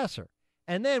a passer.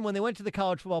 And then when they went to the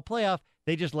college football playoff,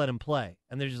 they just let him play.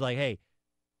 And they're just like, hey,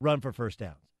 run for first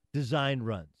downs, design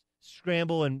runs,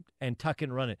 scramble and tuck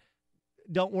and run it.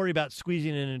 Don't worry about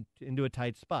squeezing it into a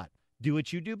tight spot. Do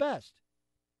what you do best.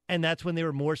 And that's when they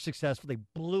were more successful. They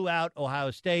blew out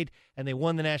Ohio State, and they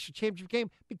won the national championship game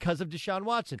because of Deshaun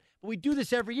Watson. But we do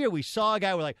this every year. We saw a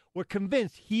guy, we're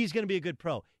convinced he's going to be a good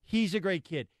pro. He's a great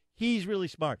kid. He's really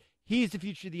smart. He's the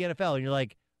future of the NFL. And you're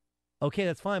like, okay,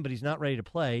 that's fine, but he's not ready to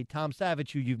play. Tom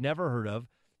Savage, who you've never heard of,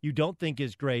 you don't think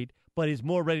is great, but is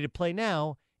more ready to play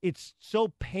now, it's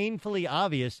so painfully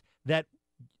obvious that,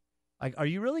 like, are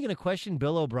you really going to question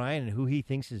Bill O'Brien and who he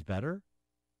thinks is better?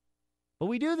 But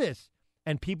we do this,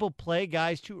 and people play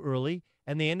guys too early,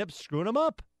 and they end up screwing them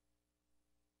up.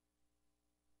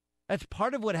 That's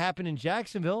part of what happened in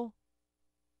Jacksonville.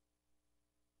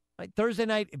 Like Thursday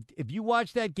night, if you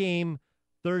watch that game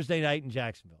Thursday night in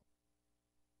Jacksonville,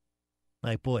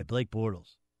 like, boy, Blake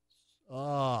Bortles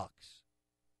sucks.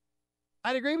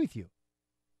 I'd agree with you.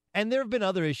 And there have been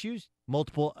other issues,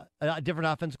 multiple, different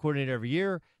offensive coordinator every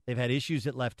year. They've had issues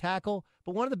at left tackle.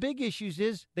 But one of the big issues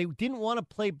is they didn't want to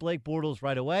play Blake Bortles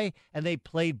right away, and they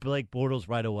played Blake Bortles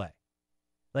right away.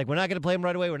 Like, we're not going to play him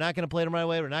right away. We're not going to play him right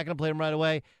away. We're not going to play him right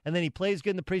away. And then he plays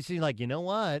good in the preseason. Like, you know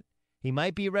what? He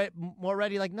might be more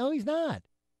ready. Like, no, he's not.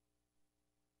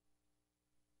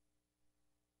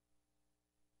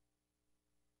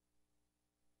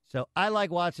 So I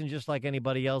like Watson just like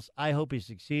anybody else. I hope he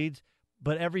succeeds.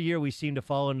 But every year we seem to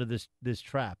fall into this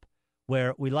trap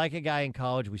where we like a guy in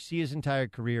college. We see his entire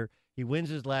career. He wins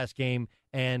his last game,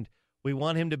 and we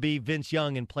want him to be Vince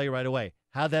Young and play right away.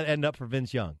 How'd that end up for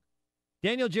Vince Young?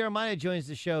 Daniel Jeremiah joins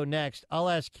the show next. I'll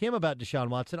ask him about Deshaun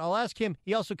Watson. I'll ask him.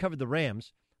 He also covered the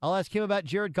Rams. I'll ask him about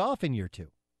Jared Goff in year 2.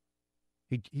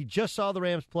 He just saw the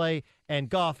Rams play, and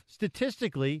Goff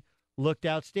statistically looked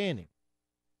outstanding.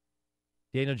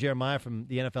 Daniel Jeremiah from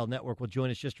the NFL Network will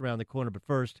join us just around the corner. But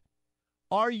first,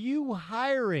 are you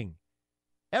hiring?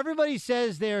 Everybody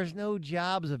says there's no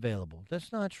jobs available.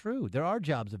 That's not true. There are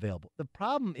jobs available. The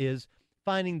problem is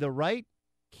finding the right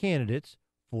candidates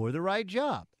for the right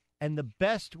job. And the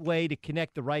best way to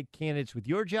connect the right candidates with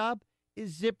your job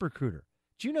is ZipRecruiter.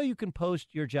 Do you know you can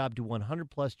post your job to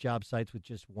 100-plus job sites with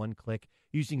just one click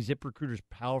using ZipRecruiter's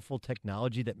powerful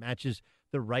technology that matches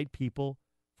the right people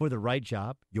for the right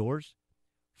job, yours?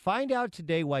 Find out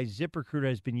today why ZipRecruiter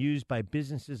has been used by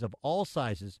businesses of all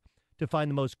sizes to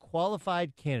find the most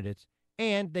qualified candidates,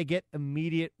 and they get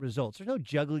immediate results. There's no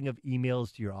juggling of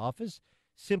emails to your office.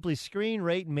 Simply screen,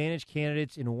 rate, and manage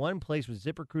candidates in one place with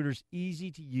ZipRecruiter's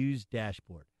easy-to-use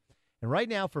dashboard. And right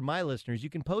now, for my listeners, you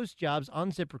can post jobs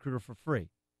on ZipRecruiter for free.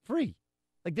 Free.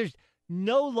 Like, there's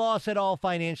no loss at all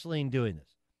financially in doing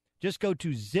this. Just go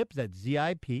to Zip, that's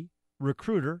Z-I-P,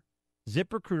 Recruiter,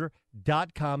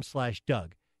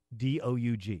 ZipRecruiter.com/Doug,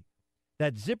 D-O-U-G.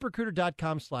 That's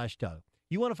ZipRecruiter.com/Doug.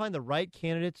 You want to find the right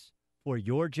candidates for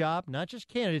your job, not just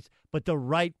candidates, but the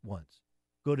right ones.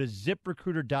 Go to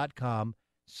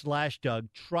ZipRecruiter.com/Doug.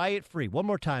 Try it free. One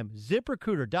more time,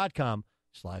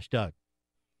 ZipRecruiter.com/Doug.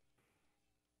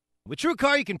 With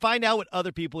TrueCar, you can find out what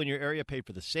other people in your area pay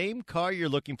for the same car you're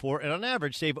looking for, and on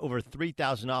average, save over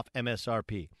 $3,000 off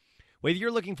MSRP. Whether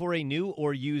you're looking for a new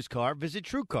or used car, visit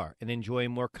TrueCar and enjoy a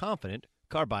more confident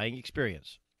car buying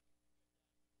experience.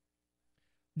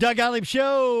 Doug Gottlieb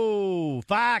Show,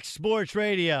 Fox Sports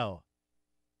Radio.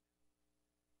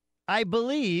 I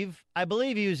believe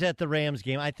he was at the Rams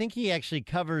game. I think he actually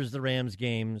covers the Rams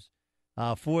games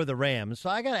for the Rams. So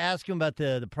I got to ask him about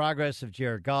the progress of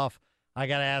Jared Goff. I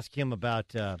got to ask him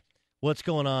about what's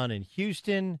going on in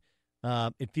Houston.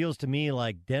 It feels to me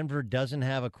like Denver doesn't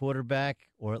have a quarterback,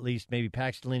 or at least maybe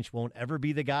Paxton Lynch won't ever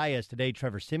be the guy, as today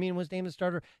Trevor Siemian was named the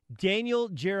starter. Daniel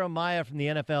Jeremiah from the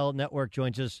NFL Network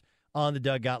joins us on the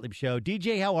Doug Gottlieb Show.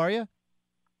 DJ, how are you?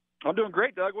 I'm doing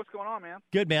great, Doug. What's going on, man?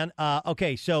 Good, man.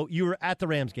 Okay, so you were at the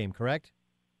Rams game, correct?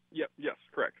 Yep. Yes,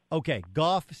 correct. Okay,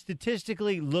 Goff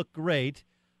statistically looked great,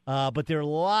 but there are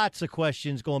lots of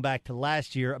questions going back to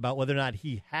last year about whether or not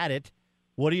he had it.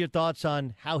 What are your thoughts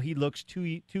on how he looks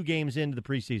two games into the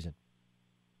preseason?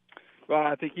 Well,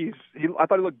 I think I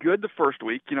thought he looked good the first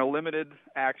week. You know, limited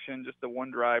action, just the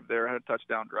one drive there, had a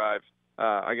touchdown drive.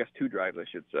 I guess 2 drives, I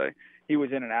should say. He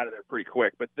was in and out of there pretty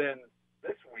quick. But then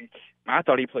this week, I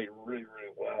thought he played really, really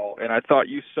well. And I thought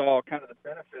you saw kind of the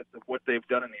benefits of what they've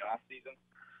done in the offseason.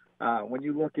 When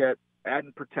you look at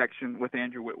adding protection with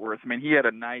Andrew Whitworth, I mean, he had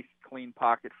a nice, clean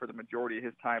pocket for the majority of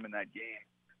his time in that game.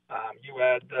 You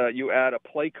add a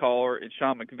play caller in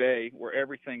Sean McVay, where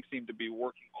everything seemed to be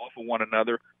working off of one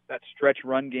another. That stretch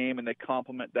run game, and they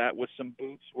complement that with some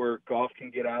boots where Goff can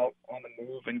get out on the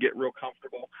move and get real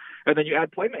comfortable. And then you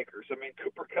add playmakers. I mean,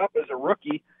 Cooper Kupp as a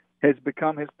rookie has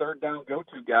become his third down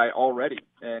go-to guy already,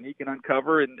 and he can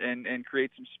uncover and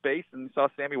create some space. And you saw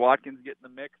Sammy Watkins get in the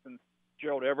mix, and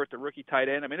Gerald Everett, the rookie tight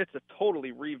end. I mean, it's a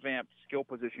totally revamped skill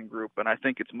position group, and I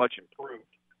think it's much improved.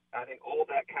 I think all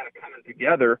that kind of coming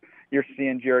together, you're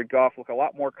seeing Jared Goff look a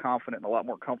lot more confident and a lot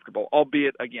more comfortable,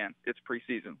 albeit, again, it's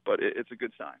preseason, but it's a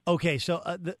good sign. Okay, so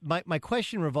my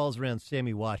question revolves around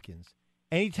Sammy Watkins.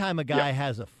 Anytime a guy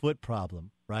has a foot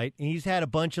problem, right, and he's had a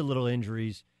bunch of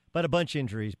injuries, but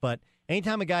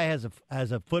anytime a guy has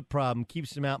a foot problem,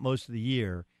 keeps him out most of the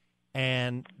year,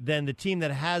 and then the team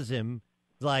that has him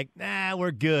is like, nah,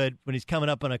 we're good when he's coming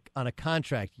up on a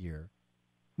contract year,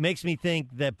 makes me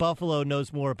think that Buffalo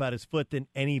knows more about his foot than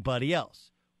anybody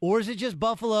else. Or is it just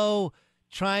Buffalo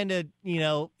trying to,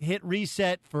 hit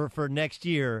reset for next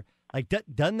year? Like,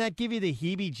 doesn't that give you the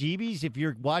heebie-jeebies if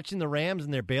you're watching the Rams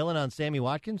and they're bailing on Sammy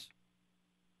Watkins?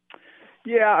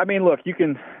 Yeah, I mean, look, you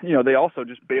can, they also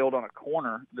just bailed on a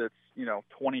corner that's,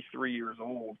 23 years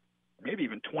old, maybe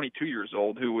even 22 years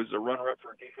old, who was a runner-up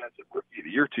for Defensive Rookie of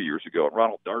the Year 2 years ago,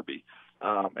 Ronald Darby.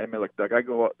 I mean, look, I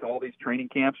go out to all these training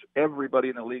camps. Everybody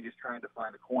in the league is trying to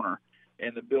find a corner,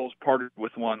 and the Bills partnered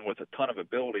with one with a ton of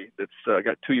ability that's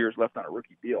got 2 years left on a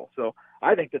rookie deal. So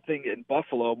I think the thing in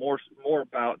Buffalo, more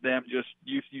about them just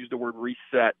use the word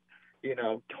reset,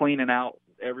 cleaning out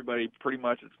everybody pretty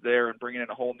much that's there and bringing in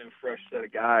a whole new fresh set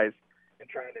of guys and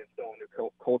trying to install a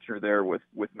new culture there with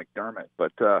McDermott.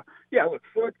 But, yeah, look,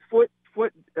 foot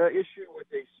issue with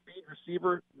a speed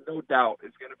receiver, no doubt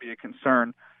is going to be a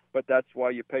concern. But that's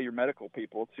why you pay your medical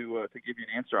people to give you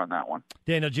an answer on that one.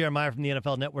 Daniel Jeremiah from the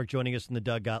NFL Network joining us in the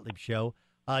Doug Gottlieb Show.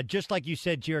 Just like you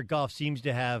said, Jared Goff seems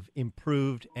to have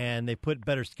improved, and they put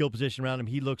better skill position around him.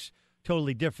 He looks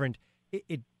totally different.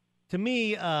 To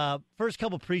me, first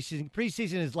couple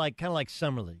preseason is kind of like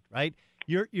summer league, right?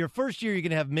 Your first year, you're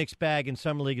going to have mixed bag in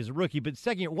summer league as a rookie, but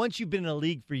second year, once you've been in a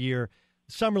league for a year,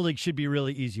 summer league should be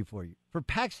really easy for you. For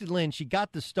Paxton Lynch, he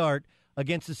got the start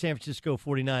against the San Francisco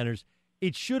 49ers.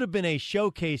 It should have been a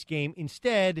showcase game.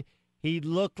 Instead, he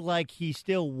looked like he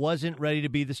still wasn't ready to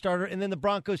be the starter. And then the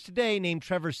Broncos today named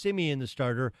Trevor Siemian the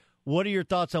starter. What are your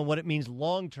thoughts on what it means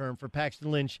long-term for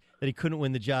Paxton Lynch that he couldn't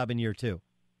win the job in year two?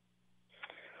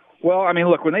 Well, I mean,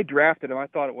 look, when they drafted him, I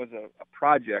thought it was a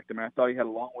project. I mean, I thought he had a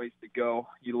long ways to go.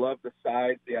 You love the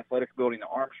size, the athletic ability, and the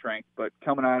arm strength, but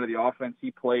coming out of the offense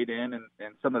he played in and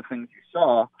some of the things you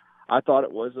saw, I thought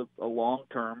it was a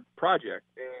long-term project.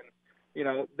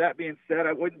 And that being said,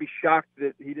 I wouldn't be shocked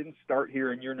that he didn't start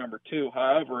here in year number 2.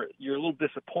 However, you're a little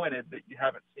disappointed that you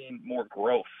haven't seen more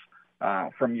growth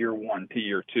from year 1 to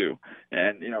year 2.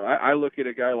 And, I look at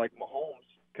a guy like Mahomes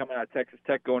coming out of Texas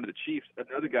Tech going to the Chiefs,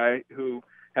 another guy who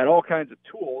had all kinds of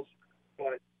tools,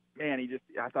 but, man,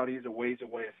 I thought he was a ways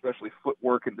away, especially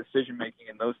footwork and decision-making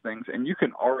and those things. And you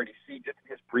can already see just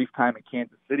in his brief time in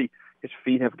Kansas City, his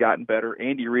feet have gotten better.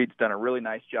 Andy Reid's done a really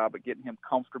nice job of getting him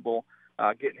comfortable,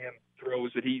 getting him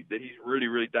throws that he's really,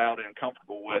 really dialed in and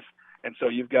comfortable with. And so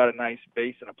you've got a nice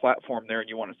base and a platform there, and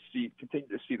you want to continue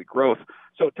to see the growth.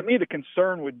 So to me, the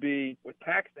concern would be with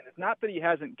Paxton, it's not that he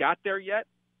hasn't got there yet.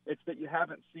 It's that you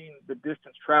haven't seen the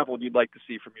distance traveled you'd like to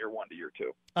see from year 1 to year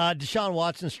 2. Deshaun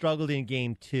Watson struggled in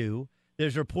game 2.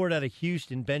 There's a report out of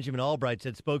Houston. Benjamin Albright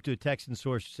spoke to a Texan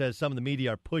source who says some of the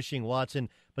media are pushing Watson,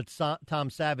 but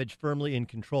Tom Savage firmly in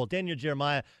control. Daniel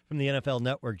Jeremiah from the NFL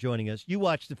Network joining us. You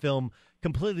watched the film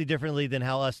completely differently than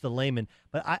how us, the layman.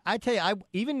 But I tell you,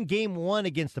 even game 1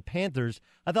 against the Panthers,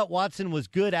 I thought Watson was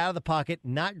good out of the pocket,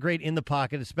 not great in the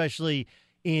pocket, especially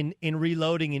in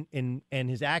reloading and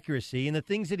his accuracy. And the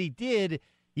things that he did,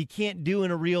 you can't do in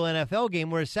a real NFL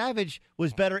game, whereas Savage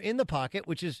was better in the pocket,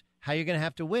 which is how you're going to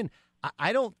have to win.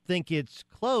 I don't think it's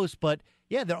close, but,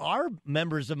 yeah, there are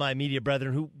members of my media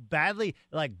brethren who badly,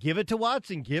 give it to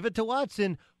Watson, give it to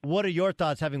Watson. What are your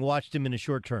thoughts having watched him in a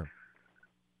short term?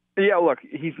 Yeah, look,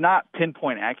 he's not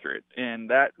pinpoint accurate, and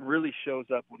that really shows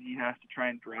up when he has to try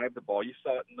and drive the ball. You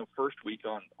saw it in the first week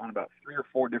on about 3 or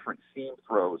 4 different seam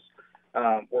throws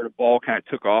where the ball kind of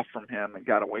took off from him and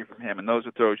got away from him, and those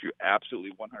are throws you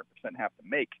absolutely 100% have to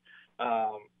make.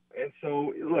 And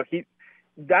so, look, I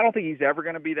don't think he's ever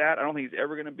going to be that. I don't think he's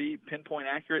ever going to be pinpoint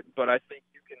accurate, but I think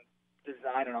you can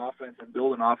design an offense and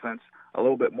build an offense a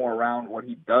little bit more around what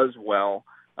he does well.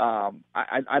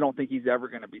 I don't think he's ever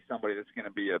going to be somebody that's going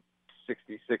to be a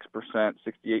 66%,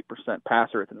 68%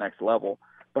 passer at the next level.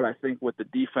 But I think with the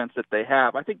defense that they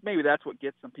have, I think maybe that's what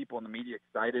gets some people in the media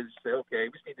excited. Say, okay,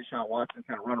 we just need Deshaun Watson to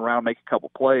kind of run around, make a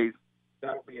couple plays.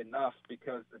 That'll be enough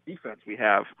because the defense we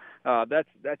have,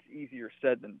 that's easier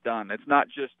said than done. It's not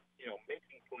just,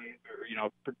 making plays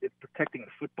or, it's protecting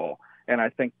the football. And I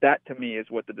think that, to me, is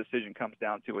what the decision comes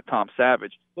down to with Tom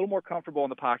Savage. A little more comfortable in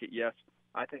the pocket, yes.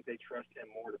 I think they trust him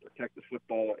more to protect the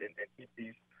football and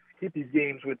keep these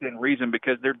games within reason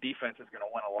because their defense is going to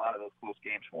win a lot of those close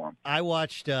games for them. I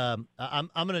watched.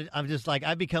 I'm just like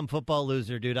I become football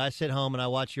loser, dude. I sit home and I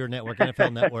watch your network,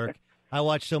 NFL Network. I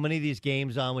watch so many of these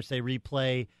games on which they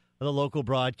replay the local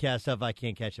broadcast stuff. I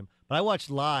can't catch them, but I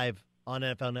watched live on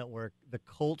NFL Network the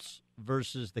Colts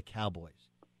versus the Cowboys.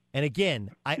 And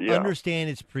again, I understand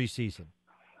it's preseason,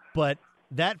 but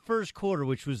that first quarter,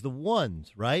 which was the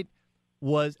ones, right?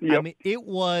 I mean, it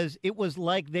was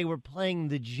like they were playing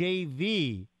the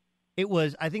JV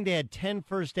I think they had 10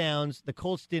 first downs. The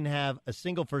Colts didn't have a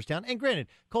single first down. And granted,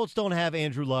 Colts don't have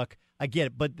Andrew Luck. I get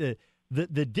it. But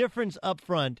the difference up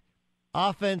front,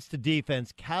 offense to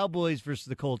defense, Cowboys versus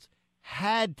the Colts,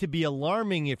 had to be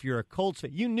alarming if you're a Colts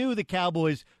fan. You knew the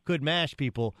Cowboys could mash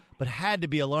people, but had to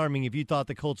be alarming if you thought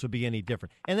the Colts would be any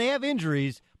different. And they have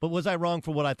injuries, but was I wrong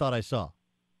for what I thought I saw?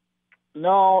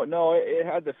 No, it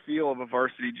had the feel of a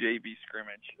varsity JV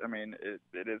scrimmage. I mean,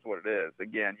 it is what it is.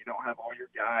 Again, you don't have all your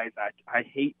guys. I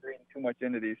hate reading too much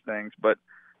into these things, but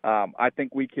I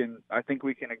think we can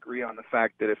agree on the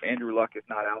fact that if Andrew Luck is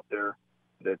not out there,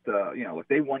 that if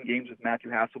they won games with Matthew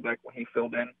Hasselbeck when he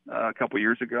filled in a couple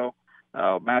years ago,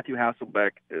 Matthew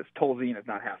Hasselbeck is Tolzien is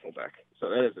not Hasselbeck, so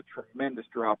that is a tremendous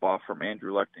drop off from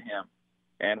Andrew Luck to him.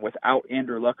 And without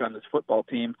Andrew Luck on this football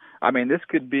team, I mean, this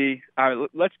could be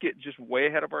let's get just way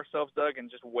ahead of ourselves, Doug,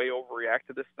 and just way overreact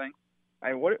to this thing.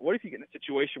 I mean, what if you get in a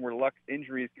situation where Luck's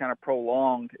injury is kind of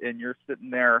prolonged and you're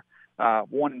sitting there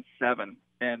 1-7,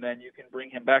 and then you can bring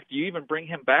him back? Do you even bring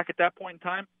him back at that point in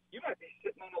time? You might be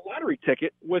sitting on a lottery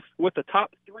ticket with the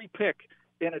top 3 pick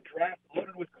in a draft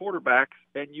loaded with quarterbacks,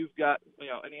 and you've got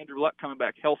an Andrew Luck coming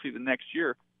back healthy the next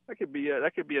year. That could be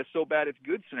a so bad it's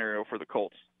good scenario for the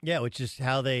Colts. Yeah, which is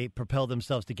how they propelled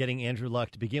themselves to getting Andrew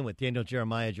Luck to begin with. Daniel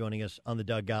Jeremiah joining us on the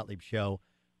Doug Gottlieb Show.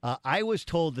 I was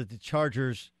told that the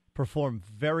Chargers performed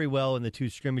very well in the 2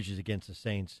 scrimmages against the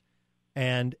Saints.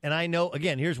 And I know,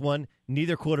 again, here's one.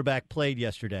 Neither quarterback played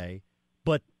yesterday.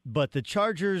 But the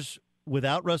Chargers,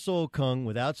 without Russell Okung,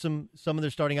 without some of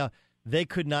their starting out, they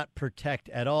could not protect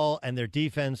at all, and their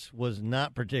defense was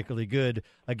not particularly good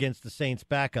against the Saints'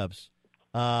 backups.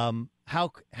 How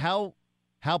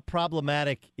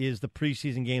problematic is the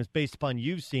preseason games based upon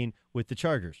you've seen with the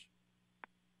Chargers?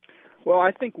 Well,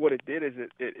 I think what it did is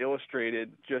it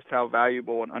illustrated just how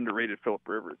valuable and underrated Phillip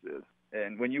Rivers is.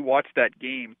 And when you watch that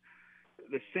game,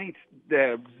 the Saints, they had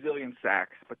a zillion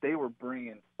sacks, but they were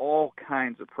bringing all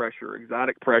kinds of pressure,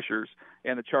 exotic pressures,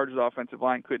 and the Chargers' offensive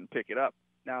line couldn't pick it up.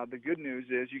 Now, the good news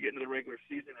is you get into the regular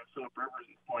season and Phillip Rivers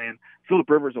is playing. Phillip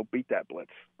Rivers will beat that blitz.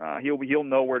 He'll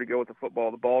know where to go with the football.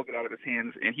 The ball get out of his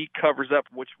hands, and he covers up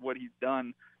what he's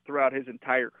done throughout his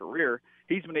entire career.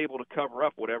 He's been able to cover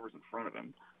up whatever's in front of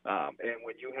him. And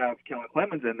when you have Kellen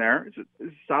Clemens in there, it's a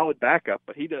solid backup,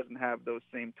 but he doesn't have those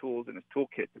same tools in his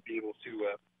toolkit to be able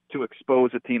to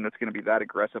expose a team that's going to be that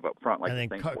aggressive up front. Like I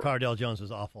think Cardale Jones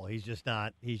was awful. He's just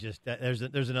not.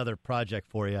 There's another project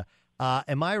for you.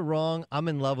 Am I wrong? I'm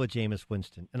in love with Jameis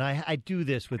Winston, and I do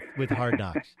this with Hard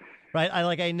Knocks, right?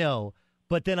 I know,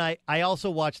 but then I also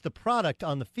watch the product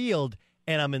on the field,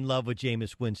 and I'm in love with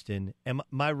Jameis Winston. Am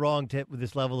I wrong with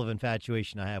this level of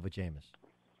infatuation I have with Jameis?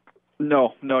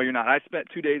 No, you're not. I spent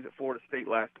 2 days at Florida State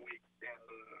last week and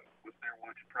was there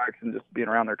watching practice and just being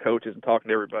around their coaches and talking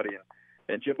to everybody.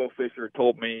 And Jimbo Fisher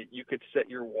told me you could set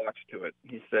your watch to it.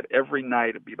 He said every night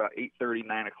it'd be about 8:30,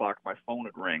 9 o'clock, my phone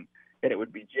would ring, and it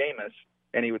would be Jameis,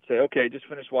 and he would say, "Okay, just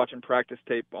finished watching practice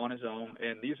tape on his own,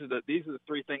 and these are the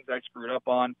 3 things I screwed up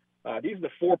on. These are the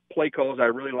 4 play calls I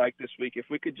really like this week. If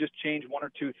we could just change 1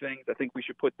 or 2 things, I think we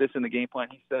should put this in the game plan."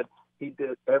 He said he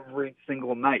did every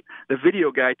single night. The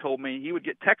video guy told me he would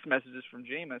get text messages from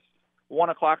Jameis 1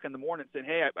 o'clock in the morning saying,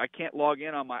 "Hey, I can't log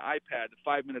in on my iPad.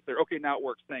 5 minutes there. Okay, now it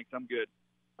works. Thanks. I'm good."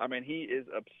 I mean, he is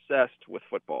obsessed with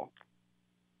football.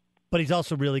 But he's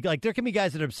also really good. There can be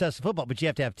guys that are obsessed with football, but you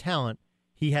have to have talent.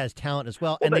 He has talent as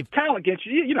well. And talent gets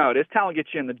you, it is. Talent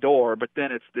gets you in the door, but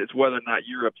then it's whether or not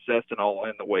you're obsessed and all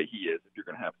in the way he is if you're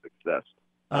going to have success.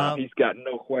 He's got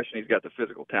no question. He's got the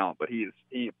physical talent, but he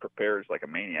prepares like a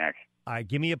maniac. All right,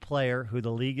 give me a player who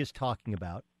the league is talking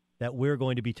about that we're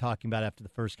going to be talking about after the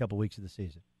first couple weeks of the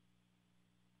season.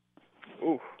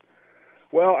 Ooh.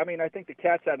 Well, I mean, I think the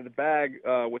cat's out of the bag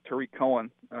with Tariq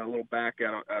Cohen, a little back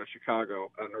out of Chicago,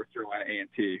 North Carolina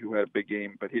A&T, who had a big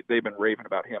game, but they've been raving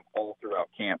about him all throughout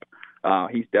camp.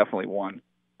 He's definitely one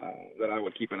that I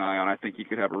would keep an eye on. I think he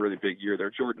could have a really big year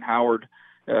there. Jordan Howard,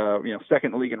 second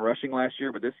in the league in rushing last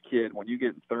year, but this kid, when you get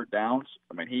in third downs,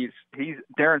 I mean, he's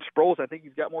Darren Sproles. I think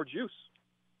he's got more juice.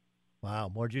 Wow,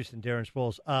 more juice than Darren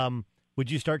Sproles. Would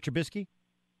you start Trubisky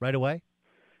right away?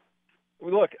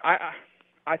 Well, look,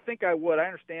 I think I would. I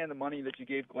understand the money that you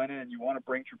gave Glennon and you want to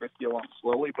bring Trubisky along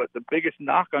slowly, but the biggest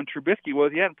knock on Trubisky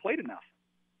was he hadn't played enough.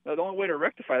 The only way to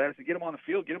rectify that is to get him on the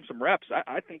field, get him some reps.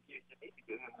 I think you need to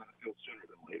get him on the field sooner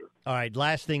than later. All right,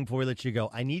 last thing before we let you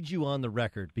go. I need you on the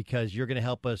record because you're going to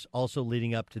help us also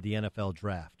leading up to the NFL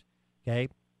draft, okay?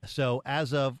 So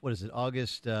as of,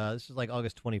 August, this is like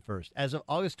August 21st. As of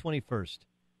August 21st,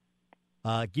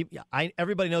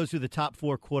 everybody knows who the top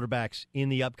 4 quarterbacks in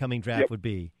the upcoming draft would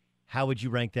be. How would you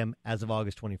rank them as of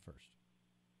August 21st?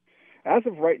 As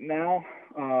of right now,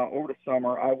 over the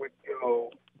summer, I would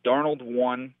go Darnold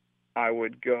 1. I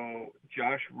would go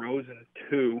Josh Rosen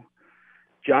 2.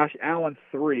 Josh Allen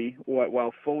 3,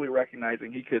 while fully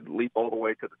recognizing he could leap all the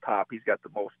way to the top. He's got the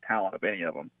most talent of any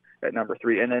of them at number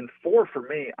 3. And then 4 for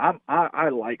me, I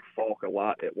like Falk a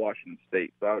lot at Washington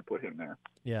State, so I would put him there.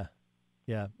 Yeah.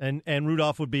 Yeah, and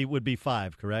Rudolph would be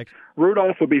 5, correct?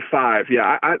 Rudolph would be 5.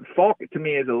 Yeah, Falk to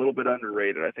me is a little bit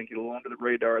underrated. I think he's a little under the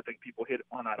radar. I think people hit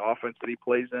on that offense that he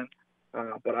plays in,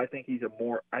 but I think he's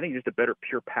just a better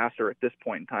pure passer at this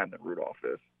point in time than Rudolph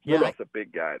is. Yeah, Rudolph's a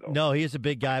big guy though. No, he is a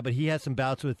big guy, but he has some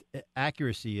bouts with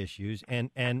accuracy issues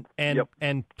and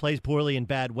plays poorly in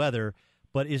bad weather.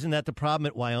 But isn't that the problem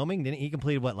at Wyoming? Didn't he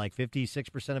completed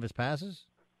 56% of his passes?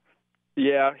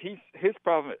 Yeah, his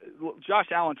problem. Josh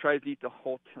Allen tries to eat the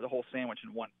whole sandwich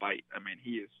in one bite. I mean,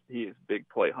 he is big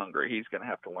play hungry. He's going to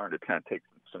have to learn to kind of take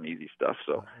some easy stuff.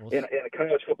 So in a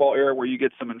college football era where you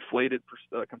get some inflated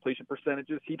completion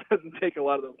percentages, he doesn't take a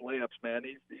lot of those layups, man.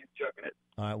 He's chucking it.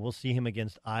 All right, we'll see him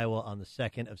against Iowa on the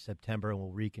 2nd of September, and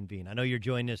we'll reconvene. I know you're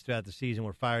joining us throughout the season.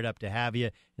 We're fired up to have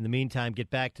you. In the meantime, get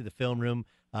back to the film room.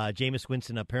 Jameis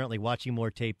Winston apparently watching more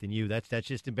tape than you. That's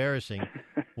just embarrassing.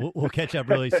 We'll catch up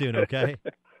really soon, okay?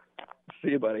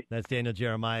 See you, buddy. That's Daniel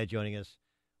Jeremiah joining us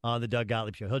on the Doug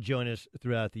Gottlieb Show. He'll join us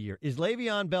throughout the year. Is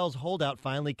Le'Veon Bell's holdout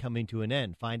finally coming to an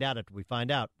end? Find out after we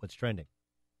find out what's trending.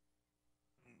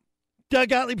 Doug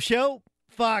Gottlieb Show,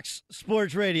 Fox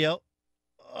Sports Radio.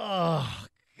 Oh,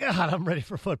 God, I'm ready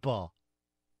for football.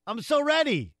 I'm so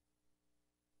ready.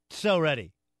 So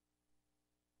ready.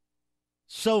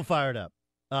 So fired up.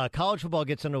 College football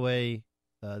gets underway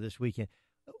this weekend.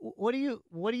 What do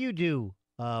you do,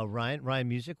 Ryan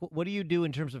Music? What do you do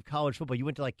in terms of college football? You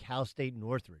went to Cal State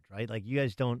Northridge, right? You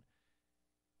guys don't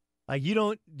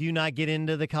do you not get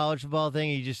into the college football thing?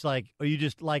 You just or you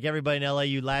just like everybody in LA,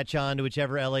 you latch on to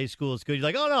whichever LA school is good. You're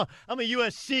like, oh no, I'm a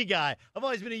USC guy. I've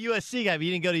always been a USC guy, but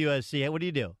you didn't go to USC. What do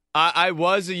you do? I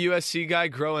was a USC guy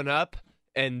growing up.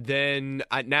 And then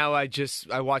I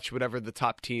watch whatever the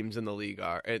top teams in the league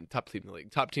are, and top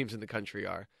teams in the country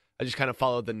are. I just kind of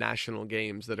follow the national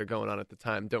games that are going on at the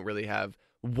time. Don't really have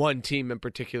one team in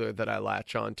particular that I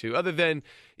latch on to, other than,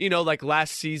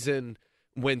 last season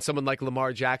when someone like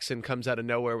Lamar Jackson comes out of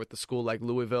nowhere with the school like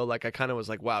Louisville, I kind of was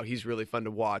like, wow, he's really fun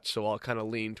to watch. So I'll kind of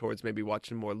lean towards maybe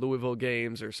watching more Louisville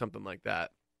games or something like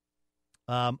that.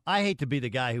 I hate to be the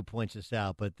guy who points this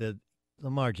out, but the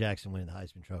Lamar Jackson winning the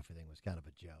Heisman Trophy thing was kind of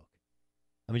a joke.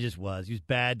 I mean, it just was. He was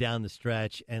bad down the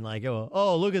stretch, and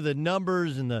look at the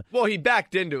numbers and the. Well, he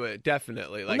backed into it,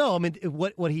 definitely. No, I mean,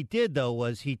 what he did though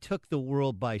was he took the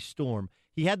world by storm.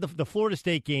 He had the Florida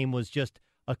State game was just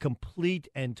a complete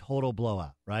and total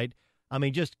blowout, right? I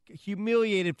mean, just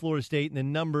humiliated Florida State, and the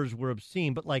numbers were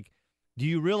obscene. But do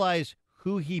you realize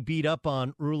who he beat up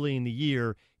on early in the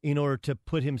year in order to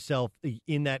put himself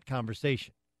in that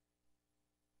conversation?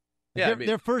 Yeah,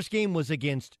 their first game was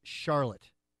against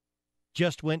Charlotte.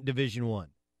 Just went Division I.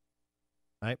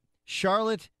 Right?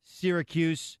 Charlotte,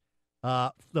 Syracuse.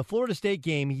 The Florida State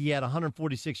game, he had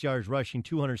 146 yards rushing,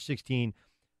 216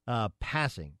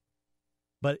 passing.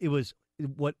 But it was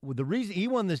the reason he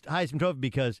won this Heisman Trophy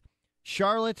because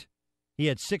Charlotte, he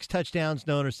had 6 touchdowns,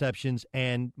 no interceptions,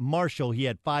 and Marshall, he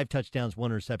had 5 touchdowns, 1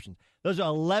 interception. Those are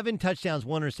 11 touchdowns,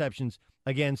 1 interceptions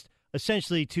against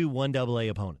essentially 2 1AA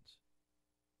opponents.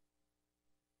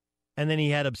 And then he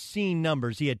had obscene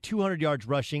numbers. He had 200 yards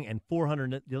rushing and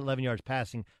 411 yards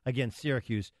passing against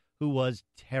Syracuse, who was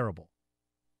terrible.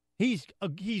 He's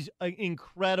an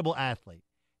incredible athlete,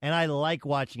 and I like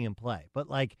watching him play. But,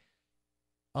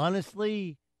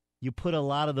 honestly, you put a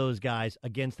lot of those guys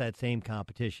against that same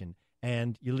competition,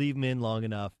 and you leave them in long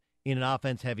enough in an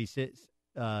offense-heavy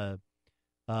setup,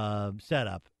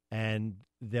 and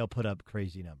they'll put up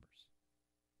crazy numbers.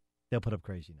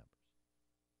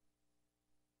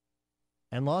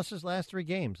 And lost his last 3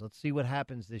 games. Let's see what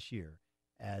happens this year,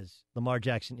 as Lamar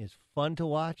Jackson is fun to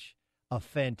watch, a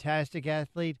fantastic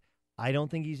athlete. I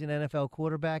don't think he's an NFL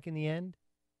quarterback in the end,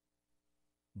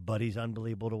 but he's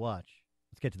unbelievable to watch.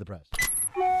 Let's get to the press.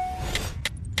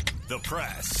 The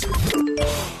press.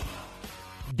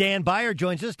 Dan Byer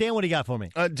joins us. Dan, what do you got for me?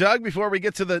 Doug, before we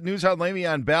get to the news on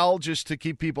Le'Veon Bell, just to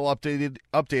keep people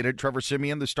updated, Trevor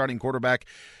Siemian, the starting quarterback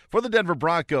for the Denver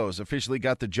Broncos, officially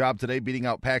got the job today, beating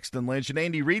out Paxton Lynch. And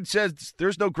Andy Reid says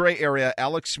there's no gray area.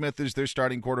 Alex Smith is their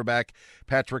starting quarterback.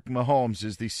 Patrick Mahomes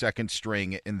is the second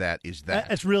string, and that is that.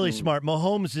 That's really smart.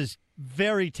 Mahomes is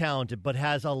very talented, but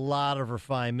has a lot of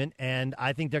refinement, and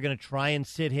I think they're going to try and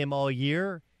sit him all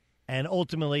year, and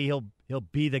ultimately he'll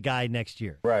be the guy next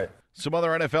year. Right. Some other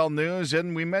NFL news,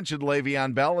 and we mentioned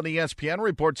Le'Veon Bell. An ESPN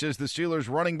report says the Steelers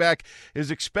running back is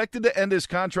expected to end his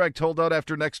contract holdout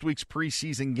after next week's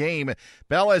preseason game.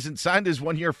 Bell hasn't signed his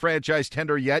one-year franchise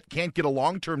tender yet, can't get a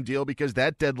long-term deal because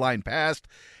that deadline passed.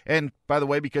 And, by the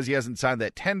way, because he hasn't signed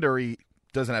that tender, he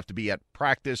doesn't have to be at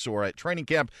practice or at training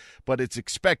camp, but it's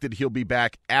expected he'll be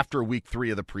back after week 3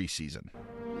 of the preseason.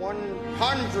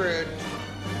 $100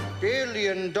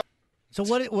 billion. So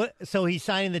what? So he's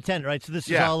signing the tender, right? So this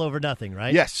is all over nothing,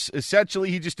 right? Yes. Essentially,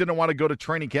 he just didn't want to go to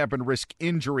training camp and risk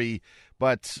injury,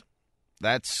 but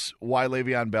that's why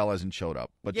Le'Veon Bell hasn't showed up,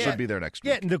 but should be there next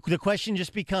week. Yeah, the question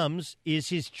just becomes, is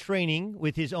his training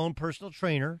with his own personal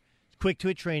trainer, quick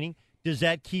twitch training, does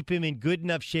that keep him in good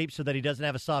enough shape so that he doesn't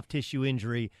have a soft tissue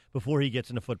injury before he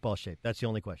gets into football shape? That's the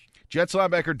only question. Jets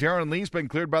linebacker Darren Lee's been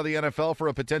cleared by the NFL for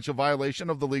a potential violation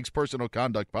of the league's personal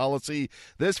conduct policy.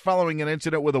 This following an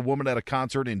incident with a woman at a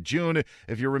concert in June.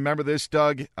 If you remember this,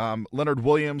 Doug, Leonard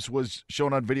Williams was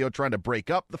shown on video trying to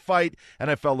break up the fight.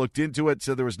 NFL looked into it,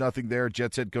 said there was nothing there.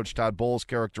 Jets head coach Todd Bowles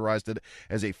characterized it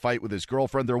as a fight with his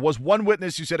girlfriend. There was one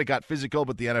witness who said it got physical,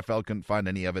 but the NFL couldn't find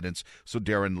any evidence, so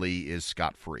Darren Lee is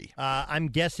scot-free. I'm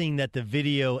guessing that the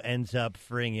video ends up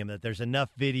freeing him, that there's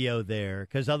enough video there,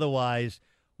 because otherwise,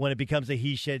 when it becomes a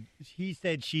he said,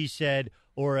 she said,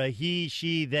 or a he,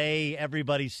 she, they,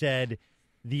 everybody said,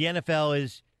 the NFL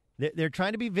is, they're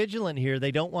trying to be vigilant here.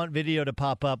 They don't want video to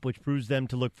pop up, which proves them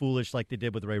to look foolish like they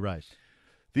did with Ray Rice.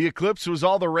 The eclipse was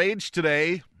all the rage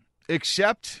today,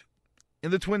 except in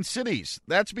the Twin Cities.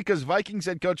 That's because Vikings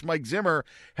head coach Mike Zimmer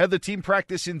had the team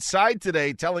practice inside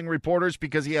today, telling reporters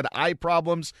because he had eye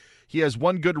problems, he has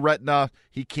one good retina,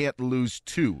 he can't lose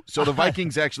 2. So the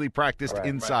Vikings actually practiced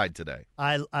inside today.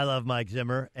 I love Mike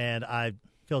Zimmer, and I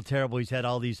feel terrible he's had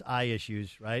all these eye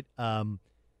issues, right?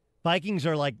 Vikings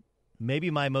are like maybe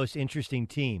my most interesting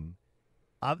team.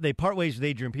 They part ways with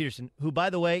Adrian Peterson, who, by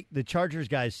the way, the Chargers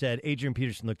guys said Adrian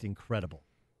Peterson looked incredible.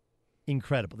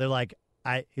 Incredible. They're like,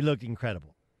 he looked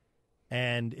incredible.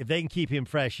 And if they can keep him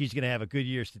fresh, he's going to have a good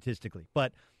year statistically.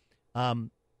 But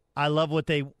I love what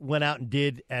they went out and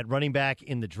did at running back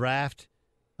in the draft.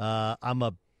 And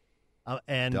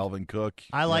Dalvin Cook.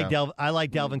 I like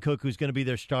Dalvin Cook, who's going to be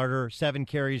their starter. 7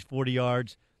 carries, 40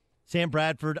 yards. Sam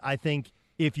Bradford, I think,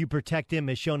 if you protect him,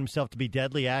 has shown himself to be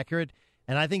deadly accurate.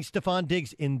 And I think Stephon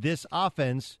Diggs in this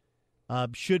offense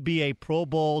should be a Pro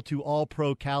Bowl to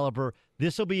All-Pro caliber.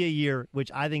 This will be a year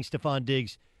which I think Stephon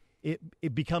Diggs,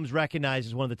 it becomes recognized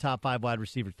as one of the top 5 wide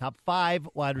receivers. Top 5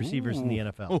 wide receivers in the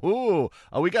NFL.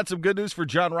 We got some good news for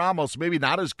John Ramos. Maybe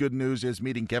not as good news as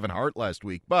meeting Kevin Hart last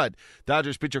week, but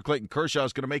Dodgers pitcher Clayton Kershaw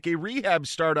is going to make a rehab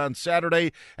start on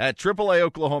Saturday at AAA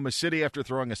Oklahoma City after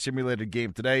throwing a simulated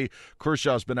game today.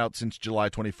 Kershaw's been out since July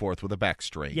 24th with a back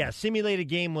strain. Yeah, simulated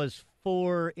game was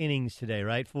 4 innings today,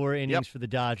 right? 4 innings for the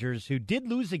Dodgers, who did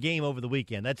lose a game over the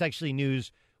weekend. That's actually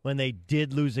news. When they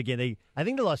did lose again, I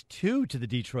think they lost 2 to the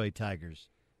Detroit Tigers,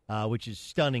 which is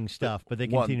stunning stuff. But they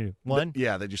continue. 1?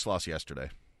 Yeah, they just lost yesterday.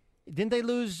 Didn't they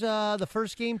lose the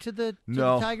first game to the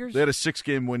Tigers? They had a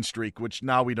 6-game win streak, which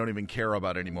now we don't even care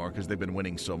about anymore because they've been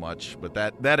winning so much. But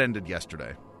that ended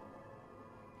yesterday.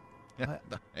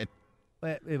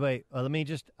 Wait. Let me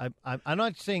just. I'm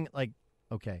not saying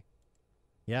okay.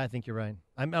 Yeah, I think you're right.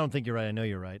 I don't think you're right. I know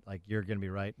you're right. You're going to be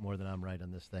right more than I'm right on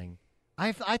this thing.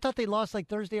 I thought they lost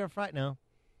Thursday or Friday. No.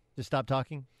 Just stop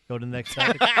talking. Go to the next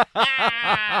topic.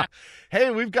 Hey,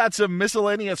 we've got some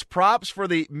miscellaneous props for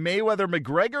the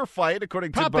Mayweather-McGregor fight,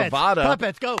 according to Bovada. Prop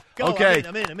bets, go. Okay.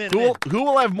 I'm in. Who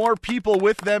will have more people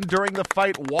with them during the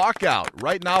fight walkout?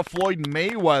 Right now, Floyd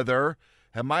Mayweather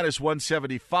at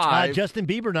 -175. Justin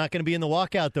Bieber not going to be in the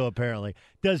walkout, though, apparently.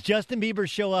 Does Justin Bieber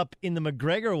show up in the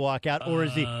McGregor walkout, or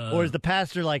is the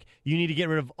pastor like, you need to get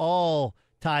rid of all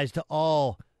ties to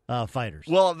all fighters?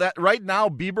 Well, that right now,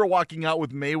 Bieber walking out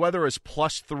with Mayweather is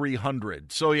 +300.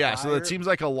 So, so that seems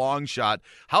like a long shot.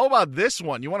 How about this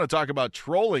one? You want to talk about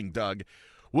trolling, Doug?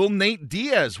 Will Nate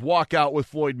Diaz walk out with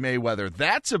Floyd Mayweather?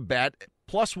 That's a bet.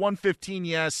 +115,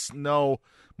 yes, no,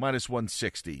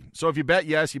 -160. So if you bet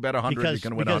yes, you bet 100, you're going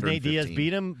to win 115. Because Nate Diaz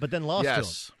beat him, but then lost to him.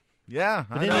 Yeah.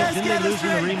 But didn't they lose in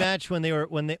the rematch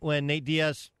when Nate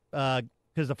Diaz,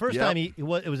 because the first time it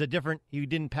was a different, he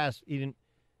didn't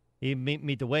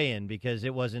meet the weigh-in because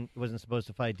it wasn't supposed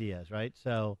to fight Diaz, right?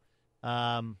 So,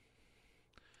 I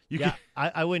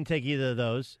wouldn't take either of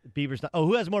those. Bieber's not. Oh,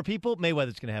 who has more people?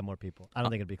 Mayweather's going to have more people. I don't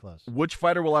think it'd be close. Which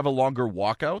fighter will have a longer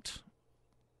walkout?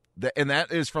 And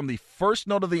that is from the first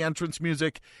note of the entrance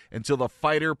music until the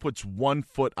fighter puts 1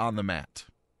 foot on the mat.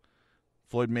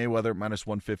 Floyd Mayweather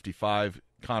 -155,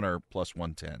 Conor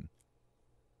 +110.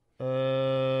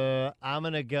 I'm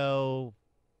going to go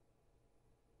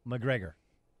McGregor.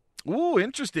 Ooh,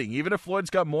 interesting. Even if Floyd's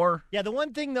got more. Yeah, the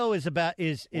one thing though is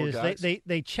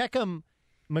they check him.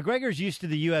 McGregor's used to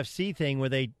the UFC thing where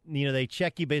they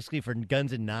check you basically for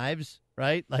guns and knives,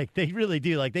 right? Like they really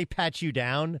do. Like they pat you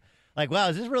down. Like, wow,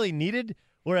 is this really needed?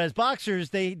 Whereas boxers,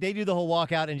 they do the whole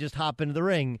walkout and just hop into the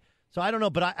ring. So I don't know,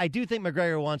 but I do think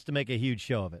McGregor wants to make a huge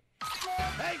show of it.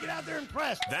 Hey, get out there and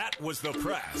press. That was the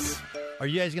press. Are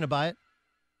you guys going to buy it?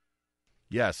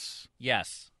 Yes.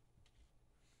 Yes.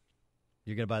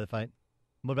 You're going to buy the fight?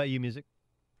 What about you, Music?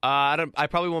 I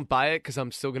probably won't buy it because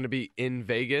I'm still going to be in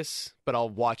Vegas, but I'll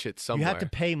watch it somewhere. You have to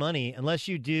pay money unless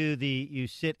you do you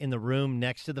sit in the room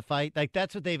next to the fight. Like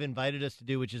that's what they've invited us to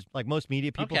do, which is like most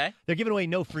media people. Okay. They're giving away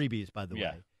no freebies, by the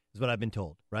way, is what I've been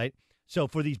told, right? So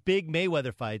for these big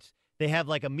Mayweather fights, they have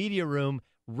like a media room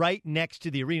right next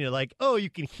to the arena. Like, oh, you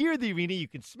can hear the arena, you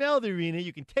can smell the arena,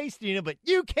 you can taste the arena, but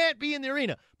you can't be in the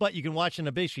arena. But you can watch on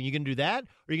a big screen. You can do that, or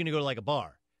you're going to go to like a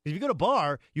bar. If you go to a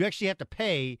bar, you actually have to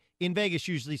pay, in Vegas,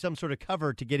 usually some sort of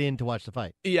cover to get in to watch the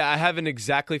fight. Yeah, I haven't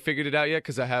exactly figured it out yet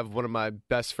because I have one of my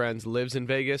best friends lives in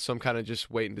Vegas, so I'm kind of just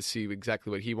waiting to see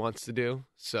exactly what he wants to do.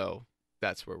 So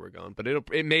that's where we're going. But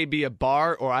it may be a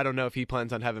bar, or I don't know if he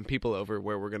plans on having people over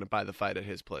where we're going to buy the fight at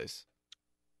his place.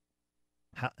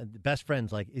 Best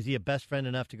friends, like, is he a best friend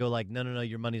enough to go like, no,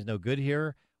 your money's no good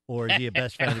here? Or is he a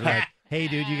best friend to be like, hey,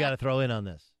 dude, you got to throw in on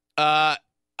this?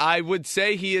 I would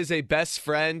say he is a best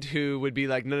friend who would be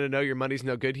like, no, your money's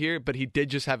no good here. But he did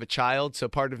just have a child. So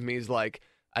part of me is like,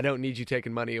 I don't need you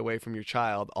taking money away from your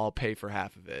child. I'll pay for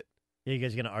half of it. Yeah, you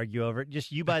guys are going to argue over it?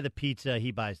 Just you buy the pizza,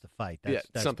 he buys the fight. That's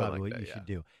probably like what that, you should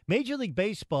do. Major League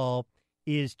Baseball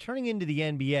is turning into the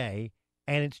NBA,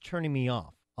 and it's turning me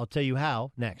off. I'll tell you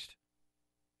how next.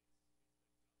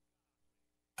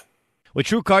 With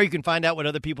TrueCar, you can find out what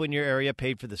other people in your area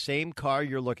paid for the same car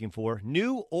you're looking for,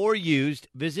 new or used.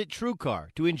 Visit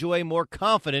TrueCar to enjoy a more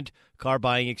confident car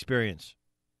buying experience.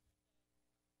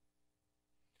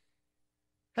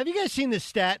 Have you guys seen this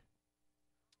stat?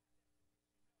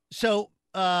 So,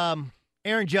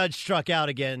 Aaron Judge struck out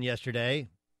again yesterday.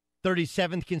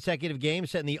 37th consecutive game,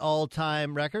 setting the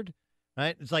all-time record,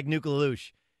 right? It's like Nuke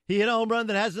LaLoosh. He hit a home run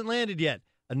that hasn't landed yet.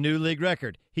 A new league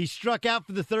record. He struck out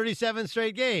for the 37th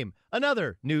straight game.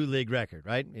 Another new league record,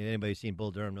 right? Anybody who's seen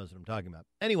Bull Durham knows what I'm talking about.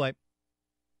 Anyway,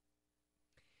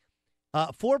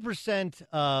 4%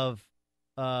 of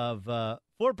 4%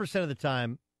 of the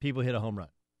time people hit a home run.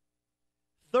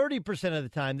 30% of the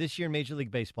time this year in Major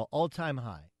League Baseball, all-time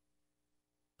high,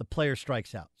 the player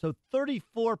strikes out. So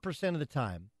 34% of the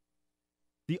time,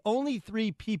 the only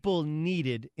three people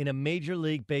needed in a Major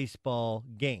League Baseball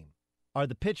game are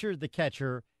the pitcher, the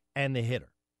catcher, and the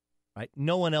hitter, right?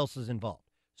 No one else is involved.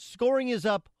 Scoring is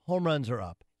up, home runs are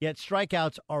up, yet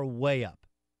strikeouts are way up.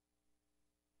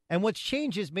 And what's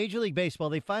changed is Major League Baseball,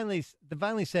 they finally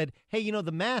said, hey,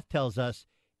 the math tells us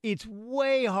it's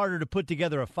way harder to put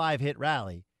together a 5-hit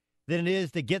rally than it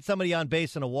is to get somebody on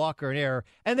base on a walk or an error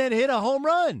and then hit a home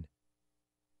run.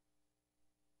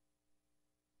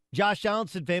 Josh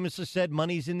Donaldson famously said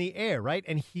money's in the air, right?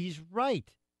 And he's right.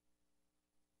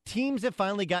 Teams have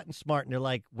finally gotten smart, and they're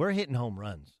like, we're hitting home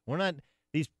runs. We're not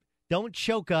 – don't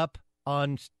choke up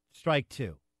on strike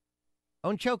two.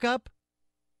 Don't choke up.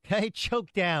 Okay?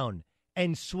 Choke down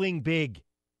and swing big.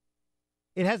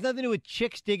 It has nothing to do with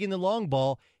chicks digging the long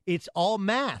ball. It's all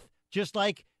math, just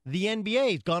like the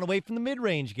NBA has gone away from the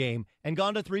mid-range game and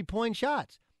gone to three-point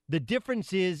shots. The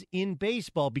difference is in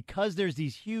baseball, because there's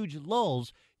these huge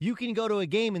lulls, you can go to a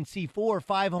game and see 4 or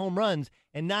 5 home runs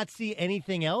and not see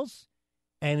anything else.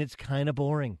 And it's kind of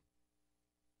boring.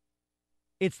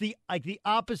 It's the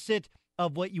opposite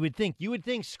of what you would think. You would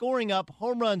think scoring up,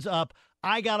 home runs up,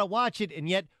 I got to watch it. And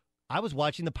yet I was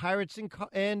watching the Pirates and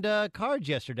Cards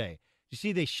yesterday. You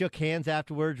see they shook hands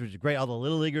afterwards, which is great. All the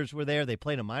little leaguers were there. They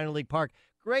played in a minor league park.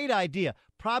 Great idea.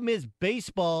 Problem is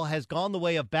baseball has gone the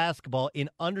way of basketball in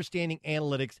understanding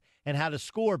analytics and how to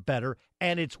score better.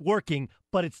 And it's working,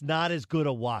 but it's not as good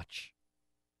a watch.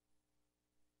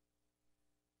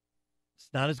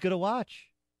 Not as good a watch.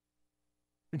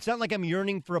 It's not like I'm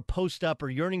yearning for a post-up or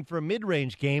yearning for a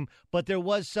mid-range game, but there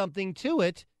was something to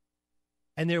it,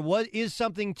 and there is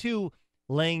something to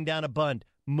laying down a bunt,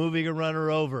 moving a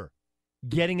runner over,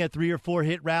 getting a 3 or 4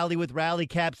 hit rally with rally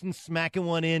caps and smacking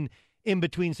one in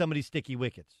between somebody's sticky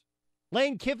wickets.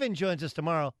 Lane Kiffin joins us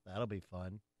tomorrow. That'll be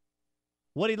fun.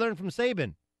 What he learned from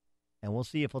Saban, and we'll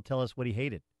see if he'll tell us what he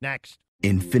hated. Next.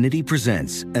 Infiniti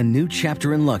presents a new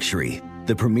chapter in luxury,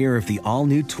 the premiere of the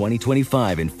all-new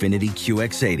 2025 Infiniti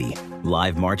QX80,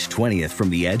 live March 20th from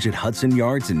the Edge at Hudson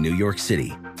Yards in New York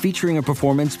City, featuring a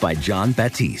performance by Jon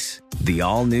Batiste. The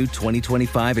all-new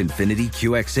 2025 Infiniti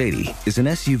QX80 is an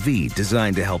SUV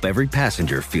designed to help every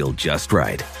passenger feel just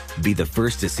right. Be the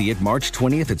first to see it March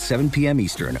 20th at 7 p.m.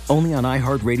 Eastern, only on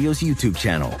iHeartRadio's YouTube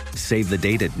channel. Save the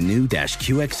date at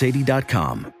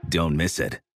new-QX80.com. Don't miss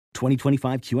it.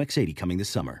 2025 QX80 coming this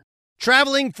summer.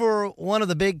 Traveling for one of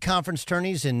the big conference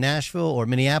tourneys in Nashville or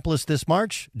Minneapolis this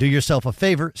March? Do yourself a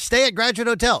favor. Stay at Graduate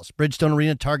Hotels, Bridgestone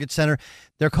Arena, Target Center.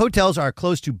 Their hotels are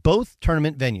close to both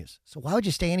tournament venues. So why would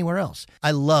you stay anywhere else?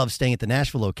 I love staying at the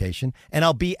Nashville location, and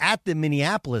I'll be at the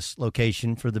Minneapolis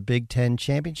location for the Big Ten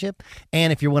Championship.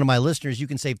 And if you're one of my listeners, you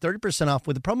can save 30% off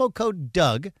with the promo code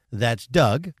DOUG. That's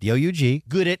Doug, D-O-U-G.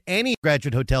 Good at any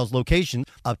Graduate Hotels location,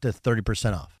 up to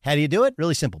 30% off. How do you do it?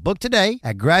 Really simple. Book today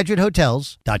at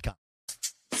graduatehotels.com.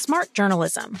 Smart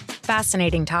journalism.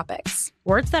 Fascinating topics.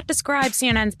 Words that describe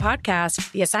CNN's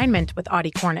podcast, The Assignment with Audie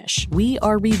Cornish. We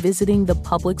are revisiting the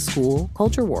public school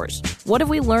culture wars. What have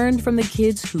we learned from the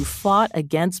kids who fought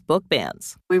against book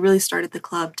bans? We really started the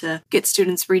club to get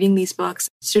students reading these books.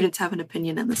 Students have an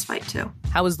opinion in this fight, too.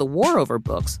 How has the war over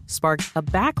books sparked a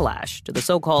backlash to the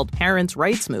so-called parents'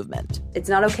 rights movement? It's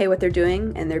not okay what they're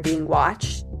doing, and they're being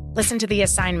watched. Listen to The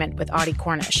Assignment with Audie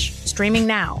Cornish. Streaming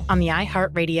now on the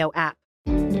iHeartRadio app.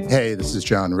 Hey, this is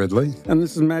John Ridley. And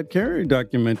this is Matt Carey,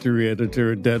 documentary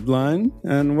editor at Deadline.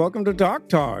 And welcome to Doc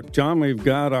Talk. John, we've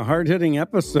got a hard-hitting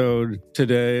episode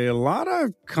today. A lot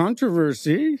of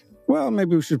controversy. Well,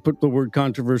 maybe we should put the word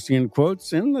controversy in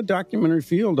quotes in the documentary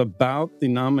field about the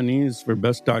nominees for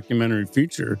Best Documentary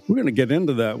Feature. We're going to get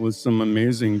into that with some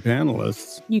amazing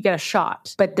panelists. You get a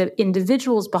shot, but the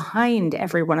individuals behind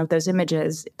every one of those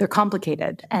images, they're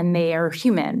complicated and they are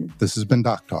human. This has been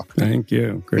Doc Talk. Thank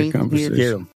you. Great conversation. Thank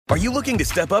you. Are you looking to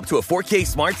step up to a 4K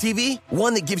smart TV?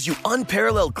 One that gives you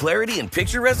unparalleled clarity and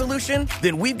picture resolution?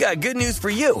 Then we've got good news for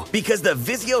you, because the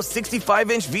Vizio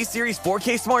 65-inch V-Series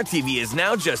 4K smart TV is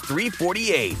now just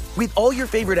 $348. With all your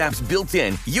favorite apps built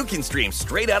in, you can stream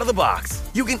straight out of the box.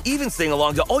 You can even sing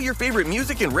along to all your favorite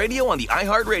music and radio on the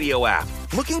iHeartRadio app.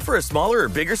 Looking for a smaller or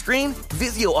bigger screen?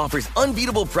 Vizio offers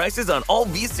unbeatable prices on all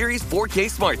V-Series 4K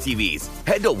smart TVs.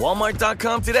 Head to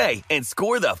Walmart.com today and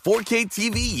score the 4K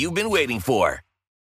TV you've been waiting for.